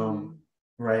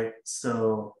 right?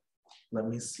 So let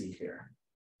me see here.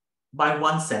 By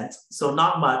 1 cent, so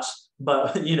not much,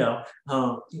 but you know,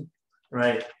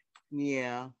 right?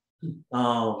 Yeah.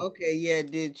 Okay, yeah,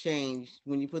 it did change.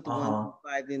 When you put the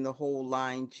 1.5, then the whole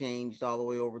line changed all the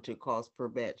way over to cost per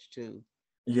batch too.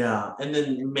 Yeah, and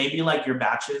then maybe like your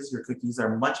batches, your cookies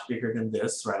are much bigger than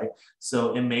this, right?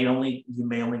 So you may only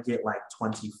get like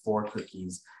 24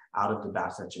 cookies out of the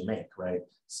batch that you make, right?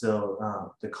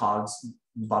 So the COGS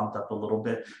bumped up a little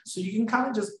bit. So you can kind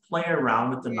of just play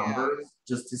around with the numbers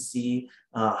just to see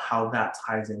how that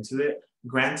ties into it.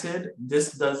 Granted,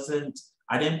 this doesn't,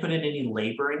 I didn't put in any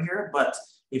labor in here, but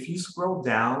if you scroll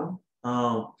down,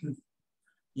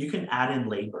 you can add in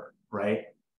labor, right?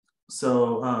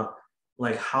 So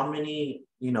like how many,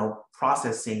 you know,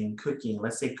 processing, cooking,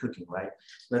 let's say cooking, right?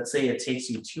 Let's say it takes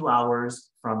you 2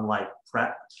 hours from like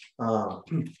prep,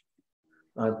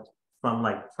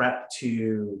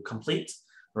 to complete,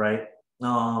 right?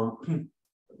 Let me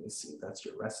see, that's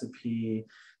your recipe.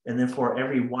 And then for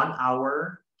every 1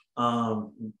 hour,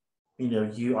 you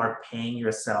know, you are paying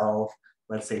yourself,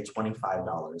 let's say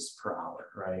 $25 per hour,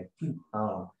 right?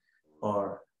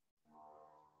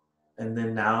 And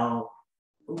then now,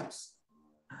 oops.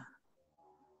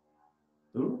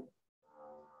 Ooh.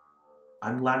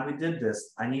 I'm glad we did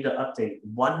this. I need to update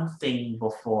one thing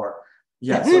before.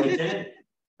 Yeah, so it didn't,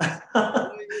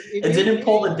 it didn't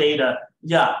pull the data.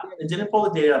 Yeah, it didn't pull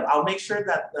the data. I'll make sure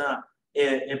that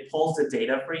it pulls the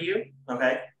data for you,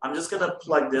 okay? I'm just gonna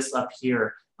plug this up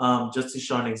here just to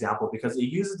show an example because it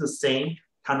uses the same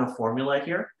kind of formula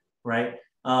here, right?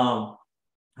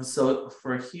 So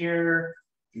for here,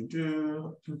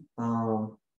 we're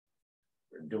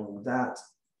doing that,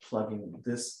 plugging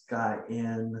this guy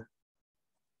in.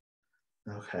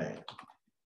 Okay,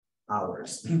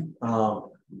 hours.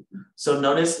 So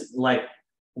notice, like,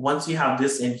 once you have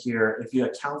this in here, if you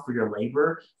account for your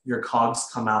labor, your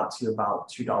COGS come out to about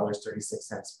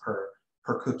 $2.36 per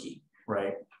cookie,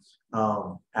 right?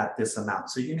 At this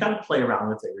amount. So you can kind of play around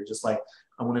with it. You're just like,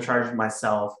 I want to charge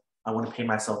myself, I want to pay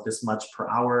myself this much per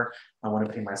hour, I want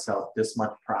to pay myself this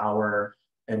much per hour,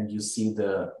 and you see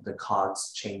the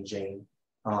COGS changing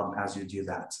as you do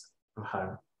that.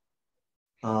 Okay.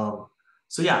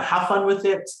 So yeah, have fun with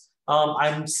it.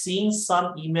 I'm seeing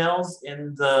some emails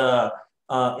in the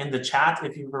chat.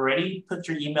 If you've already put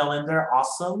your email in there,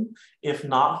 awesome. If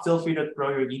not, feel free to throw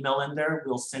your email in there.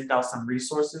 We'll send out some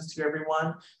resources to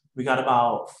everyone. We got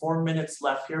about 4 minutes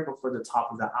left here before the top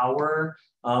of the hour.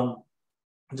 I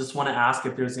just want to ask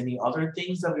if there's any other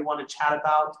things that we want to chat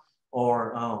about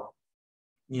or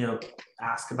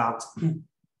ask about.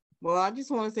 Well, I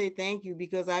just want to say thank you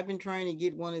because I've been trying to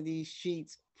get one of these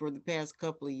sheets for the past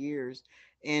couple of years.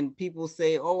 And people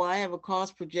say, oh, I have a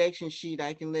cost projection sheet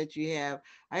I can let you have.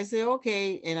 I say,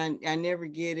 okay. And I never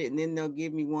get it. And then they'll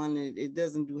give me one and it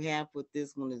doesn't do half what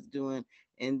this one is doing.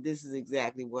 And this is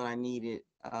exactly what I needed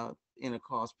in a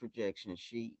cost projection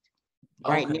sheet.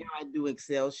 Right now I do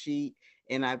Excel sheet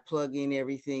and I plug in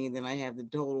everything. And then I have the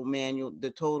total manual,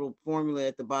 the total formula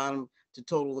at the bottom to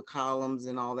total the columns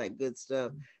and all that good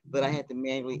stuff. But I had to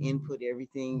manually input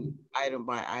everything item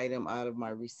by item out of my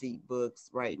receipt books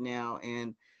right now.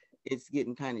 And it's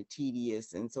getting kind of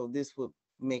tedious. And so this would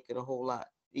make it a whole lot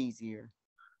easier.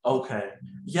 Okay.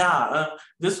 Yeah,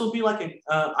 this will be like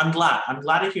I'm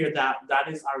glad to hear that that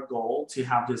is our goal, to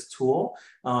have this tool,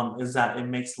 is that it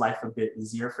makes life a bit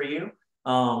easier for you.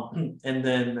 And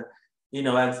then,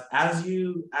 as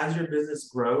your business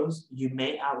grows, you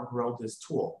may outgrow this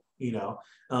tool,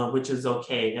 which is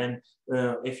okay. And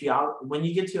when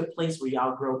you get to a place where you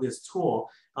outgrow this tool,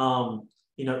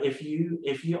 if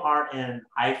you are an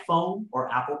iPhone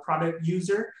or Apple product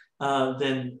user,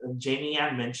 then Jamie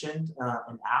Ann mentioned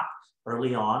an app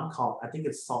early on called, I think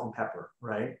it's Salt and Pepper,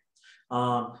 right?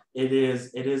 It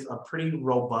is a pretty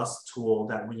robust tool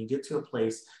that when you get to a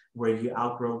place where you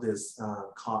outgrow this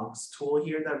COGS tool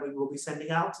here that we will be sending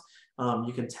out,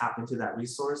 you can tap into that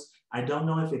resource. I don't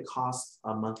know if it costs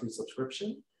a monthly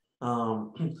subscription.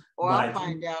 I'll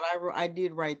find out. I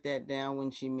did write that down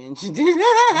when she mentioned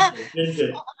it.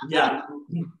 Good. Yeah.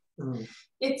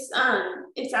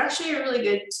 It's actually a really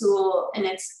good tool, and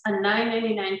it's a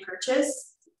 $9.99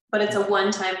 purchase, but it's a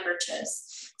one-time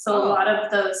purchase. So a lot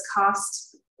of those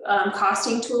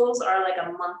costing tools are like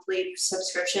a monthly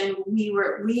subscription.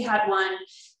 We had one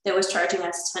that was charging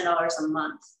us $10 a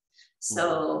month.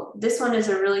 So this one is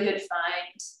a really good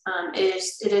find.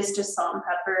 It is just salt and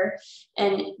pepper,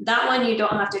 and that one you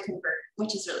don't have to convert,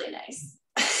 which is really nice.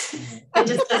 It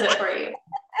just does it for you.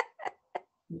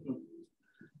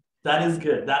 That is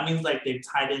good. That means like they've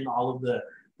tied in all of the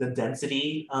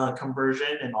density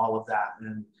conversion and all of that,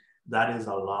 and that is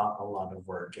a lot of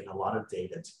work and a lot of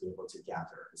data to be able to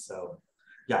gather. So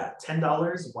yeah,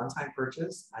 $10 one-time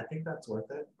purchase. I think that's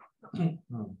worth it.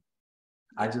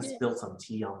 I just spilled some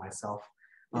tea on myself.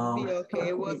 It'll be okay.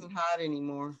 It wasn't hot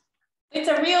anymore. It's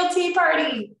a real tea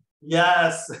party.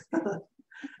 Yes.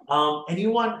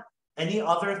 Any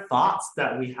other thoughts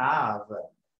that we have?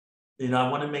 I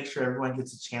want to make sure everyone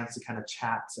gets a chance to kind of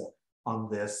chat on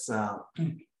this.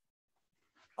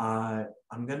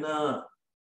 I'm gonna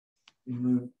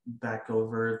move back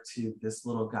over to this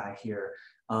little guy here,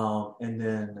 and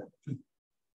then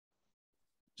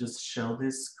just show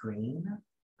this screen.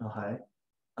 Okay.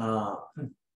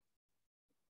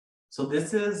 So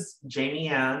this is Jamie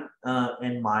Ann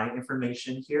and my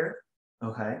information here.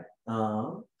 Okay.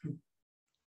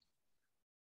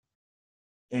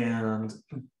 And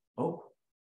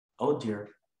oh dear,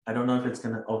 I don't know if it's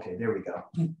gonna, okay, there we go.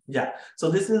 Yeah,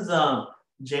 so this is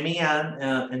Jamie Ann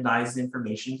and I's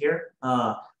information here.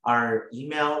 Our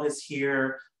email is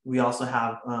here. We also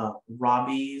have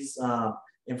Robbie's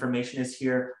information is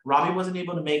here. Robbie wasn't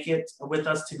able to make it with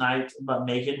us tonight, but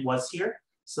Megan was here.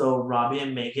 So Robbie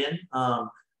and Megan,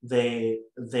 they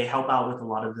help out with a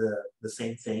lot of the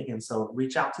same thing. And so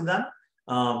reach out to them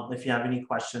if you have any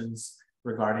questions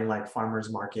regarding like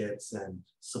farmers markets and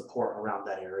support around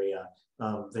that area.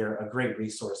 They're a great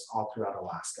resource all throughout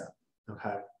Alaska.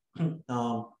 Okay.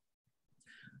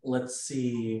 Let's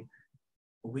see.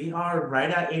 We are right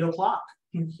at 8 o'clock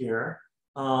here.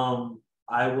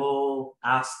 I will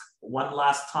ask one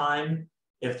last time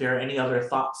if there are any other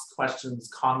thoughts, questions,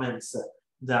 comments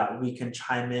that we can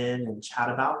chime in and chat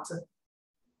about.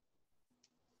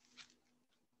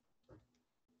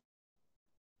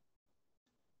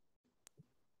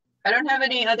 I don't have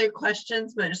any other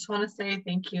questions, but I just want to say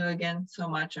thank you again so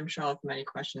much. I'm sure I'll have many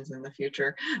questions in the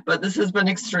future, but this has been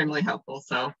extremely helpful.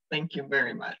 So thank you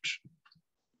very much.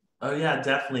 Oh yeah,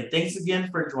 definitely. Thanks again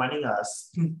for joining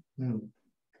us.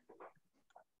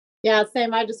 Yeah,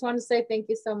 same. I just want to say thank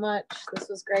you so much. This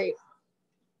was great.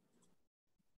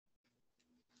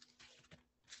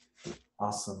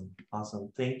 Awesome.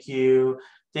 Thank you.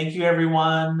 Thank you,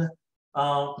 everyone.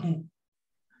 Yeah,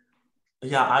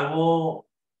 I will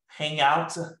hang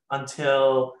out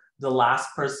until the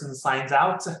last person signs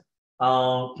out.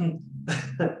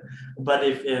 But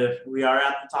if we are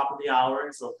at the top of the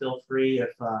hour, so feel free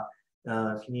if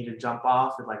you need to jump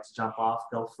off, would like to jump off,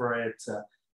 go for it.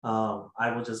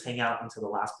 I will just hang out until the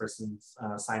last person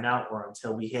sign out or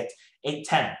until we hit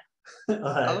 8:10.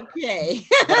 Okay.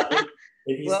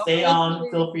 If you stay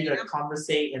on, feel free to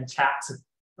conversate and chat.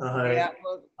 Yeah.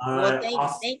 Well,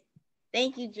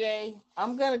 thank you, Jay.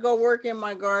 I'm gonna go work in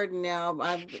my garden now.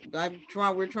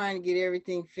 We're trying to get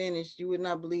everything finished. You would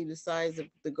not believe the size of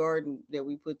the garden that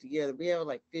we put together. We have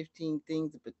like 15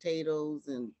 things of potatoes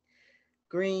and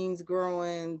greens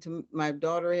growing. My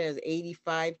daughter has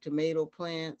 85 tomato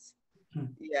plants.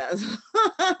 Yes.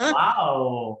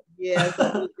 Wow. Yeah,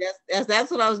 so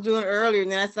that's what I was doing earlier.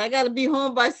 And then I said, I got to be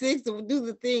home by 6 to do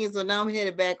the thing. And so now I'm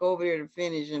headed back over there to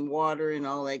finish and water and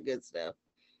all that good stuff.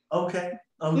 Okay.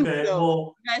 Okay.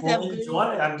 So, well,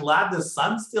 enjoy it. I'm glad the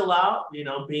sun's still out, you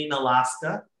know, being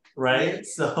Alaska, right? Yeah.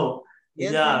 So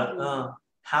yes,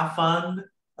 have fun.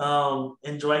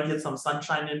 Enjoy, get some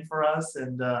sunshine in for us,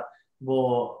 and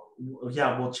we'll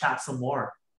chat some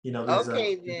more. You know, there's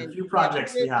a few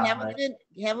projects we have.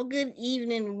 Have a good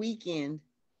evening and weekend.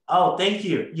 Oh, thank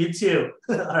you. You too.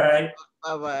 All right.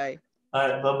 Bye-bye. All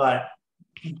right.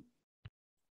 Bye-bye.